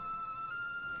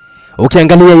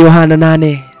 Ukiangalia Yohana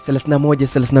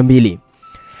 8:31-32,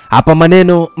 hapa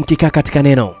maneno mkikaa katika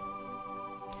neno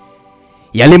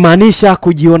yalimaanisha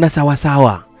kujiona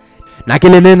sawa, na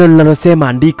kile neno linalosema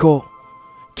andiko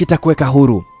kitakuweka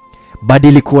huru.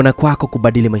 Badili kuona kwako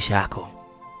kubadili maisha yako.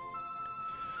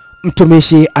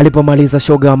 Mtumishi alipomaliza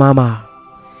shoga wa mama,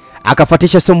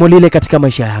 akafuatisha somo lile katika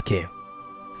maisha yake.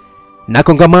 Na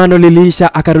kongamano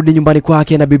liliisha, akarudi nyumbani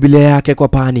kwake na Biblia yake kwa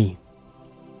pani.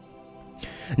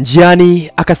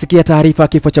 Njiani akasikia taarifa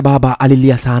kifo cha baba.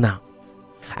 Alilia sana,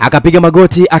 akapiga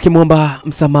magoti akimwomba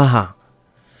msamaha.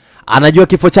 Anajua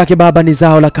kifo chake baba ni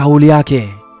zao la kauli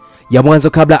yake ya mwanzo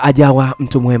kabla ajawa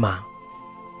mtu mwema.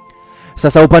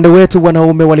 Sasa upande wetu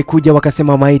wanaume walikuja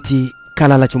wakasema, maiti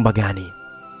kalala chumba gani?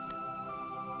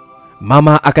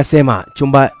 Mama akasema,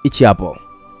 chumba hichi hapo.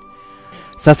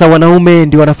 Sasa wanaume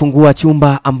ndio wanafungua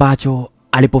chumba ambacho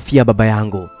alipofia baba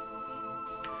yangu.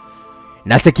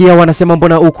 Nasikia wanasema,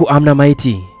 mbona huku amna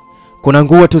maiti? Kuna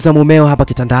nguo tu za mumeo hapa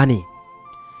kitandani.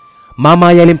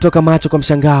 Mama yalimtoka macho kwa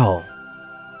mshangao.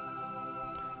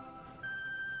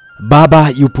 Baba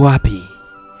yupo wapi?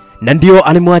 Na ndio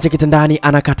alimwacha kitandani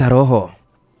anakata roho.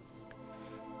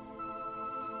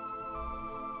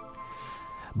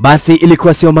 Basi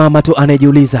ilikuwa sio mama tu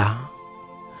anayejiuliza.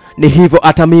 Ni hivyo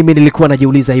hata mimi nilikuwa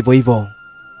najiuliza hivyo hivyo.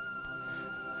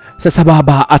 Sasa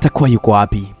baba atakuwa yuko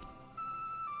wapi?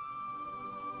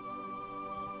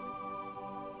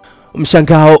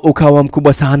 Mshangao ukawa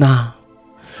mkubwa sana,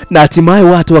 na hatimaye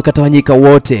watu wakatawanyika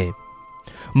wote,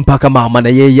 mpaka mama na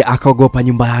yeye akaogopa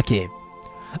nyumba yake.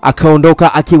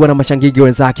 Akaondoka akiwa na mashangigi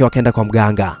wenzake, wakaenda kwa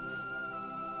mganga.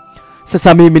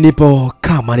 Sasa mimi nipo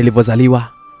kama nilivyozaliwa,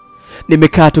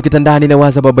 nimekaa tu kitandani na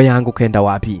waza baba yangu kaenda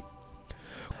wapi.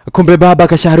 Kumbe baba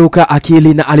kasharuka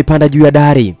akili na alipanda juu ya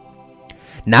dari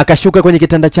na akashuka kwenye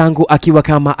kitanda changu akiwa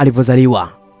kama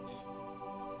alivyozaliwa.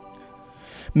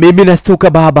 Mimi nastuka,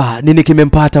 baba nini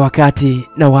kimempata? Wakati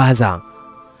na waza,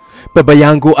 baba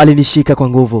yangu alinishika kwa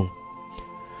nguvu,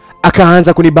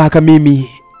 akaanza kunibaka mimi,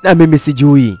 na mimi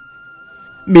sijui.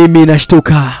 Mimi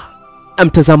nashtuka,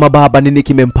 namtazama baba, nini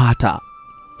kimempata?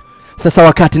 Sasa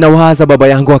wakati na waza, baba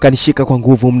yangu akanishika kwa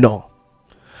nguvu mno,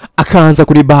 akaanza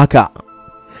kunibaka,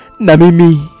 na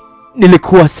mimi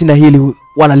nilikuwa sina hili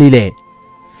wala lile,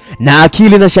 na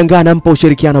akili na shangaa nampa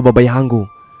ushirikiano baba yangu,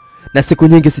 na siku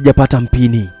nyingi sijapata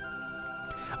mpini.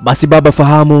 Basi baba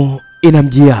fahamu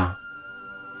inamjia,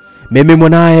 mimi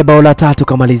mwanae bao la 3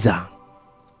 kamaliza.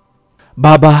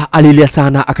 Baba alilia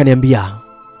sana, akaniambia,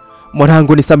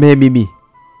 mwanangu nisamehe, mimi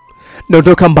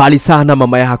naondoka mbali sana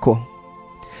mama yako,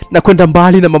 na kwenda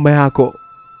mbali na mama yako.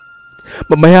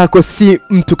 Mama yako si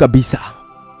mtu kabisa,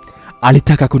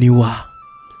 alitaka kuniua.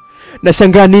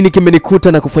 Nashangaa nini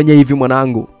kimenikuta na kufanya hivi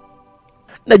mwanangu.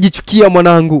 Najichukia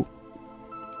mwanangu,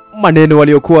 maneno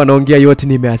waliokuwa wanaongea yote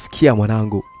nimeasikia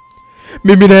mwanangu.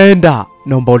 Mimi naenda,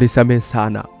 naomba unisamehe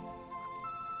sana.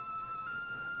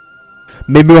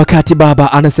 Mimi wakati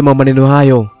baba anasema maneno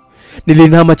hayo,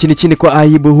 nilinama chini chini kwa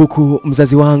aibu, huku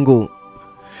mzazi wangu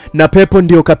na pepo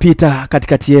ndio kapita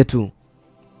katikati yetu.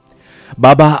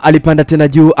 Baba alipanda tena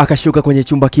juu, akashuka kwenye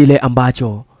chumba kile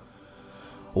ambacho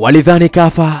walidhani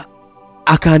kafa,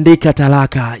 akaandika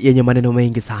talaka yenye maneno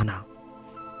mengi sana.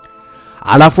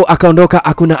 Alafu akaondoka,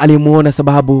 hakuna alimuona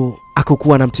sababu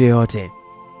hakukuwa na mtu yeyote.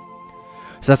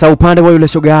 Sasa upande wa yule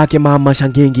shoga yake mama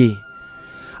Shangingi,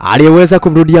 aliyeweza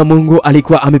kumrudia Mungu,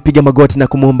 alikuwa amepiga magoti na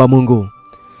kumuomba Mungu.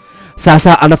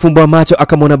 Sasa anafumbua macho,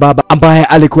 akamwona baba ambaye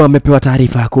alikuwa amepewa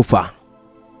taarifa ya kufa.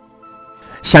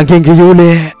 Shangingi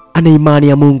yule ana imani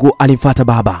ya Mungu alimfuata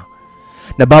baba,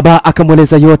 na baba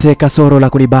akamweleza yote, kasoro la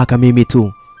kunibaka mimi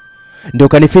tu ndio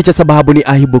kanificha, sababu ni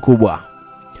aibu kubwa.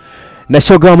 Na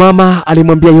shoga wa mama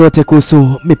alimwambia yote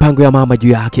kuhusu mipango ya mama juu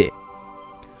yake.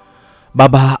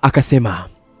 Baba akasema,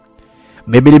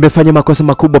 mimi nimefanya makosa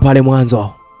makubwa pale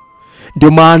mwanzo,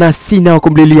 ndio maana sina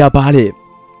kumlilia pale.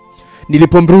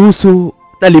 Nilipomruhusu,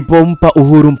 nilipompa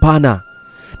uhuru mpana,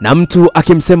 na mtu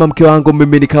akimsema mke wangu,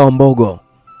 mimi nikawa mbogo.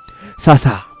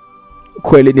 Sasa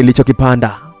kweli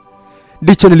nilichokipanda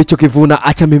ndicho nilichokivuna,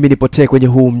 acha mimi nipotee kwenye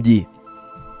huu mji.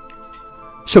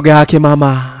 Shoga yake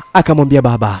mama akamwambia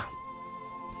baba,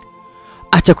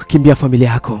 acha kukimbia familia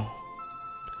yako.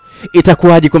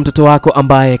 Itakuwaje kwa mtoto wako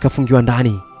ambaye kafungiwa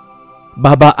ndani?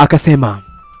 Baba akasema,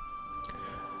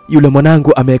 yule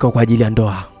mwanangu amewekwa kwa ajili ya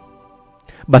ndoa.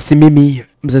 Basi mimi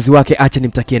mzazi wake, acha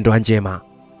nimtakie ndoa njema.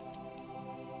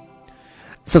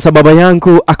 Sasa baba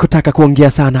yangu akutaka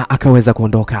kuongea sana, akaweza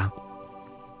kuondoka.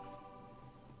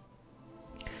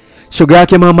 Shoga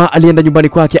yake mama alienda nyumbani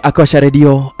kwake, akawasha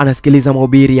redio, anasikiliza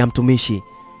mahubiri ya mtumishi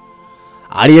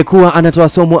aliyekuwa anatoa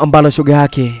somo ambalo shoga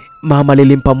yake mama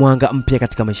lilimpa mwanga mpya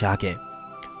katika maisha yake.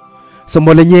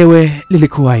 Somo lenyewe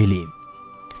lilikuwa hili: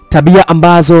 tabia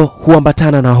ambazo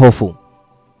huambatana na hofu.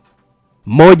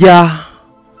 Moja,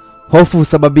 hofu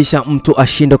husababisha mtu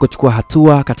ashindwe kuchukua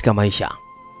hatua katika maisha.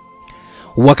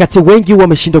 Wakati wengi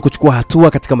wameshindwa kuchukua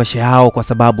hatua katika maisha yao kwa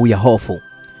sababu ya hofu.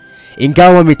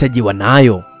 ingawa wamehitajiwa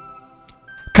nayo.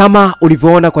 Kama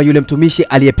ulivyoona kwa yule mtumishi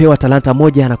aliyepewa talanta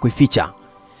moja na kuificha.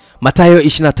 Mathayo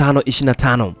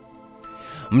 25:25.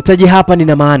 Mtaji hapa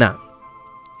nina maana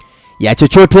ya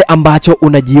chochote ambacho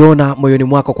unajiona moyoni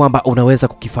mwako kwamba unaweza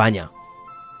kukifanya.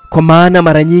 Kwa maana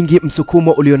mara nyingi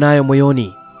msukumo ulionayo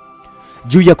moyoni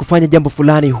juu ya kufanya jambo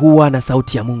fulani huwa na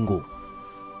sauti ya Mungu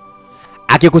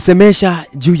akikusemesha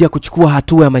juu ya kuchukua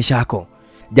hatua ya maisha yako.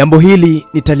 Jambo hili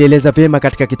nitalieleza vyema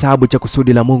katika kitabu cha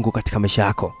Kusudi la Mungu katika maisha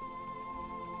yako.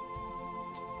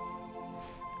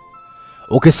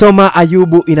 Ukisoma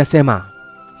Ayubu inasema,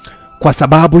 kwa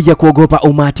sababu ya kuogopa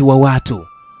umati wa watu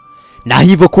na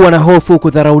hivyo kuwa na hofu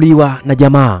kudharauliwa na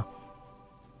jamaa,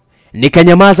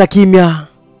 nikanyamaza kimya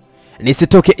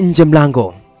nisitoke nje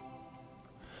mlango.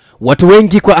 Watu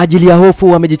wengi kwa ajili ya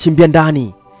hofu wamejichimbia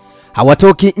ndani,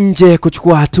 hawatoki nje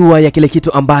kuchukua hatua ya kile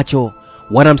kitu ambacho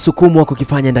wanamsukumo wa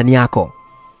kukifanya ndani yako.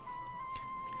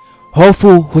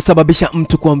 Hofu husababisha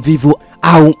mtu kuwa mvivu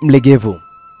au mlegevu.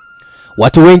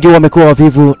 Watu wengi wamekuwa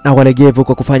wavivu na walegevu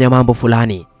kwa kufanya mambo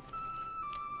fulani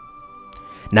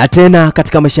na tena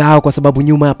katika maisha yao, kwa sababu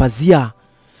nyuma ya pazia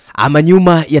ama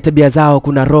nyuma ya tabia zao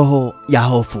kuna roho ya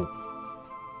hofu.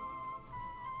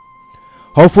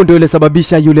 Hofu ndio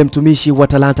ilisababisha yule mtumishi wa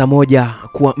talanta moja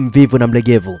kuwa mvivu na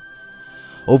mlegevu.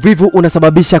 Uvivu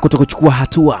unasababisha kutokuchukua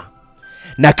hatua,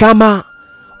 na kama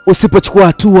usipochukua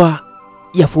hatua,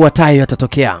 yafuatayo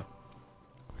yatatokea.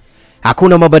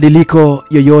 Hakuna mabadiliko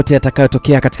yoyote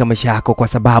yatakayotokea katika maisha yako, kwa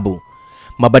sababu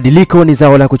mabadiliko ni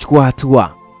zao la kuchukua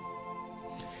hatua.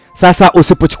 Sasa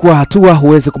usipochukua hatua,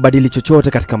 huwezi kubadili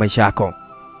chochote katika maisha yako.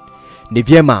 Ni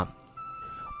vyema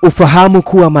ufahamu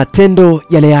kuwa matendo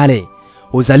yale yale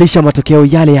huzalisha matokeo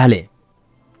yale yale.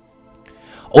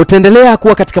 Utaendelea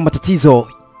kuwa katika matatizo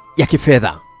ya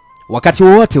kifedha wakati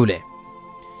wowote ule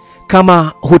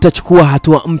kama hutachukua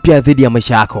hatua mpya dhidi ya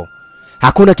maisha yako.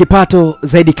 Hakuna kipato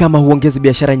zaidi kama huongezi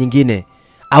biashara nyingine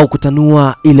au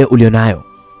kutanua ile ulionayo.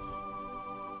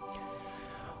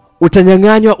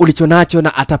 Utanyang'anywa ulichonacho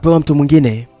na atapewa mtu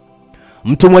mwingine.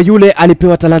 Mtumwa yule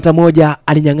alipewa talanta moja,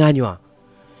 alinyang'anywa.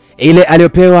 Ile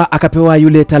aliyopewa akapewa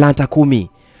yule talanta 10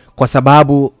 kwa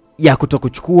sababu ya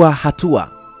kutokuchukua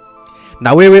hatua.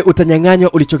 Na wewe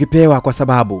utanyang'anywa ulichokipewa kwa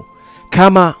sababu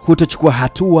kama hutochukua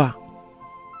hatua.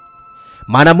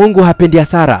 Maana Mungu hapendi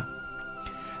hasara,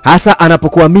 hasa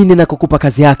anapokuamini na kukupa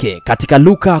kazi yake. Katika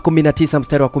Luka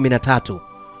 19:13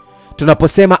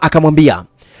 tunaposema akamwambia,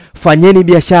 fanyeni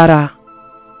biashara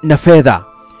na fedha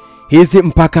hizi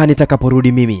mpaka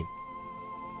nitakaporudi mimi.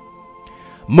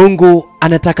 Mungu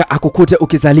anataka akukute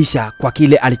ukizalisha kwa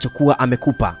kile alichokuwa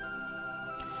amekupa,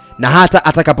 na hata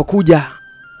atakapokuja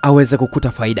aweze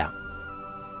kukuta faida.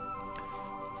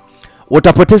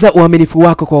 Utapoteza uaminifu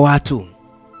wako kwa watu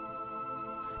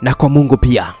na kwa Mungu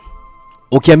pia.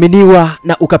 Ukiaminiwa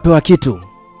na ukapewa kitu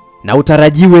na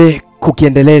utarajiwe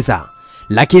kukiendeleza,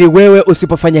 lakini wewe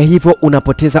usipofanya hivyo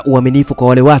unapoteza uaminifu kwa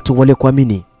wale watu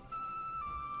waliokuamini.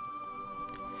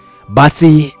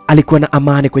 Basi alikuwa na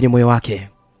amani kwenye moyo wake,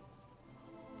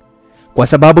 kwa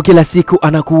sababu kila siku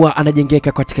anakuwa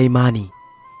anajengeka katika imani.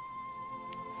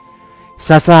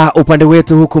 Sasa upande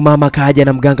wetu huku, mama kaja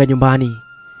na mganga nyumbani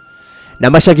na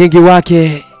mashangingi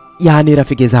wake, yani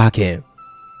rafiki zake.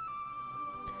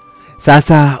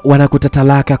 Sasa wanakuta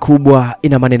talaka kubwa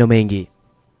ina maneno mengi.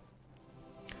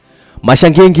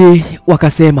 Mashangingi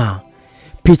wakasema,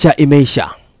 picha imeisha,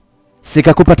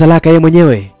 sikakupa talaka ye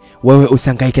mwenyewe, wewe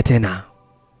usihangaike tena.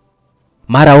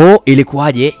 Mara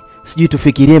ilikuwaje? Sijui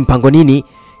tufikirie mpango nini,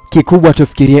 kikubwa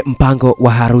tufikirie mpango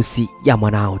wa harusi ya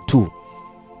mwanao tu.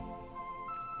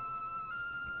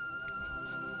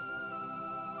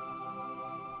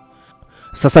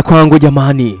 Sasa kwangu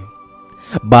jamani,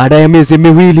 baada ya miezi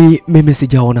 2 mimi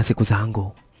sijaona siku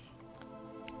zangu.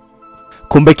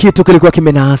 Kumbe kitu kilikuwa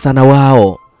kimenasa, na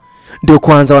wao ndio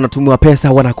kwanza wanatumiwa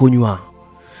pesa, wanakunywa,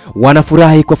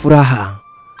 wanafurahi kwa furaha.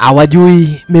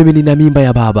 Hawajui mimi nina mimba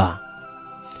ya baba.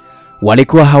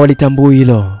 Walikuwa hawalitambui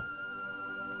hilo.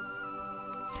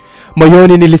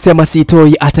 Moyoni nilisema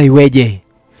sitoi hata iweje.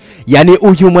 Yani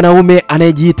huyu mwanaume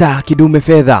anayejiita kidume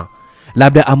fedha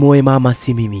labda amoe mama,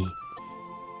 si mimi.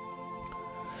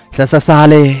 Sasa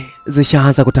sale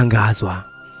zishaanza kutangazwa,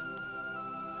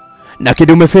 na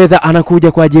kidume fedha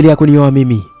anakuja kwa ajili ya kunioa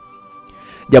mimi.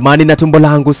 Jamani, na tumbo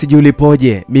langu sijui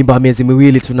lipoje, mimba miezi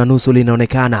 2 tu na nusu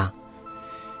linaonekana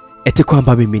eti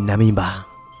kwamba mimi nina mimba.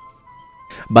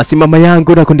 Basi mama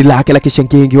yangu na kundi lake la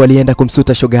kishangingi walienda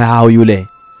kumsuta shoga yao yule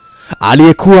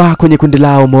aliyekuwa kwenye kundi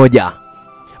lao moja,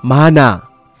 maana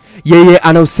yeye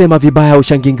anausema vibaya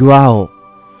ushangingi wao,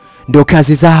 ndio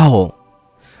kazi zao.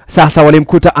 Sasa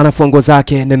walimkuta anafua nguo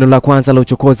zake. Neno la kwanza la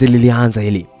uchokozi lilianza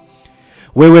hili: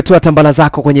 wewe toa tambala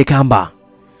zako kwenye kamba,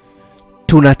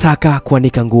 tunataka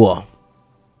kuanika nguo.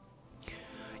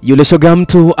 Yule shoga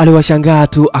mtu aliwashangaa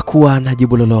tu, akuwa na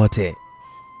jibu lolote.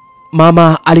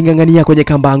 Mama alingangania kwenye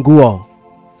kamba nguo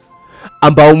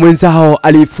ambao mwenzao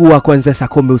alifua kuanzia saa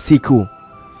 10 usiku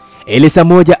ili saa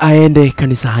 1 aende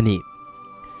kanisani.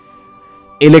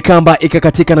 Ile kamba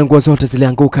ikakatika na nguo zote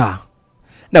zilianguka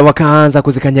na wakaanza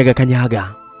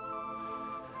kuzikanyaga.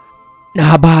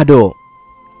 Na bado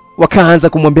wakaanza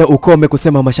kumwambia ukome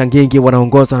kusema mashangingi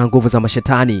wanaongozwa na nguvu za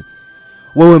mashetani.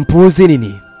 Wewe mpuzi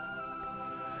nini?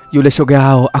 Yule shoga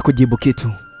yao akujibu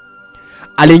kitu.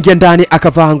 Aliingia ndani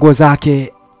akavaa nguo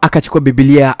zake, akachukua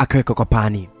Biblia akaweka kwa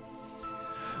pani.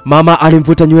 Mama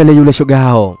alimvuta nywele yule shoga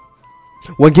yao.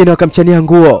 Wengine wakamchania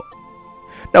nguo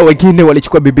na wengine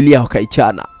walichukua Biblia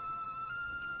wakaichana.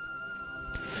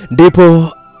 Ndipo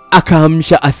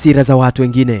akaamsha hasira za watu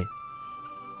wengine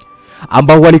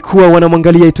ambao walikuwa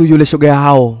wanamwangalia tu yule shoga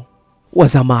yao wa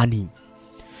zamani,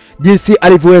 jinsi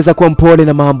alivyoweza kuwa mpole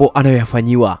na mambo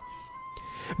anayoyafanyiwa.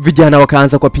 Vijana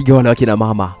wakaanza kupiga wale wakina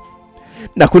mama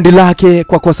na kundi lake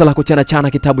kwa kosa la kuchana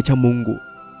kitabu cha Mungu.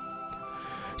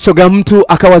 Shoga mtu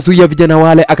akawazuia vijana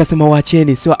wale, akasema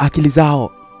waacheni, sio akili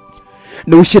zao,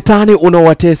 ni ushetani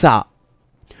unaowatesa.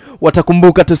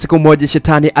 Watakumbuka tu siku moja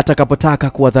shetani atakapotaka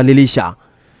kuwadhalilisha,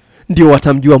 ndio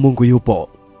watamjua Mungu yupo.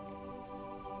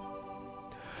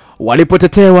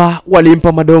 Walipotetewa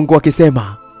walimpa madongo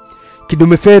wakisema,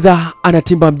 kidume fedha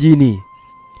anatimba mjini,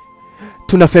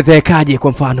 tunafedhekaje?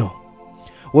 Kwa mfano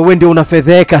wewe ndio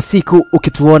unafedheka siku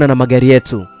ukituona na magari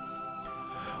yetu.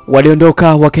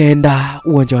 Waliondoka wakaenda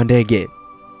uwanja wa ndege.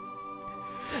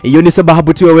 Hiyo ni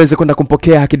sababu tu waweze kwenda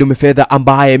kumpokea kidume fedha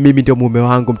ambaye mimi ndio mume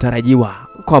wangu mtarajiwa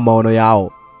kwa maono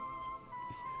yao.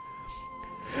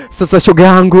 Sasa shoga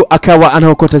yangu akawa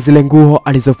anaokota zile nguo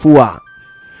alizofua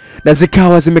na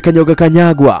zikawa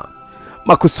zimekanyagwa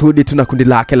makusudi tuna kundi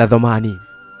lake la dhamani.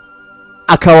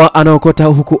 Akawa anaokota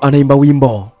huku anaimba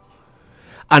wimbo,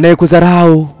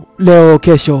 anayekudharau leo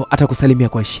kesho atakusalimia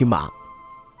kwa heshima.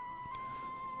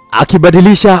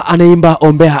 Akibadilisha anaimba,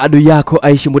 ombea adui yako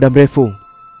aishi muda mrefu,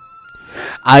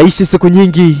 aishi siku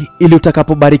nyingi ili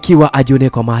utakapobarikiwa ajione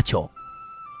kwa macho.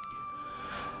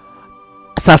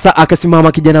 Sasa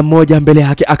akasimama kijana mmoja mbele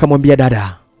yake akamwambia,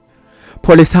 dada,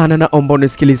 pole sana, naomba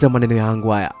unisikilize maneno yangu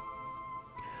haya.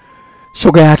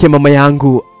 Shoga yake mama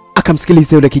yangu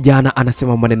akamsikiliza yule kijana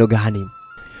anasema maneno gani.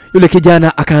 Yule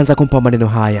kijana akaanza kumpa maneno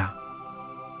haya: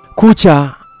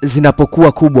 kucha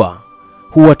zinapokuwa kubwa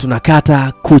huwa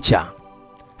tunakata kucha,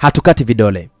 hatukati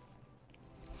vidole.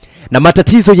 Na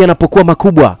matatizo yanapokuwa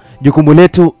makubwa, jukumu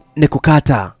letu ni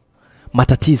kukata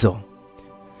matatizo,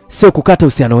 sio kukata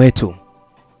uhusiano wetu.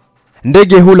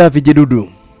 Ndege hula vijidudu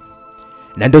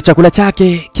na ndio chakula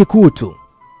chake kikuu tu.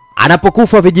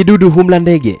 Anapokufa vijidudu humla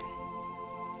ndege.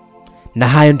 Na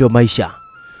hayo ndio maisha.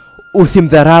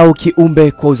 Usimdharau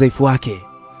kiumbe kwa udhaifu wake,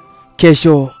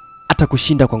 kesho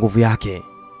atakushinda kwa nguvu yake,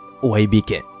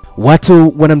 uaibike.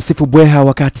 Watu wanamsifu bweha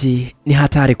wakati ni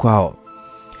hatari kwao,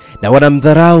 na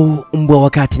wanamdharau mbwa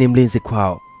wakati ni mlinzi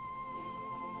kwao.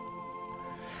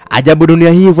 Ajabu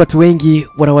dunia hii, watu wengi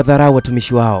wanawadharau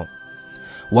watumishi wao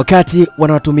wakati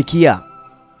wanawatumikia,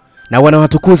 na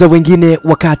wanawatukuza wengine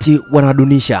wakati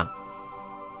wanawadunisha.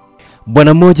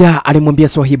 Bwana mmoja alimwambia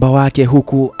swahiba wake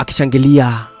huku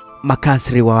akishangilia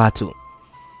makasri wa watu,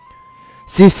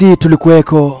 sisi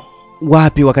tulikuweko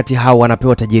wapi wakati hao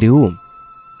wanapewa tajiri huu?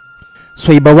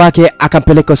 Swahiba wake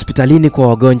akampeleka hospitalini kwa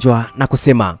wagonjwa na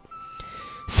kusema,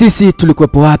 sisi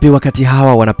tulikuwepo wapi wakati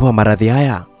hawa wanapewa maradhi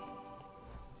haya?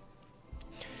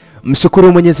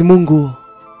 Mshukuru Mwenyezi Mungu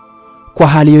kwa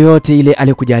hali yoyote ile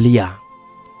aliyokujalia,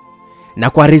 na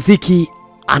kwa riziki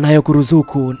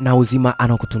anayokuruzuku na uzima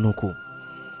anayokutunuku.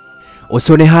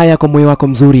 Usione haya kwa moyo wako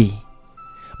mzuri,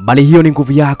 bali hiyo ni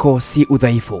nguvu yako, si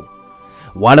udhaifu.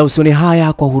 Wala usione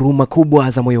haya kwa huruma kubwa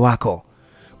za moyo wako,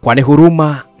 kwani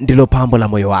huruma ndilo pambo la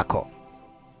moyo wako.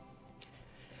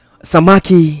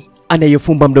 Samaki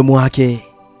anayefumba mdomo wake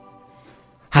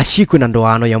hashikwi na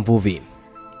ndoano ya mvuvi.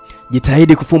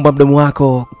 Jitahidi kufumba mdomo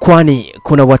wako, kwani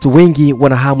kuna watu wengi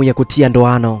wana hamu ya kutia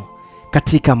ndoano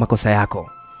katika makosa yako.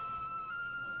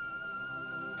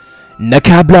 Na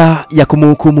kabla ya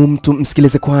kumhukumu mtu,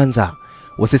 msikilize kwanza,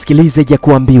 usisikilize ya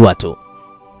kuambiwa tu.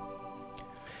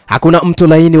 Hakuna mtu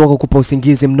laini wa kukupa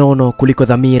usingizi mnono kuliko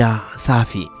dhamira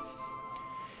safi.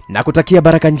 Na kutakia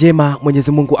baraka njema,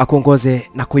 Mwenyezi Mungu akuongoze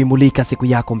na kuimulika siku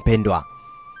yako mpendwa.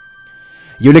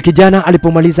 Yule kijana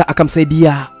alipomaliza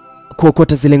akamsaidia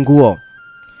kuokota zile nguo,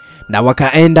 na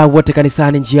wakaenda wote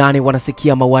kanisani. Njiani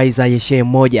wanasikia mawaiza ya shehe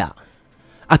mmoja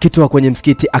akitoa kwenye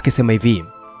msikiti akisema hivi: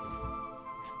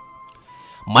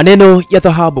 maneno ya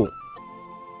dhahabu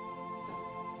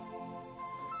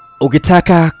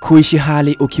Ukitaka kuishi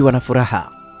hali ukiwa na furaha,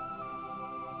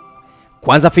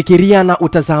 kwanza fikiria na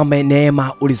utazame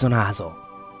neema ulizonazo,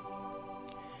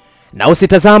 na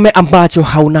usitazame ambacho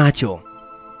haunacho,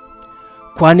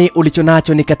 kwani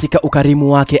ulichonacho ni katika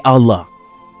ukarimu wake Allah,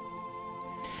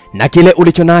 na kile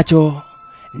ulichonacho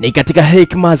ni katika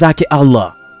hekima zake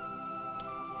Allah.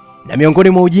 Na miongoni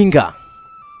mwa ujinga,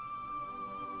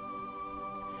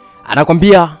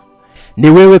 anakwambia ni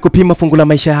wewe kupima fungu la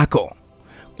maisha yako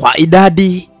kwa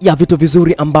idadi ya vitu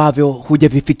vizuri ambavyo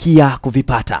hujavifikia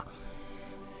kuvipata,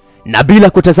 na bila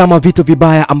kutazama vitu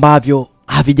vibaya ambavyo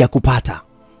havijakupata.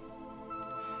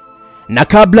 Na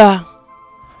kabla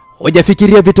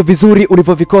hujafikiria vitu vizuri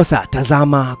ulivyovikosa,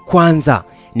 tazama kwanza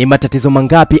ni matatizo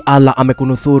mangapi Allah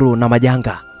amekunusuru na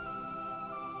majanga.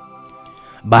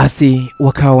 Basi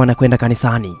wakawa wanakwenda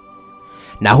kanisani,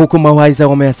 na huku mawaidha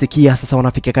wameyasikia. Sasa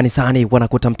wanafika kanisani,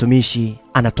 wanakuta mtumishi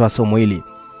anatoa somo hili: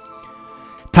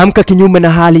 tamka kinyume na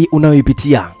hali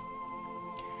unayoipitia.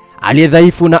 Aliye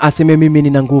dhaifu na aseme mimi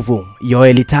nina nguvu.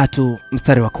 Yoeli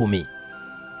 3:10.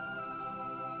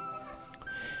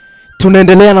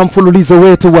 Tunaendelea na mfululizo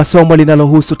wetu wa somo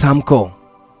linalohusu tamko.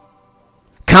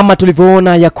 Kama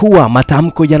tulivyoona ya kuwa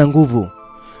matamko yana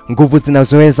nguvu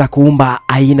zinazoweza kuumba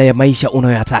aina ya maisha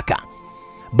unayoyataka,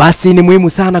 basi ni muhimu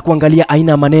sana kuangalia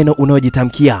aina ya maneno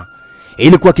unayojitamkia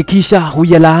ili kuhakikisha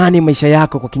huyalaani maisha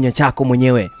yako kwa kinywa chako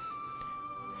mwenyewe.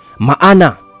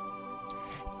 Maana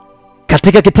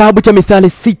katika kitabu cha Mithali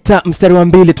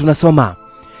 6:2 tunasoma,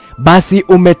 basi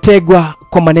umetegwa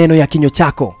kwa maneno ya kinywa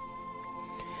chako,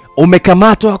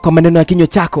 umekamatwa kwa maneno ya kinywa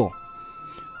chako.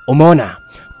 Umeona?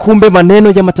 Kumbe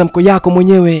maneno ya matamko yako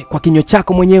mwenyewe kwa kinywa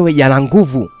chako mwenyewe yana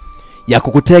nguvu ya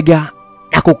kukutega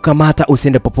na kukukamata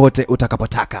usiende popote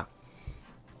utakapotaka.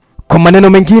 Kwa maneno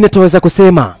mengine tunaweza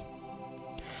kusema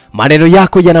maneno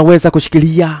yako yanaweza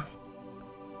kushikilia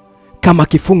kama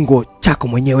kifungo chako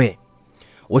mwenyewe,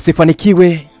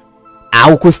 usifanikiwe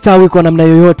au kustawi kwa namna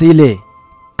yoyote ile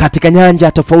katika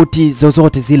nyanja tofauti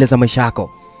zozote zile za maisha yako.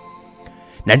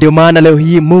 Na ndio maana leo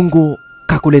hii Mungu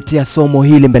kakuletea somo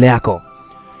hili mbele yako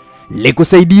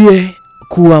likusaidie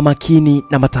kuwa makini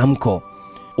na matamko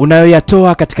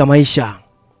unayoyatoa katika maisha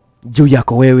juu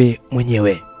yako wewe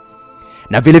mwenyewe.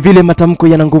 Na vile vile matamko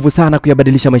yana nguvu sana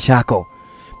kuyabadilisha maisha yako.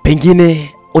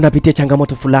 Pengine unapitia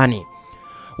changamoto fulani,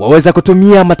 waweza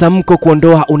kutumia matamko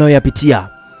kuondoa unayoyapitia.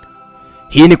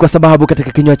 Hii ni kwa sababu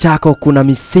katika kinywa chako kuna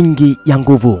misingi ya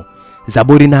nguvu.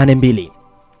 Zaburi 8:2.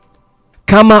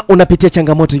 Kama unapitia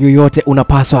changamoto yoyote,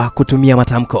 unapaswa kutumia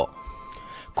matamko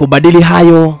kubadili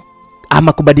hayo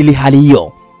ama kubadili hali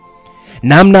hiyo.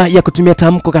 Namna ya kutumia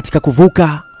tamko katika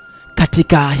kuvuka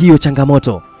katika hiyo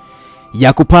changamoto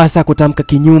ya kupasa kutamka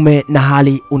kinyume na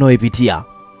hali unayoipitia.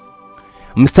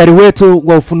 Mstari wetu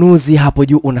wa ufunuzi hapo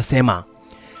juu unasema,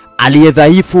 aliye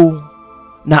dhaifu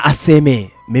na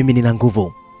aseme mimi nina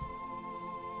nguvu.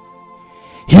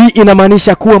 Hii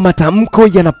inamaanisha kuwa matamko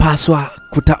yanapaswa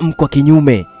kutamkwa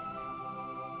kinyume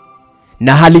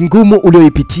na hali ngumu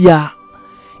uliyoipitia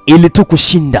ili tu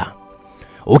kushinda.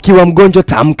 Ukiwa mgonjwa,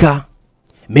 tamka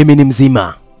mimi ni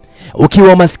mzima.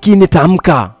 Ukiwa maskini,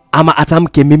 tamka ama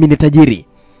atamke mimi ni tajiri.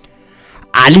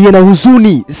 Aliye na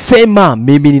huzuni, sema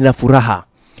mimi nina furaha.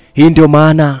 Hii ndio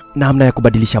maana namna ya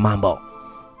kubadilisha mambo.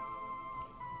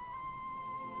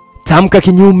 Tamka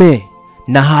kinyume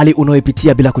na hali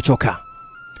unayoipitia bila kuchoka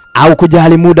au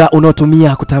kujali muda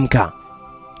unaotumia kutamka.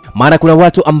 Maana kuna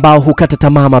watu ambao hukata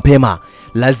tamaa mapema.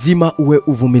 Lazima uwe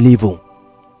uvumilivu.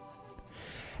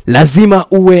 Lazima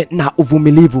uwe na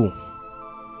uvumilivu.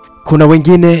 Kuna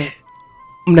wengine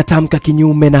mnatamka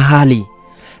kinyume na hali,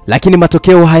 lakini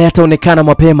matokeo hayataonekana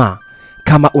mapema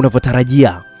kama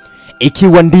unavyotarajia.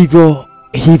 Ikiwa ndivyo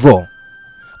hivyo,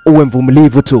 uwe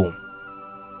mvumilivu tu.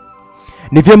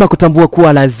 Ni vyema kutambua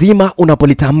kuwa lazima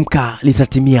unapolitamka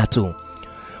litatimia tu.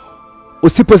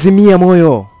 Usipozimia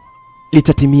moyo,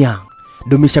 litatimia.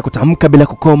 Dumisha kutamka bila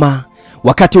kukoma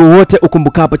wakati wowote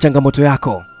ukumbukapo changamoto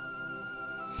yako.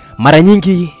 Mara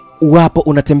nyingi uwapo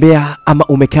unatembea ama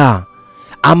umekaa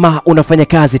ama unafanya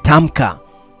kazi, tamka.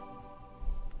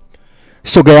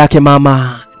 Shoga yake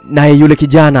mama naye yule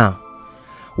kijana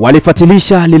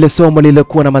walifuatilisha lile somo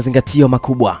lililokuwa na mazingatio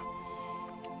makubwa.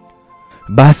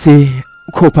 Basi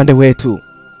kwa upande wetu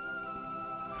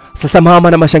sasa,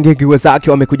 mama na mashangingi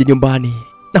wenzake wamekuja nyumbani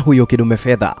na huyo kidume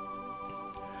fedha.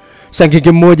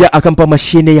 Shangingi mmoja akampa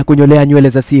mashine ya kunyolea nywele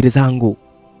za siri zangu.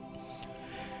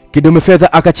 Kidume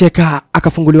fedha akacheka,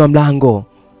 akafunguliwa mlango,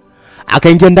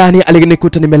 akaingia ndani.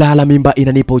 Alinikuta nimelala, mimba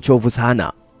inanipa uchovu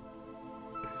sana.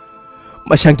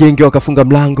 Mashangingi wakafunga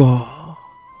mlango,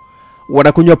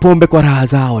 wanakunywa pombe kwa raha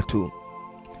zao tu.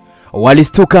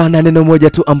 Walistuka na neno moja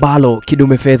tu ambalo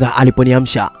kidume fedha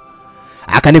aliponiamsha.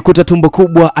 Akanikuta tumbo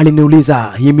kubwa.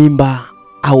 Aliniuliza, hii mimba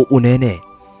au unene?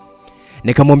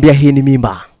 Nikamwambia hii ni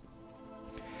mimba.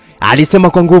 Alisema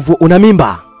kwa nguvu, una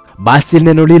mimba? Basi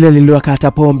neno lile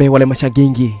liliwakata pombe wale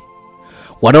mashangingi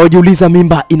wanaojiuliza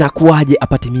mimba inakuwaje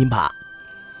apate mimba.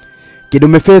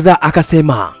 Kidume fedha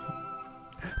akasema,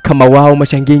 kama wao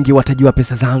mashangingi watajua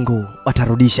pesa zangu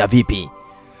watarudisha vipi?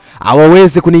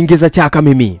 Hawawezi kuniingiza chaka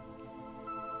mimi.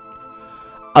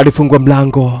 Alifungua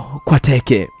mlango kwa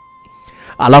teke.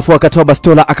 Alafu akatoa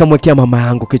bastola akamwekea mama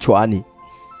yangu kichwani.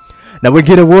 Na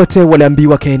wengine wote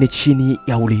waliambiwa kaeni chini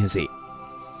ya ulinzi.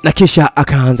 Na kisha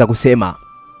akaanza kusema,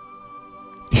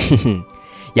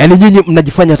 yaani nyinyi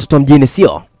mnajifanya watoto mjini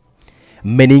sio?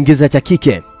 Mmeniingiza cha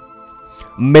kike.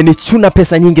 Mmenichuna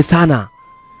pesa nyingi sana.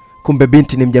 Kumbe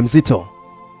binti ni mjamzito.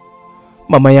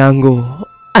 Mama yangu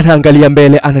anaangalia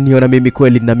mbele, ananiona mimi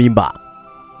kweli na mimba.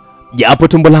 Japo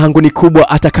tumbo langu ni kubwa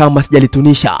hata kama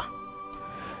sijalitunisha.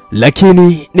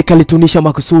 Lakini nikalitunisha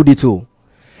makusudi tu.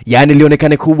 Yaani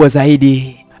lionekane kubwa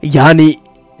zaidi. Yaani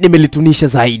nimelitunisha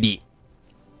zaidi.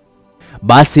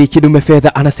 Basi kidume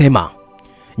fedha anasema,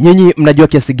 nyinyi mnajua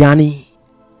kiasi gani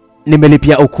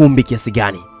nimelipia ukumbi, kiasi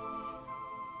gani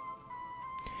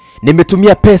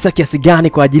nimetumia pesa, kiasi gani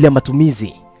kwa ajili ya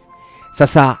matumizi.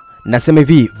 Sasa nasema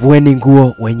hivi, vueni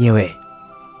nguo wenyewe.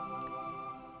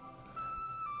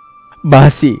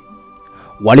 Basi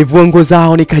walivua nguo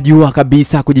zao. Nikajua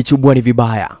kabisa kujichubua ni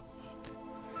vibaya,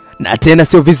 na tena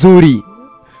sio vizuri.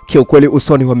 Kiukweli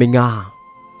usoni wameng'aa.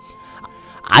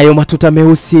 Hayo matuta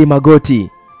meusi magoti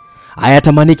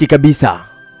hayatamaniki kabisa.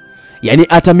 Yaani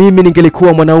hata mimi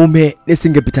ningelikuwa mwanaume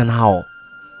nisingepita nao.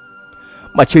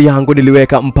 Macho yangu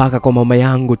niliweka mpaka kwa mama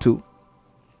yangu tu,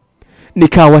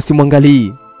 nikawa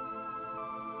simwangalii.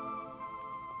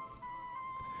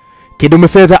 Kidume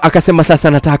fedha akasema,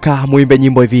 sasa nataka muimbe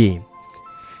nyimbo hivi,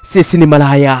 sisi ni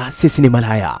malaya, sisi ni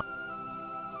malaya.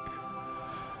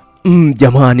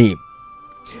 Jamani,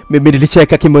 mimi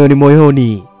nilicheka kimoyoni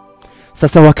moyoni.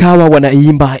 Sasa wakawa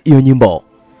wanaimba hiyo nyimbo.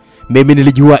 Mimi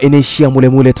nilijua inaishia mule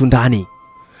mule tu ndani.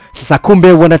 Sasa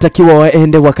kumbe wanatakiwa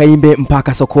waende wakaimbe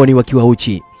mpaka sokoni wakiwa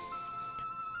uchi.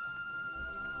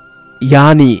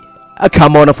 Yaani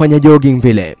kama wanafanya jogging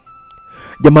vile.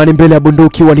 Jamani, mbele ya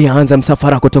bunduki walianza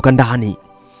msafara kutoka ndani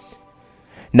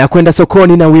na kwenda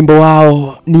sokoni, na wimbo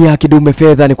wao ni ya kidume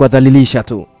fedha, ni kuadhalilisha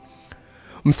tu.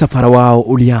 Msafara wao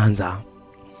ulianza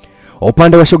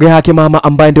upande wa shoga yake mama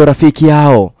ambaye ndio rafiki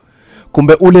yao.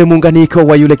 Kumbe ule muunganiko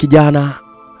wa yule kijana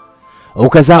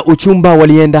ukazaa uchumba.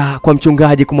 Walienda kwa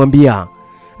mchungaji kumwambia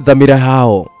dhamira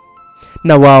yao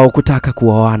na wao kutaka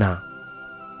kuoana.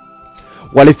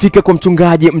 Walifika kwa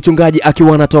mchungaji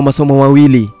akiwa anatoa masomo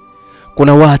mawili.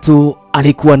 Kuna watu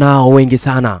alikuwa nao wengi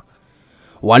sana.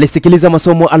 Walisikiliza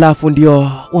masomo alafu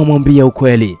ndio wamwambia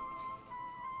ukweli.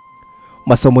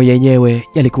 Masomo yenyewe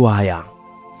yalikuwa haya: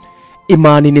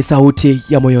 imani ni sauti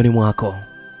ya moyoni mwako.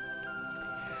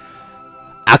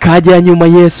 Akaja nyuma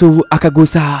Yesu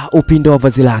akagusa upindo wa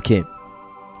vazi lake.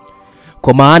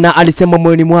 Kwa maana alisema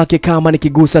moyoni mwake, kama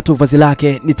nikigusa tu vazi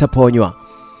lake nitaponywa.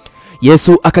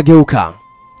 Yesu akageuka,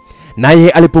 naye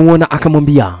alipomwona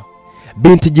akamwambia,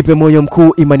 binti, jipe moyo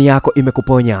mkuu, imani yako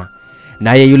imekuponya.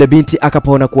 Naye yule binti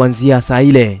akapona kuanzia saa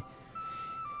ile,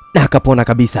 na akapona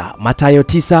kabisa. Mathayo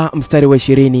 9 mstari wa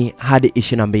 20 hadi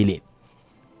 22.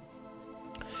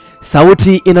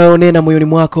 Sauti inayonena moyoni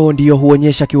mwako ndiyo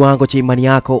huonyesha kiwango cha imani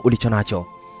yako ulichonacho.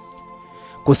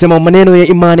 Kusema maneno ya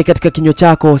imani katika kinywa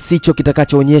chako sicho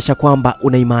kitakachoonyesha kwamba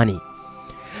una imani,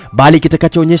 bali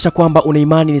kitakachoonyesha kwamba una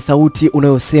imani ni sauti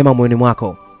unayosema moyoni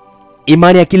mwako.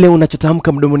 Imani ya kile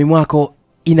unachotamka mdomoni mwako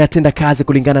inatenda kazi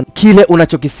kulingana na kile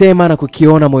unachokisema na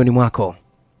kukiona moyoni mwako.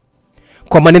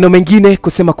 Kwa maneno mengine,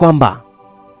 kusema kwamba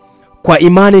kwa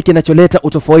imani kinacholeta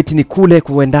utofauti ni kule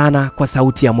kuendana kwa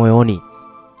sauti ya moyoni.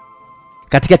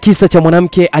 Katika kisa cha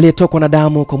mwanamke aliyetokwa na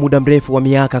damu kwa muda mrefu wa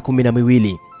miaka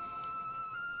 12,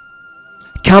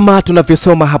 kama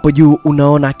tunavyosoma hapo juu,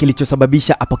 unaona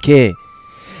kilichosababisha apokee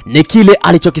ni kile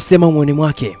alichokisema moyoni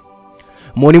mwake.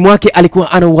 Moyoni mwake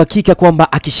alikuwa ana uhakika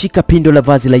kwamba akishika pindo la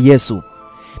vazi la Yesu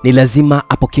ni lazima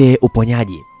apokee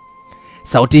uponyaji.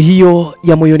 Sauti hiyo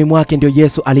ya moyoni mwake ndio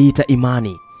Yesu aliita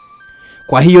imani.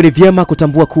 Kwa hiyo ni vyema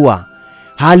kutambua kuwa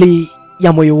hali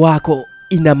ya moyo wako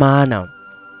ina maana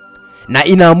na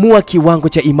inaamua kiwango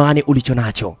cha imani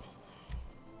ulichonacho.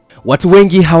 Watu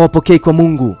wengi hawapokei kwa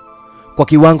Mungu kwa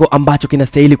kiwango ambacho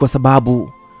kinastahili kwa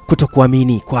sababu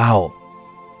kutokuamini kwao.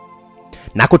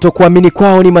 Na kutokuamini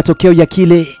kwao ni matokeo ya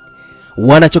kile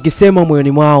wanachokisema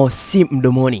moyoni mwao, si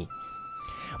mdomoni.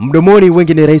 Mdomoni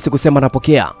wengi ni rahisi kusema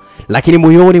napokea, lakini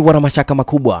moyoni wana mashaka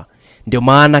makubwa. Ndio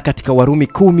maana katika Warumi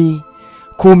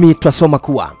 10:10 twasoma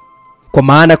kuwa kwa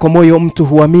maana kwa moyo mtu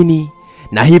huamini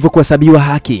na hivyo kuhesabiwa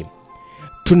haki.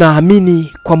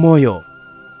 Tunaamini kwa moyo.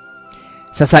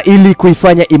 Sasa ili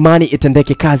kuifanya imani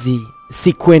itendeke kazi,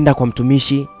 si kwenda kwa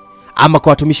mtumishi ama kwa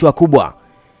watumishi wakubwa,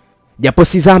 japo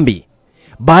si dhambi,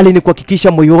 bali ni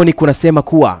kuhakikisha moyoni kunasema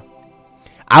kuwa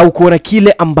au kuona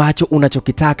kile ambacho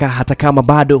unachokitaka hata kama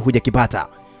bado hujakipata.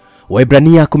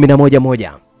 Waebrania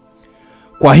 11:1.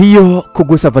 Kwa hiyo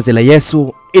kugusa vazi la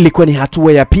Yesu ilikuwa ni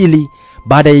hatua ya pili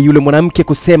baada ya yule mwanamke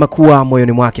kusema kuwa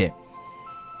moyoni mwake.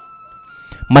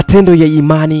 Matendo ya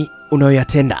imani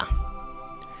unayoyatenda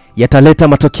yataleta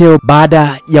matokeo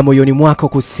baada ya moyoni mwako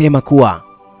kusema kuwa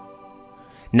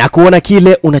na kuona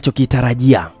kile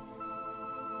unachokitarajia.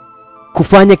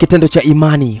 Kufanya kitendo cha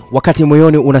imani wakati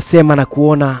moyoni unasema na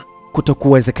kuona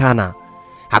kutokuwezekana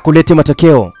hakuleti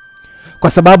matokeo,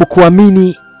 kwa sababu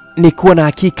kuamini ni kuwa na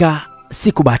hakika,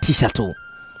 si kubahatisha tu.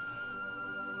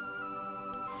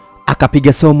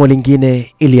 Akapiga somo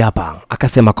lingine ili hapa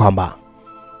akasema kwamba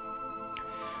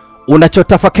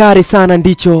unachotafakari sana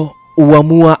ndicho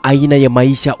uamua aina ya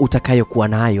maisha utakayokuwa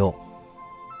nayo.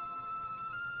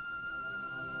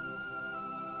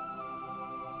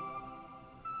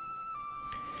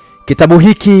 Kitabu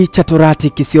hiki cha Torati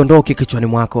kisiondoke kichwani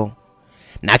mwako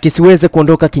na kisiweze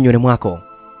kuondoka kinywani mwako,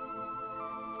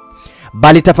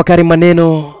 bali tafakari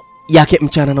maneno yake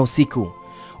mchana na usiku,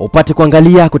 upate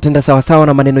kuangalia kutenda sawasawa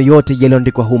na maneno yote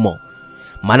yaliyoandikwa humo.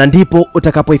 Maana ndipo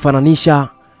utakapoifananisha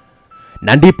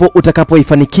na ndipo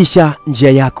utakapoifanikisha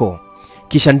njia yako,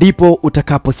 kisha ndipo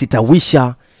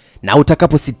utakapositawisha na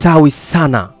utakapositawi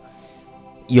sana.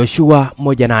 Yoshua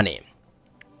 1:8.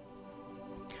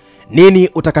 Nini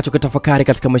utakachokitafakari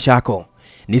katika maisha yako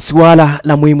ni suala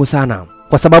la muhimu sana,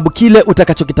 kwa sababu kile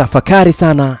utakachokitafakari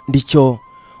sana ndicho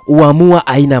uamua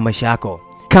aina ya maisha yako.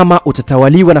 Kama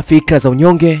utatawaliwa na fikra za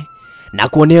unyonge na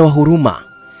kuonewa huruma,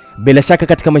 bila shaka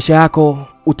katika maisha yako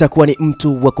utakuwa ni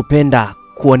mtu wa kupenda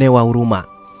kuonewa huruma,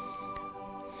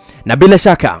 na bila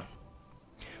shaka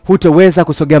hutaweza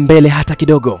kusogea mbele hata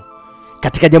kidogo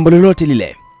katika jambo lolote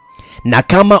lile. Na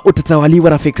kama utatawaliwa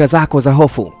na fikra zako za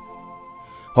hofu,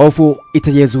 hofu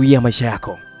itayezuia maisha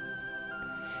yako.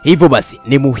 Hivyo basi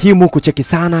ni muhimu kucheki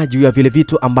sana juu ya vile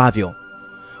vitu ambavyo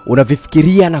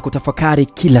unavifikiria na kutafakari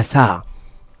kila saa.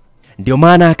 Ndio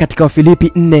maana katika Wafilipi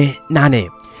 4:8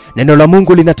 neno la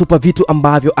Mungu linatupa vitu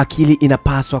ambavyo akili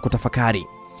inapaswa kutafakari.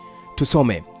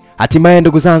 Tusome: hatimaye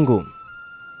ndugu zangu,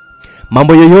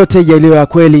 mambo yoyote yaliyo ya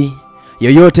kweli,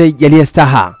 yoyote yaliyo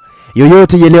staha,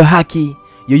 yoyote yaliyo haki,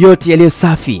 yoyote yaliyo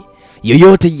safi,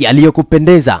 yoyote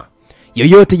yaliyokupendeza,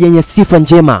 yoyote yenye sifa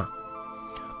njema,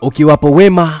 ukiwapo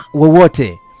wema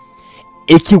wowote,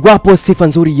 ikiwapo sifa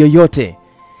nzuri yoyote,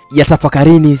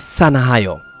 yatafakarini sana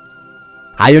hayo.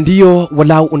 Hayo ndiyo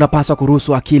walau unapaswa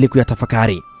kuruhusu akili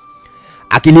kuyatafakari.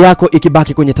 Akili yako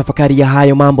ikibaki kwenye tafakari ya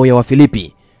hayo mambo ya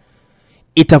Wafilipi,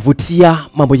 itavutia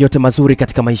mambo yote mazuri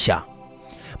katika maisha.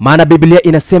 Maana Biblia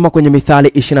inasema kwenye Mithali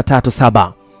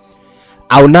 23:7,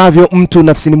 aonavyo mtu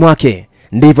nafsini mwake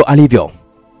ndivyo alivyo.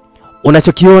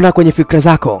 Unachokiona kwenye fikra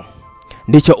zako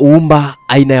ndicho uumba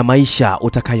aina ya maisha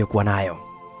utakayokuwa nayo.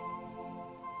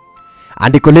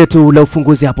 Andiko letu la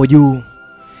ufunguzi hapo juu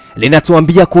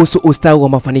linatuambia kuhusu ustawi wa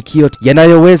mafanikio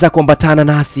yanayoweza kuambatana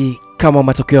nasi kama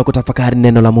matokeo ya kutafakari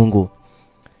neno la Mungu.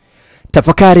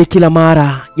 Tafakari kila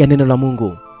mara ya neno la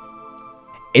Mungu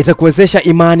itakuwezesha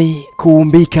imani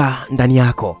kuumbika ndani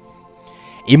yako.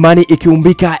 Imani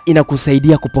ikiumbika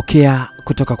inakusaidia kupokea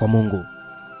kutoka kwa Mungu,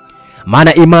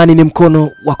 maana imani ni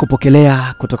mkono wa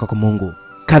kupokelea kutoka kwa Mungu.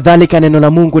 Kadhalika neno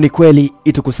la Mungu ni kweli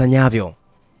itukusanyavyo.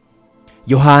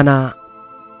 Yohana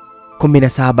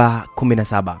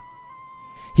 17:17.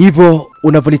 Hivyo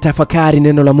unavyolitafakari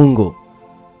neno la Mungu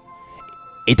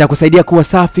itakusaidia kuwa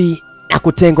safi na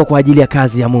kutengwa kwa ajili ya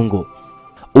kazi ya Mungu.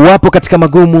 Uwapo katika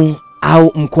magumu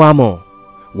au mkwamo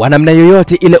wa namna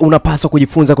yoyote ile, unapaswa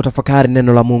kujifunza kutafakari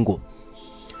neno la Mungu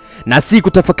na si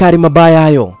kutafakari mabaya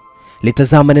hayo.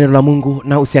 Litazama neno la Mungu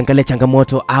na usiangalie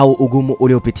changamoto au ugumu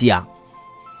uliopitia,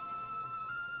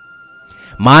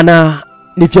 maana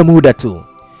ni vya muda tu.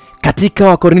 Katika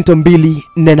Wakorinto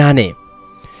 2:4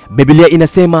 Biblia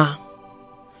inasema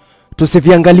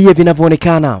tusiviangalie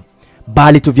vinavyoonekana,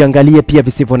 bali tuviangalie pia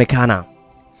visivyoonekana,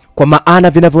 kwa maana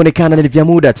vinavyoonekana ni vya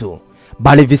muda tu,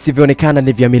 bali visivyoonekana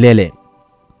ni vya milele.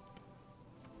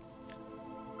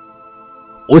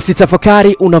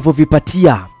 Usitafakari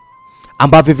unavyovipatia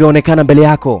ambavyo vyaonekana mbele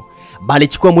yako, bali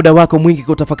chukua muda wako mwingi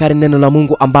kutafakari neno la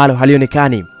Mungu ambalo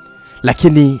halionekani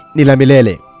lakini ni la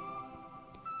milele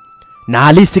na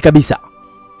halisi kabisa.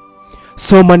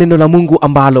 Soma neno la Mungu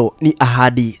ambalo ni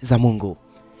ahadi za Mungu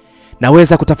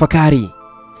naweza kutafakari.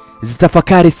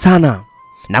 Zitafakari sana,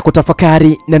 na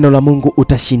kutafakari neno la Mungu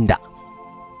utashinda.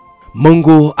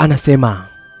 Mungu anasema,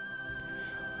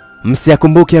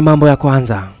 msiyakumbuke mambo ya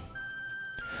kwanza,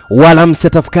 wala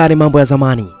msitafakari mambo ya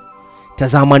zamani.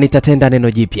 Tazama, nitatenda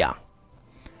neno jipya,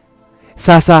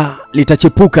 sasa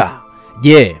litachipuka.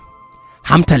 Je,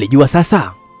 hamtalijua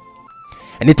sasa?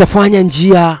 Nitafanya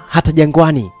njia hata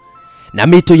jangwani na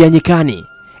mito ya nyikani.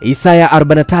 Isaya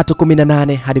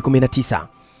 43:18 hadi 19.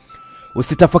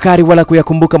 Usitafakari wala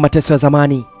kuyakumbuka mateso ya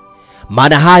zamani,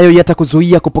 maana hayo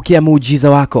yatakuzuia kupokea muujiza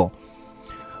wako.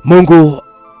 Mungu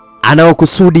anao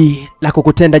kusudi la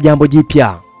kukutenda jambo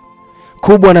jipya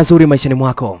kubwa na zuri maishani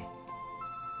mwako.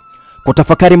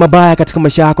 Kutafakari mabaya katika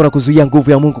maisha yako na kuzuia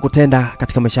nguvu ya Mungu kutenda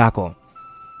katika maisha yako.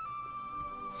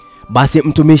 Basi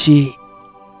mtumishi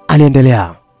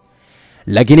aliendelea,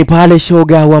 lakini pale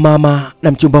shoga wa mama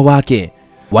na mchumba wake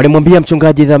walimwambia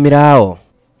mchungaji dhamira yao,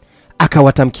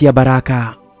 akawatamkia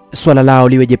baraka, swala lao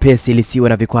liwe jepesi, lisiwe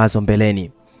na vikwazo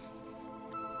mbeleni.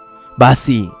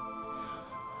 Basi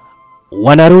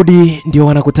wanarudi, ndio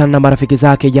wanakutana na marafiki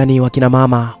zake, yani wakina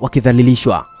mama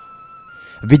wakidhalilishwa.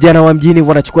 Vijana wa mjini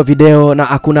wanachukua video na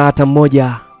hakuna hata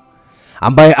mmoja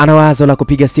ambaye ana wazo la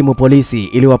kupiga simu polisi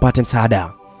ili wapate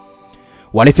msaada.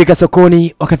 Walifika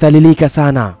sokoni wakadhalilika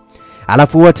sana,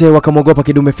 alafu wote wakamwogopa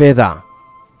Kidume Fedha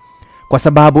kwa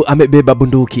sababu amebeba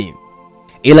bunduki.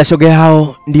 Ila shoga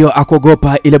yao ndio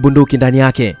akogopa ile bunduki ndani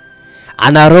yake.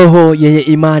 Ana roho yenye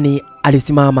imani,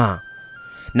 alisimama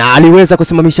na aliweza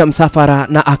kusimamisha msafara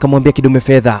na akamwambia Kidume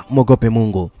Fedha, mwogope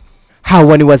Mungu.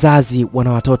 Hawa ni wazazi,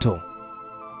 wana watoto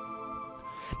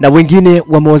na wengine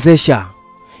wameozesha.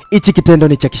 Hichi kitendo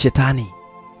ni cha kishetani.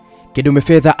 Kidume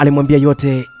Fedha alimwambia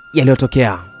yote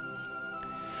yaliyotokea.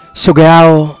 Shoga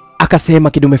yao akasema,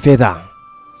 Kidume Fedha,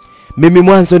 mimi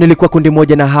mwanzo nilikuwa kundi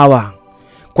moja na hawa,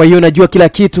 kwa hiyo najua kila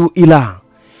kitu, ila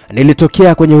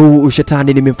nilitokea kwenye huu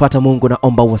ushetani, nimemfuata Mungu,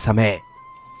 naomba uwasamehe.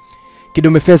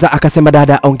 Kidume Fedha akasema,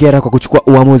 dada, ongera kwa kuchukua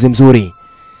uamuzi mzuri,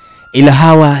 ila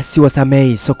hawa si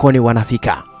wasamei, sokoni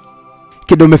wanafika.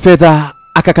 Kidume Fedha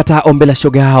akakataa ombi la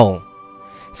shoga yao.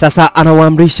 Sasa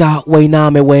anawaamrisha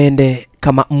wainame waende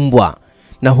kama mbwa,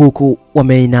 na huku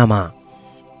wameinama.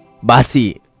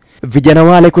 Basi vijana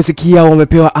wale kusikia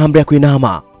wamepewa amri ya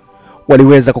kuinama,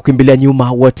 waliweza kukimbilia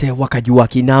nyuma, wote wakajua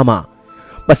kinama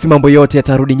basi mambo yote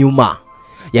yatarudi nyuma,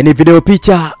 yani video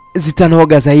picha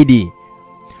zitanoga zaidi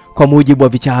kwa mujibu wa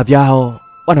vichaa vyao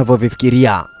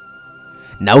wanavyovifikiria.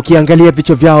 Na ukiangalia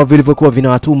vichwa vyao vilivyokuwa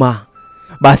vinawatuma,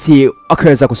 basi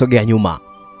wakaweza kusogea nyuma.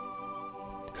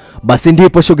 Basi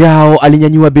ndipo shoga yao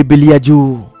alinyanyua Biblia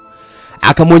juu,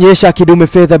 akamwonyesha Kidume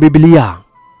Fedha Biblia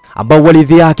ambao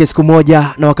walidhi yake siku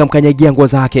moja na wakamkanyagia nguo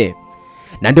zake.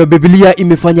 Na ndio Biblia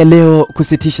imefanya leo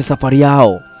kusitisha safari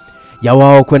yao ya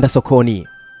wao kwenda sokoni,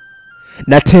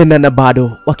 na tena na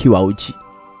bado wakiwa uchi.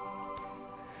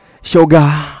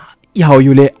 Shoga yao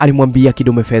yule alimwambia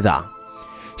Kidume Fedha,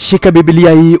 shika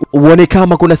Biblia hii uone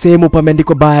kama kuna sehemu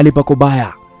pameandikwa baya lipako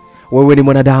baya. Wewe ni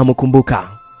mwanadamu, kumbuka.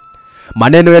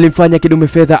 Maneno yalimfanya Kidume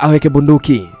Fedha aweke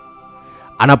bunduki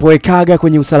anapowekaga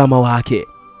kwenye usalama wake.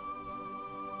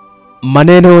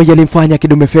 Maneno yalimfanya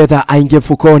Kidume Fedha aingie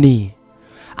mfukoni,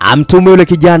 amtume yule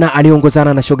kijana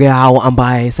aliongozana na shoga yao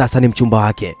ambaye sasa ni mchumba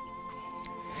wake.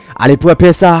 Alipewa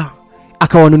pesa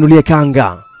akawanunulie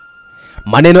kanga,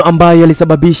 maneno ambayo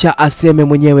yalisababisha aseme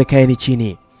mwenyewe kaeni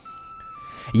chini.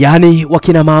 Yani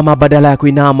wakina mama badala ya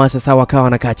kuinama sasa wakawa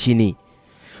wanakaa chini.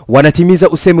 Wanatimiza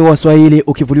usemi wa Swahili,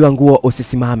 ukivuliwa nguo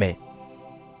usisimame.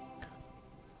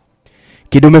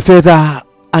 Kidume Fedha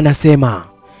anasema,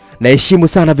 naheshimu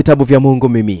sana vitabu vya Mungu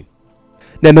mimi.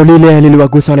 Neno lile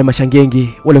liliwagusa wale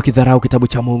mashangengi wale kidharau kitabu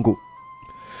cha Mungu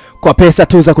kwa pesa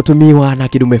tu za kutumiwa na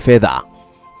Kidume Fedha.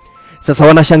 Sasa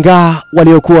wanashangaa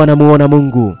waliokuwa wanamuona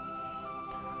Mungu.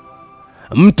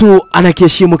 Mtu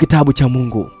anakiheshimu kitabu cha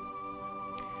Mungu.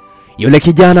 Yule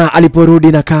kijana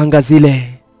aliporudi na kanga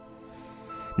zile,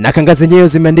 na kanga zenyewe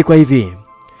zimeandikwa hivi,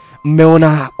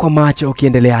 mmeona kwa macho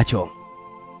ukiendeleacho.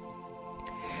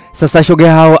 Sasa shoga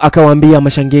yao akawaambia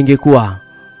mashangengi kuwa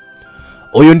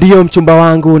huyu ndio mchumba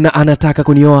wangu na anataka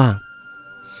kunioa.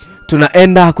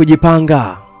 Tunaenda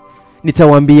kujipanga,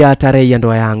 nitawaambia tarehe ya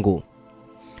ndoa yangu.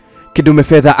 Kidume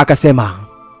Fedha akasema,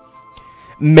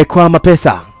 mmekwama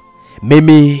pesa,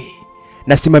 mimi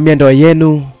nasimamia ndoa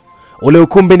yenu. Ule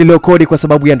ukumbi niliokodi kwa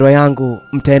sababu ya ndoa yangu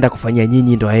mtaenda kufanyia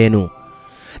nyinyi ndoa yenu.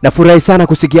 Nafurahi sana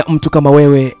kusikia mtu kama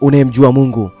wewe unayemjua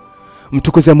Mungu.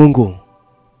 Mtukuze Mungu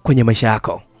kwenye maisha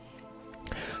yako.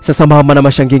 Sasa mama na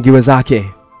mashangingi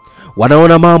wenzake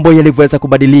wanaona mambo yalivyoweza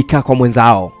kubadilika kwa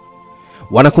mwenzao.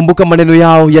 Wanakumbuka maneno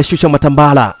yao ya shusha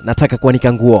matambala, nataka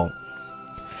kuanika nguo.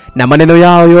 na maneno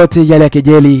yao yote yale ya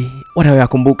kejeli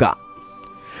wanayoyakumbuka,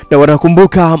 na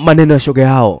wanakumbuka maneno ya shoga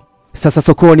yao. Sasa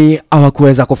sokoni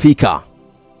hawakuweza kufika,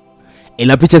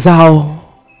 ila picha zao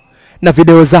na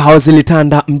video zao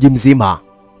zilitanda mji mzima.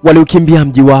 Waliukimbia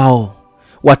mji wao,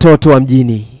 watoto wa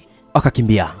mjini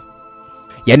wakakimbia.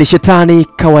 Yani shetani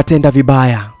kawatenda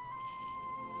vibaya,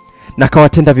 na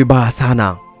kawatenda vibaya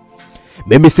sana.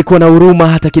 Mimi sikuwa na huruma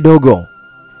hata kidogo.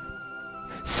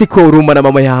 Sikuwa huruma na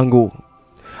mama yangu.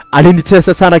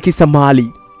 Alinitesa sana kisa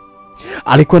mali.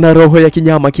 Alikuwa na roho ya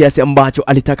kinyama kiasi ambacho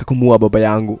alitaka kumuua baba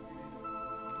yangu.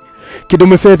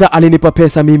 Kidume fedha alinipa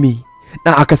pesa mimi,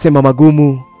 na akasema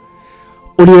magumu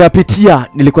uliyoyapitia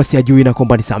nilikuwa siyajui na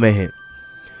kuomba nisamehe.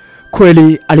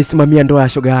 Kweli alisimamia ndoa ya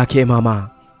shoga yake mama.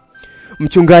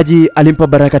 Mchungaji alimpa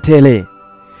baraka tele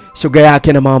shoga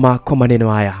yake na mama kwa maneno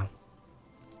haya: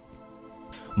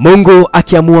 Mungu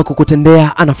akiamua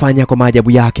kukutendea anafanya kwa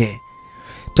maajabu yake,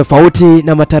 tofauti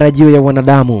na matarajio ya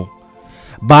wanadamu,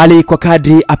 bali kwa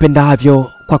kadri apendavyo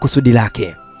kwa kusudi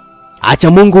lake.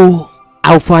 Acha Mungu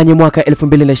aufanye mwaka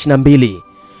 2022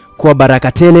 kuwa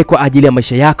baraka tele kwa ajili ya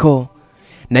maisha yako,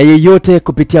 na yeyote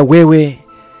kupitia wewe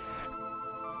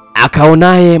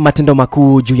akaonaye matendo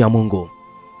makuu juu ya Mungu.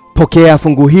 Pokea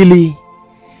fungu hili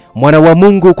mwana wa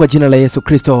Mungu kwa jina la Yesu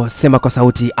Kristo. Sema kwa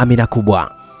sauti amina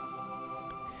kubwa.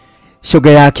 Shoga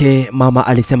yake mama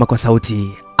alisema kwa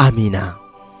sauti amina.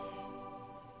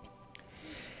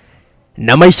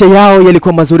 Na maisha yao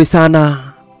yalikuwa mazuri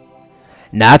sana,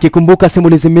 na akikumbuka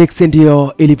Simulizi Mix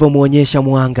ndio ilivyomuonyesha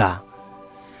mwanga.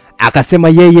 Akasema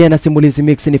yeye na Simulizi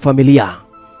Mix ni familia,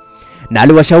 na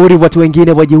aliwashauri watu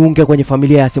wengine wajiunge kwenye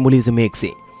familia ya Simulizi Mix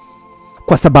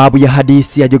kwa sababu ya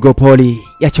hadithi ya Jogopoli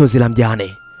ya chozi la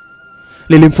mjane.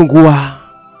 Lilimfungua,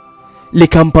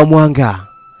 likampa mwanga,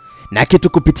 na kitu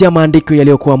kupitia maandiko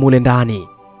yaliyokuwa mule ndani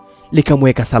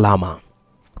likamweka salama.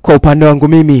 Kwa upande wangu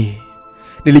mimi,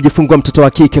 nilijifungua mtoto wa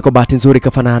kike kwa bahati nzuri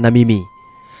kafanana na mimi.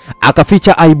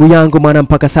 Akaficha aibu yangu, maana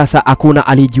mpaka sasa hakuna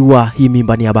alijua hii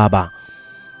mimba ni ya baba.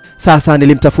 Sasa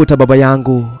nilimtafuta baba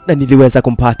yangu na niliweza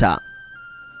kumpata.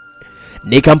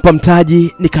 Nikampa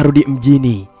mtaji, nikarudi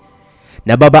mjini.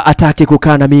 Na baba ataki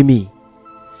kukaa na mimi.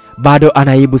 Bado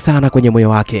anaibu sana kwenye moyo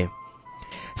wake.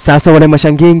 Sasa wale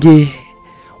mashangingi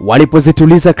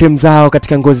walipozituliza cream zao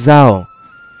katika ngozi zao,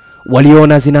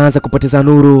 waliona zinaanza kupoteza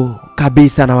nuru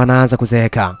kabisa na wanaanza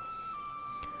kuzeeka.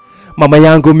 Mama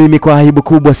yangu mimi kwa aibu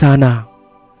kubwa sana,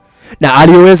 na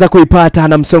aliyeweza kuipata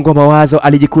na msongo wa mawazo,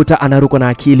 alijikuta anaruka na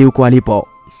akili huko alipo.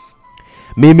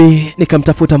 Mimi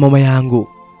nikamtafuta mama yangu,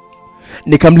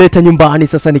 nikamleta nyumbani.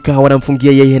 Sasa nikawa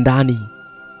namfungia yeye ndani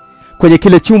kwenye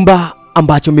kile chumba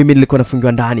ambacho mimi nilikuwa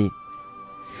nafungiwa ndani.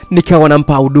 Nikawa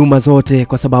nampa huduma zote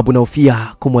kwa sababu nahofia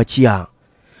kumwachia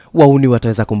wauni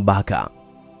wataweza kumbaka.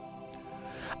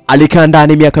 Alikaa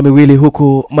ndani miaka miwili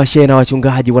huku mashehe na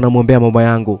wachungaji wanamwombea mama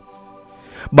yangu.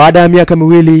 Baada ya miaka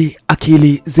miwili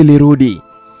akili zilirudi,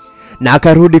 na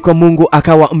akarudi kwa Mungu,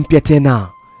 akawa mpya tena,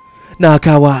 na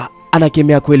akawa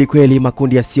anakemea kweli kweli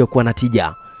makundi yasiyokuwa na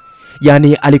tija.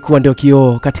 Yani alikuwa ndio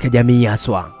kioo katika jamii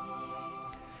haswa.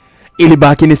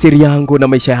 Ilibaki ni siri yangu na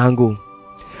maisha yangu.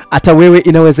 Hata wewe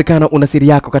inawezekana una siri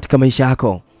yako katika maisha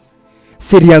yako.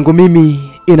 Siri yangu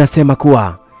mimi inasema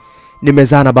kuwa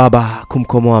nimezaa na baba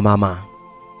kumkomoa mama.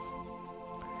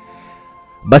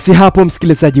 Basi hapo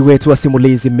msikilizaji wetu wa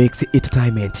Simulizi Mix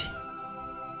Entertainment,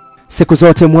 siku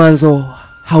zote mwanzo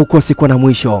haukosi kuwa na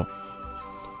mwisho.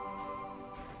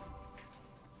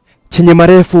 Chenye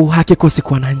marefu hakikosi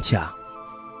kuwa na ncha.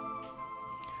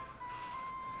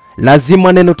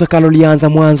 Lazima neno utakalolianza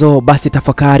mwanzo basi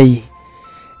tafakari,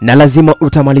 na lazima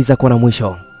utamaliza kuwa na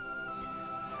mwisho.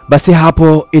 Basi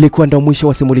hapo ilikuwa ndio mwisho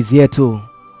wa simulizi yetu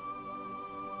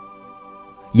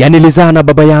ya Nilizaa na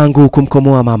baba yangu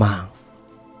kumkomoa mama.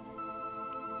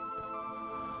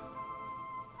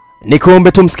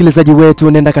 Nikuombe tu msikilizaji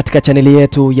wetu, nenda katika chaneli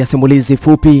yetu ya Simulizi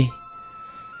Fupi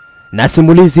na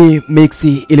Simulizi Mix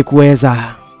ili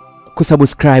kuweza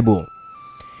kusubscribe,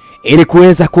 ili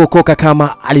kuweza kuokoka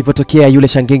kama alivyotokea yule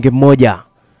shangingi mmoja,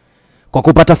 kwa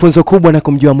kupata funzo kubwa na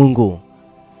kumjua Mungu.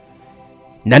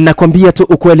 Na ninakwambia tu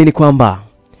ukweli ni kwamba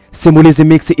Simulizi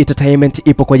Mix Entertainment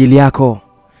ipo kwa ajili yako,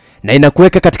 na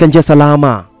inakuweka katika njia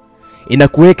salama,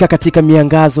 inakuweka katika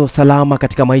miangazo salama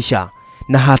katika maisha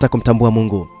na hata kumtambua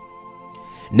Mungu.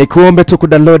 Nikuombe tu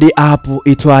kudownload app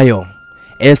itwayo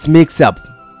S-Mix app.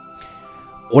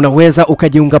 Unaweza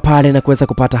ukajiunga pale na kuweza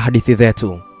kupata hadithi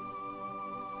zetu.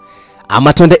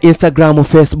 Ama twende Instagram,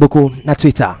 Facebook na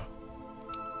Twitter.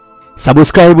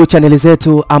 Subscribe channel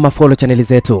zetu ama follow channel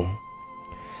zetu.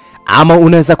 Ama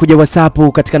unaweza kuja WhatsApp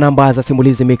katika namba za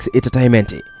Simulizi Mix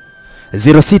Entertainment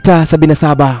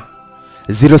 0677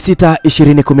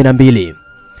 062012.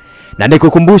 Na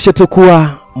nikukumbushe tu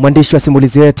kuwa mwandishi wa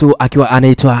simulizi wetu akiwa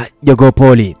anaitwa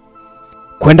Jogopoli,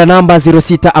 kwenda namba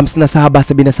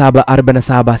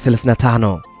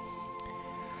 0657774735.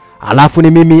 Alafu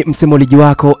ni mimi msimulizi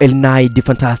wako Elnai the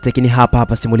Fantastic, ni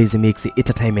hapa Simulizi Mix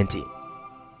Entertainment.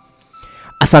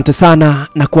 Asante sana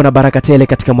na kuwa na baraka tele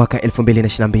katika mwaka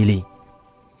 2022.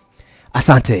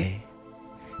 Asante.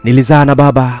 Nilizaa na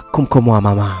baba, kumkomoa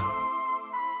mama.